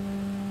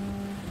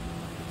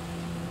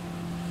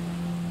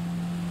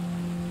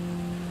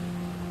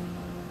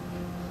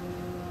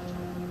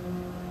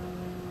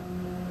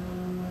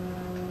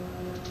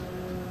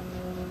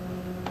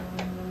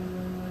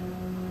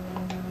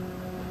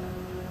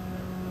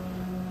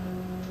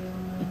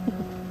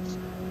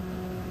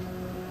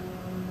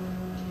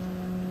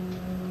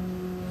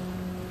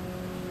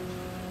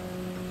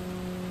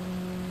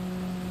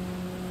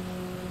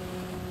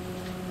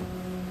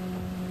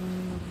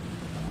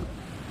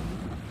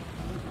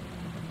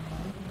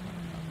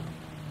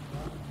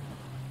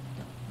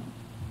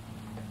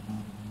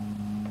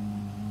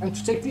 And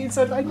to take the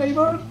inside line,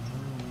 neighbor.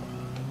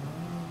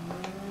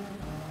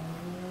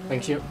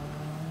 Thank you.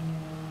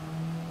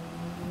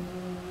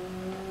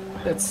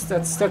 That's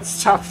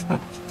tough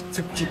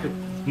to keep it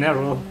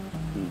narrow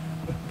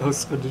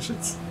those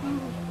conditions.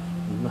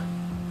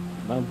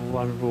 Number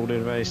one rule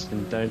in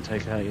racing: don't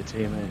take out your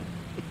teammate.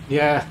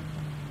 Yeah.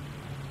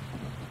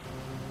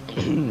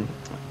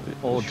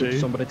 Or Should do.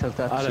 somebody tell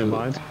that I to don't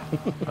mind.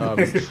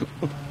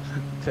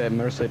 the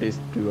Mercedes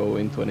duo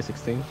in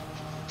 2016?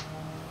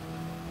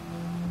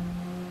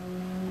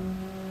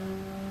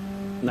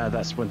 No,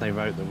 that's when they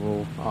wrote the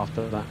rule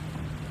after that.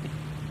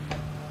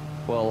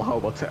 Well, how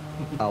about the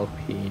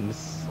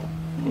Alpines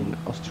in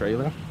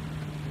Australia?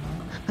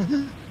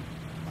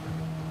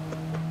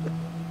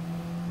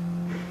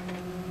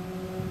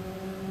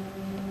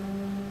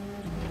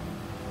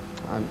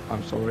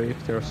 I'm sorry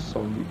if there's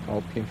some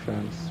Alpine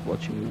fans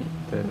watching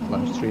the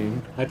live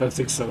stream. I don't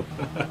think so.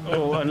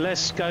 Oh,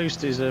 unless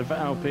Ghost is an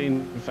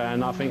Alpine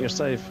fan, I think you're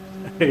safe.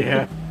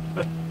 Yeah.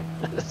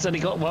 It's only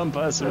got one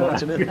person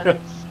watching it.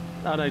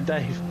 Oh no,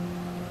 Dave.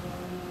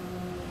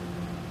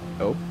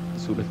 Oh,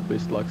 so little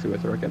bit likes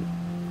whether I can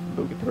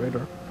look at the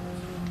radar.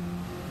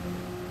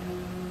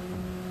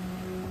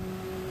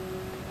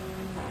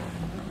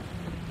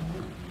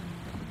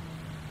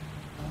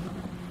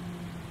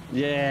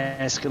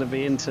 Yeah, it's gonna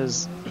be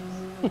Inter's.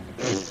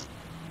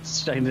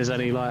 It's shame there's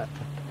only like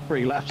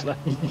 3 laps left.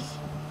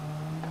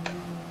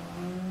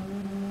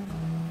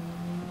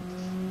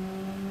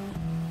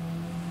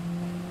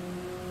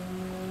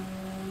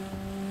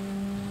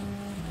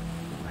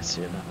 I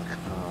see another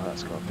car.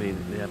 That's got to be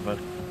the other.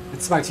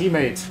 It's my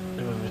teammate.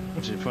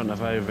 It's in front of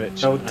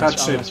Ovich. Don't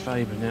touch him. That's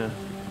Fabian, yeah.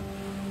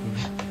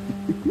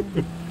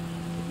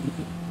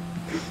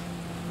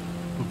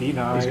 Be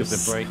nice. He's got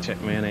the brake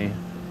check me, and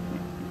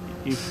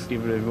he's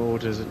giving him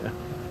orders.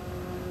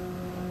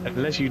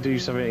 Unless you do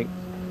something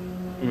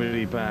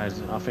really bad,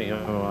 I think you're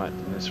alright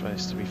in this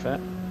race, to be fair.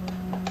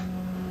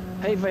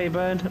 Hey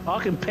Veyburn, I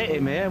can pit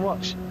him here,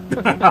 watch.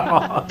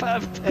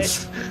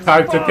 Perfect.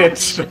 Time to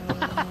pitch.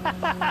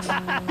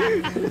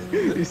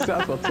 Is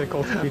that what they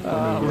call it?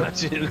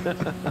 Imagine.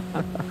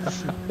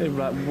 They'd be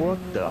like, what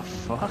the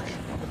fuck?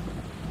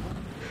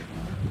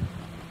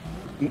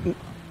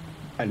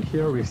 And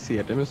here we see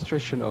a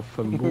demonstration of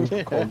a move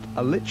called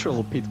a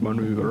literal pit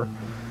maneuver.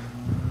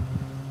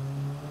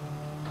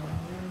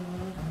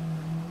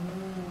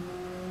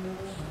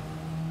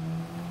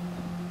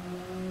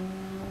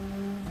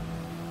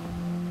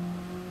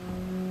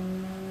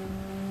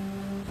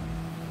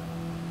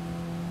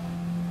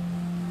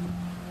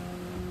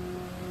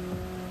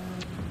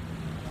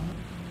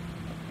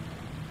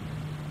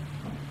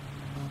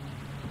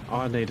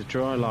 I need a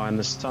dry line,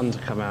 the sun to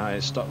come out,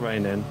 it stopped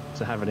raining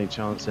to have any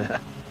chance of it.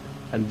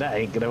 And that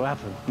ain't gonna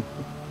happen.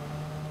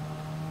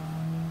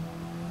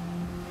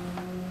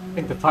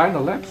 In the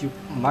final lap, you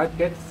might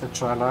get the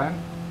try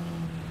line.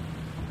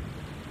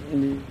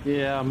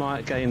 Yeah, I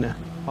might gain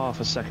half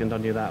a second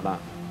on you that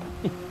lap.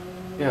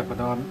 Yeah, but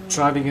I'm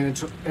driving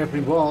into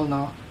every wall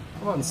now.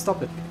 Come on,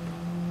 stop it.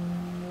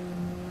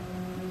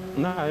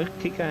 No,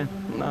 keep going.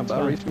 No,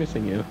 Barry's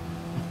missing you.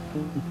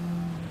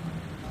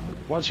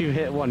 Once you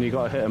hit one, you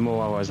gotta hit them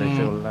all, otherwise they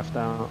feel left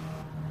out.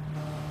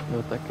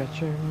 Gotta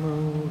catch 'em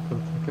all,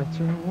 gotta catch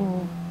 'em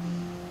all.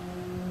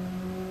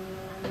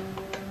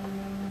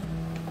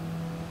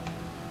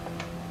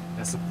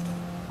 There's a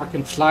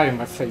fucking fly in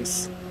my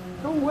face.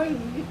 Go away!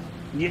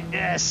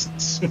 Yes!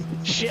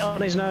 Shit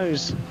on his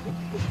nose!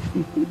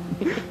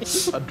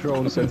 A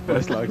drone sent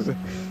best like that.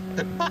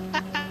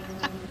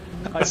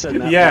 I said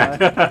that. Yeah!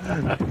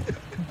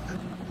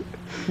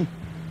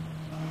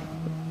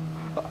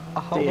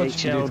 How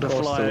much did DHL it to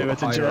cost fly over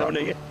to hire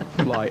Germany.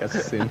 a fly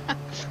assassin?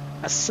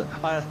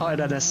 I hired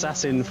an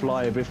assassin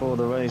flyer before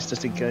the race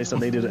just in case I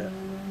needed it.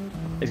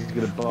 He's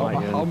gonna buy you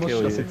How and much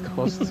kill does you. it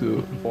cost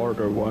to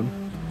order one?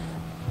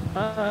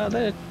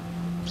 They're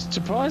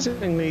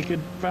surprisingly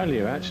good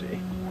value actually.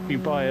 If you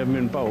buy them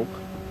in bulk.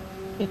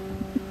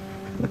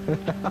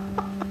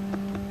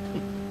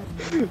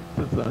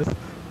 That's nice.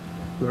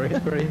 Very,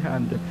 very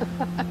handy.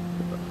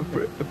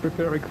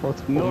 Preparing for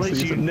the Knowledge you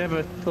season.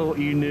 never thought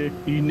you knew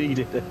you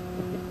needed it.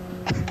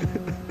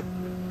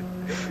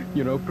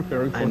 You know,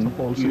 preparing for the And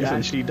whole you season.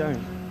 actually don't.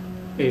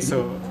 Okay,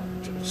 so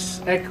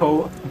just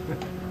Echo.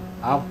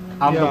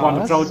 I'm the one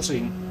Yes.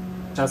 approaching.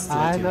 Just to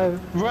let I you know.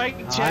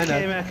 Right, check know.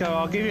 him, Echo.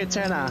 I'll give you a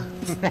tenner.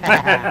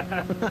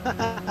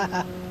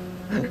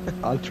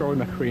 I'll throw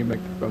in a cream egg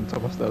on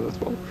top of that as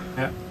well.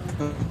 Yeah.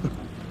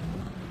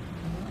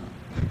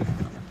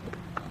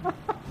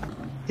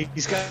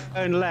 He's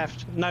going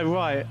left. No,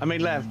 right. I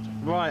mean left.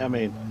 Right, I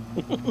mean.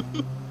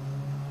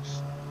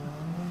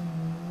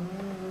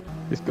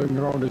 He's going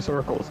around in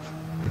circles.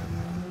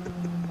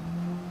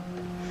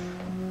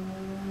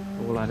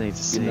 All I need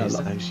to see is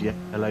those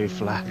yellow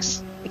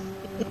flags.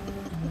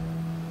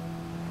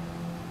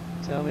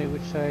 Tell me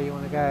which way you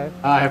want to go.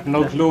 I have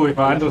no clue if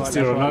I Left,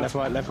 understeer or not. left,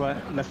 right, left,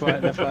 right, left,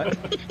 right, left, right.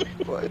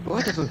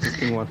 Why doesn't this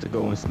thing want to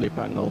go in sleep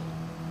angle?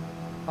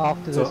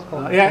 After So, this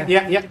corner.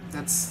 yeah,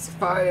 that's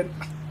fine.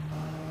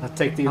 I'll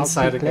take the I'll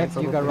inside keep again. left,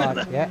 you go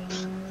probably. right, yeah.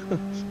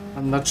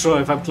 I'm not sure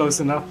if I'm close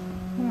enough.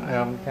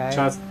 Okay.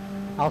 Just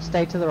I'll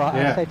stay to the right,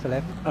 Yeah. I'll stay to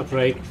left. a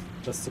break,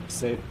 just to be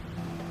safe.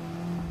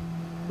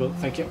 Well,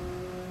 thank you.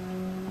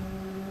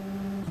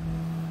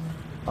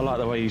 I like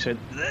the way you said,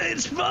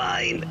 it's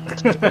fine!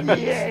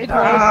 Yeah, it was.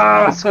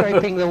 I was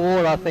scraping the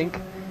wall, I think,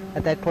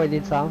 at that point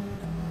in time.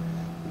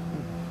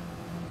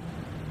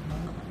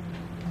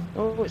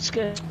 Oh, it's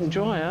getting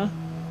drier.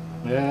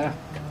 Yeah.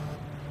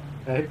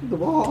 I hit the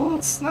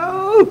walls.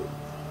 No!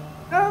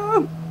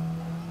 No!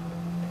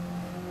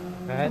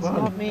 That's Come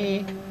on. not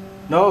me.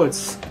 No,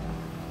 it's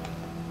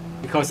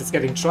because it's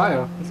getting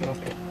drier. So.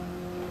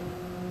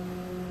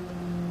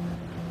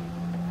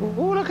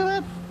 Oh, look at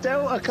that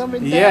delta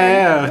coming down.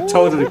 Yeah,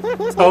 totally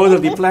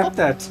blacked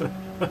that.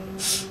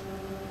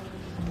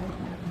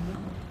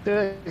 Do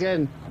it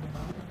again.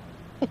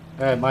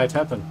 Yeah, it might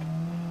happen.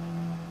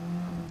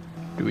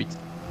 Do it.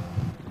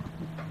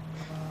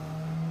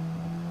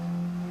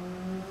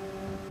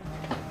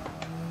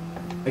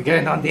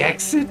 Again on the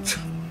exit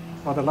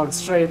for the long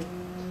straight.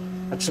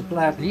 That's a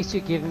plan. At least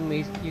you're giving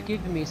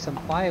me some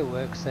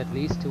fireworks at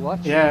least to watch.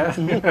 Yeah.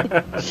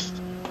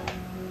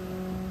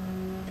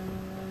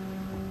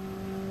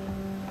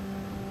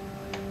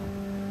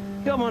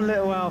 Come on,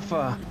 little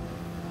Alpha.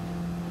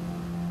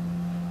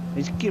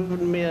 He's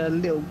given me a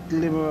little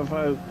glimmer of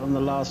hope on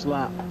the last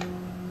lap.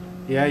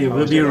 Yeah, you Oh,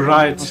 will is be it the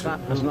right. last lap?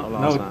 It's not the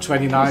No, last lap.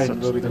 29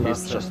 will be the He's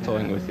last just lap,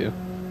 toying yeah. with you.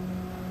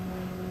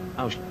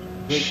 Oh,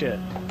 shit.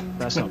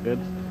 That's not good.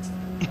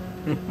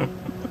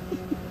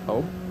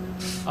 Oh,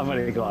 I've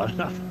only got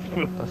enough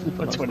that's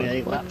for that's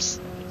 28 not- laps.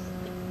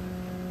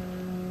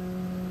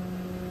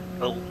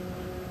 Oh.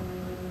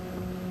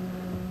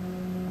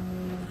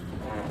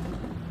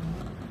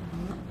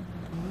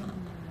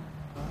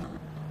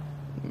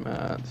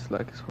 Man, this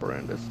lag is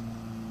horrendous.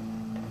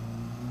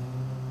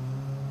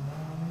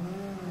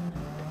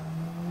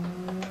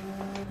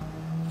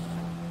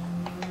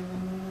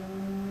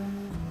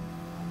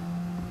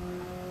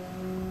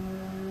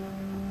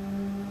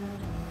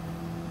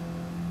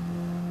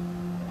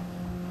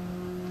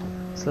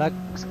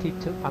 Slugs keep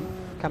to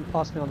come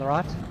past me on the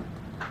right.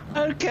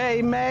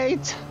 Okay,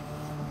 mate.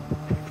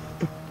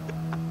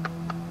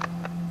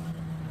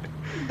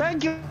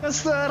 Thank you,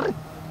 sir.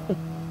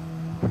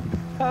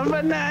 Have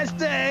a nice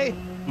day.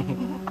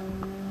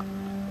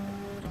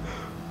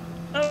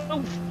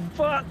 Oh,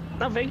 fuck.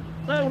 Nothing.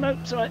 No, no,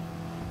 sorry.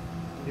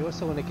 You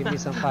also want to give me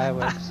some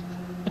fireworks.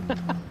 Do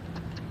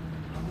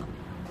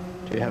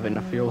you have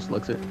enough fuel,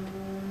 Slugsy?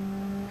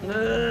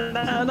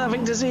 No,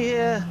 nothing to see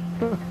here.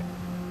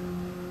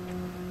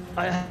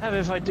 I have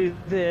if I do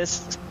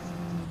this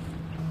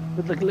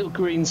with the little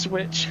green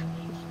switch.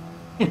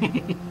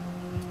 The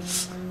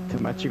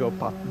magical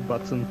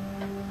button.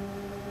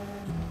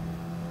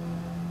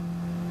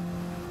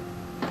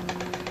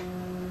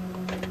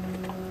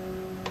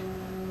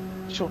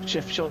 Short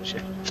shift, short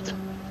shift.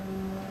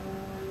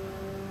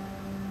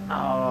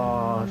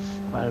 Oh, if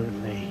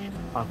only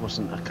I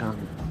wasn't a cunt,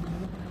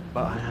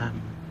 but I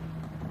am.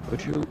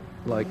 Would you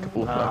like a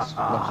couple of laps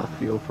of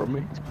fuel from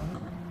me?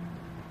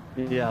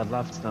 Yeah, I'd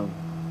love to know.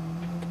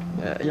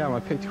 Yeah, my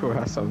pit crew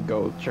has some.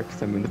 Go check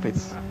them in the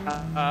pits.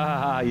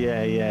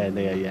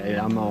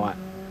 Yeah, I'm alright.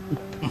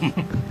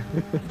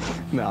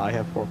 No, I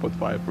have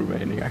 4.5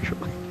 remaining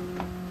actually.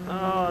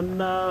 Oh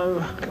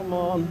no, come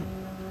on.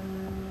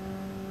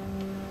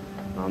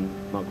 I'm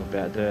not gonna be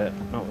able to do it,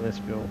 not with this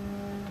fuel.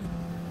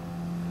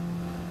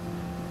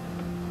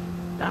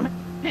 Damn it.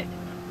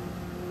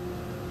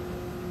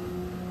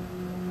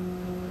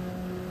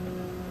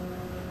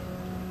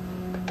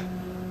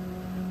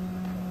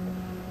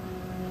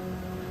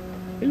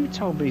 Who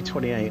told me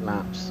 28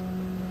 laps?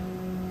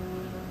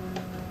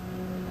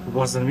 It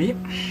wasn't me.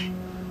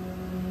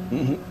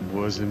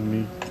 Wasn't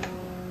me.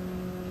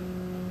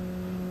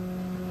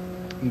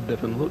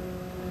 Definitely.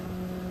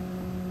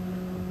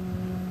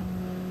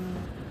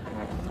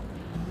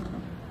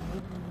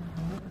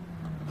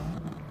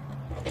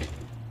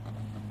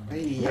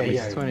 Yeah,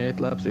 it's 28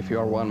 laps if you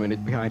are 1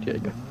 minute behind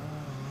Jaguar.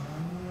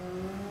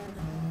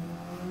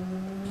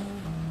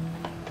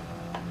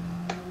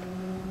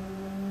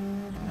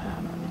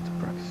 Man, I need to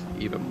practice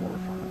even more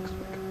for next week.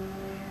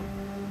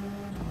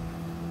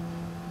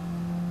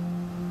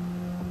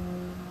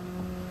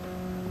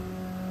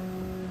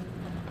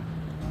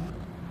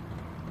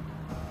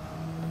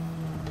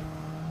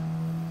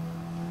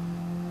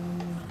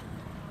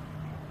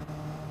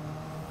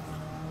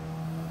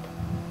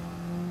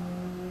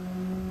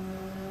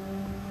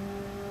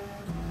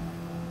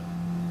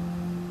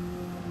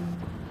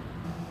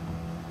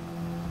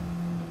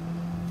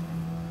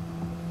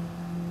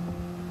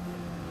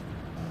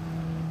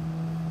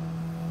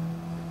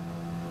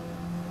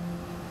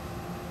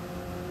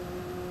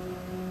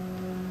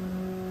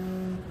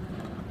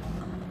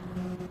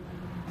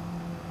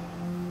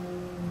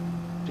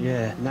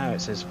 Yeah, now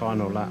it says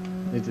final lap.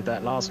 Who did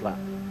that last lap?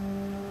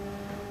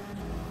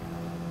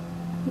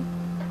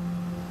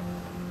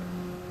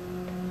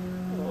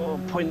 Oh,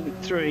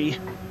 0.3.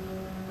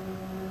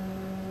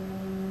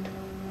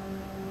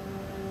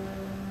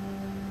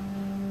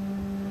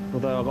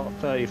 Although I've got a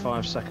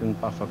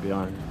 35-second buffer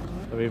behind,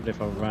 so even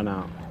if I run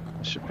out,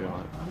 I should be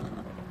alright.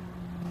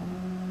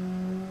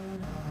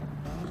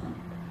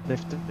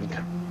 Lift and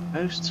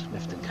coast,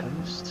 lift and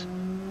coast.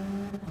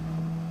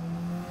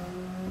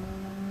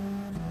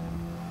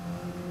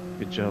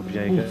 Good job,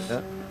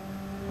 Jaeger.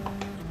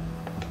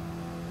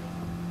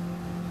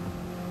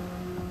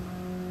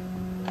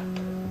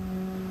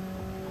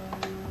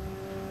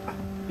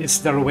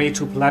 Is there a way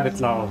to planet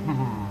now?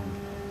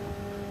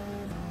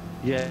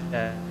 Yeah.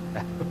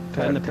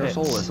 There's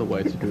always a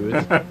way to do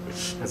it.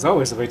 There's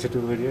always a way to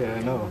do it, yeah,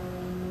 I know.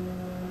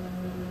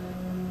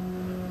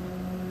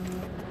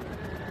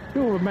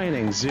 You're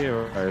remaining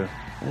 0.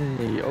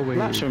 Hey, oh wait.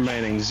 Laps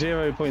remaining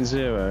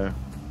 0.0.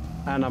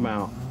 And I'm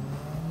out.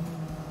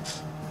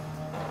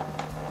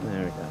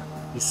 There we go.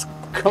 He's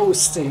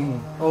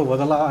coasting over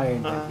the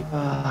line.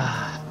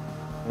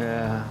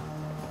 Yeah.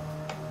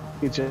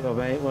 Good job,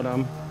 mate. Well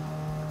done.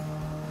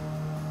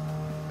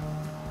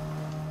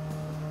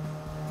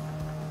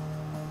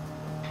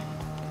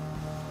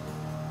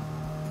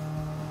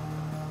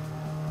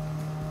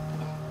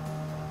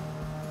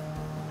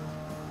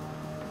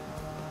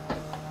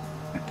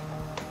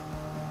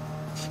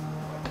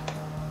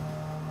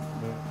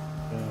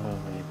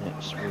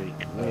 Next week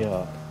we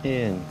are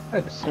in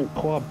St.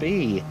 Croix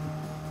B.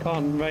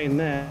 Can't rain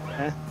there.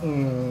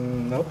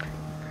 Nope.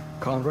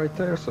 Can't right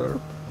there, sir.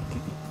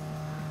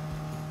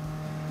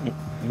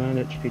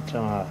 Mandatory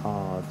tyre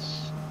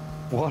hards.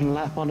 1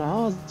 lap on a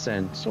hards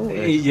then.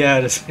 Sorted. Yeah,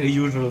 that's the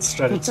usual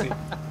strategy.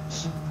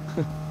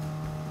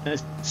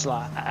 It's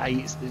like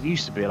 8. It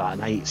used to be like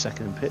an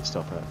 8-second pit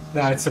stop.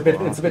 No, it's a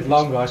bit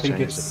longer. I think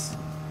it's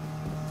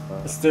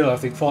still. I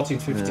think 14,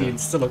 15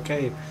 is still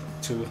okay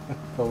to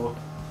go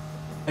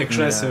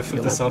aggressive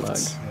with the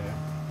softs.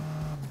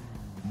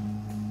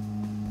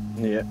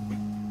 Yeah.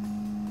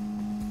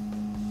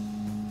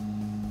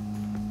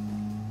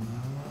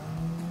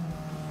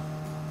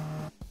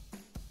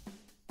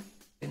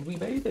 And we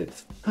made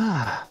it.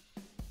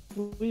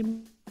 We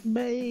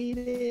made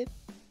it.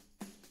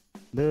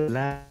 Look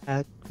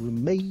like we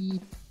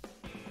made.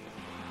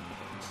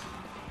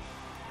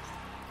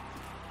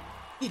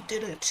 We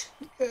did it.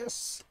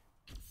 Yes.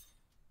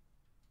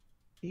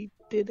 He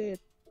did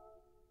it.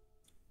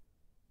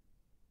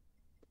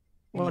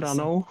 Well done,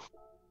 all.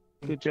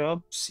 Good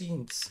job.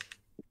 Scenes.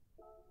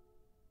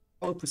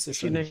 Pole Do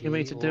position. you need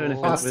me to do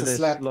anything Fastest with this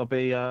lap.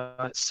 lobby?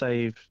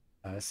 Save.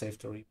 I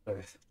saved the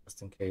replay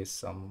just in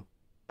case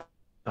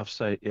I've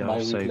saved. Yeah, my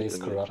I've saved replay is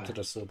the corrupted replay.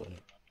 or so. But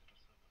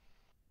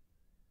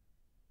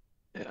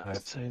Yeah, I've-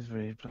 save the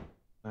replay.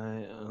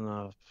 And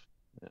I've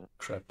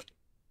crap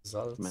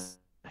results.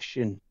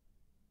 machine.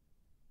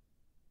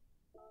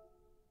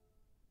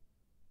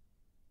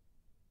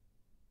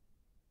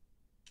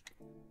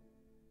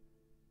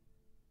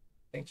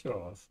 Thank you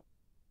all for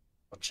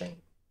watching.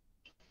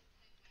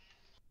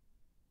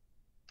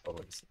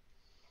 Always.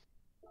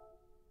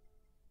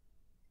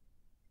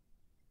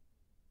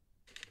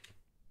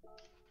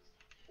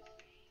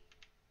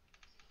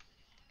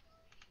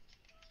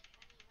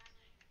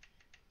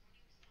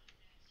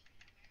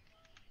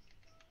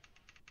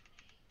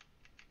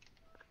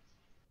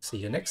 See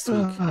you next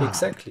week.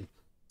 Exactly.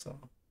 So,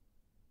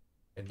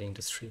 ending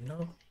the stream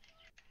now.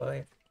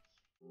 Bye.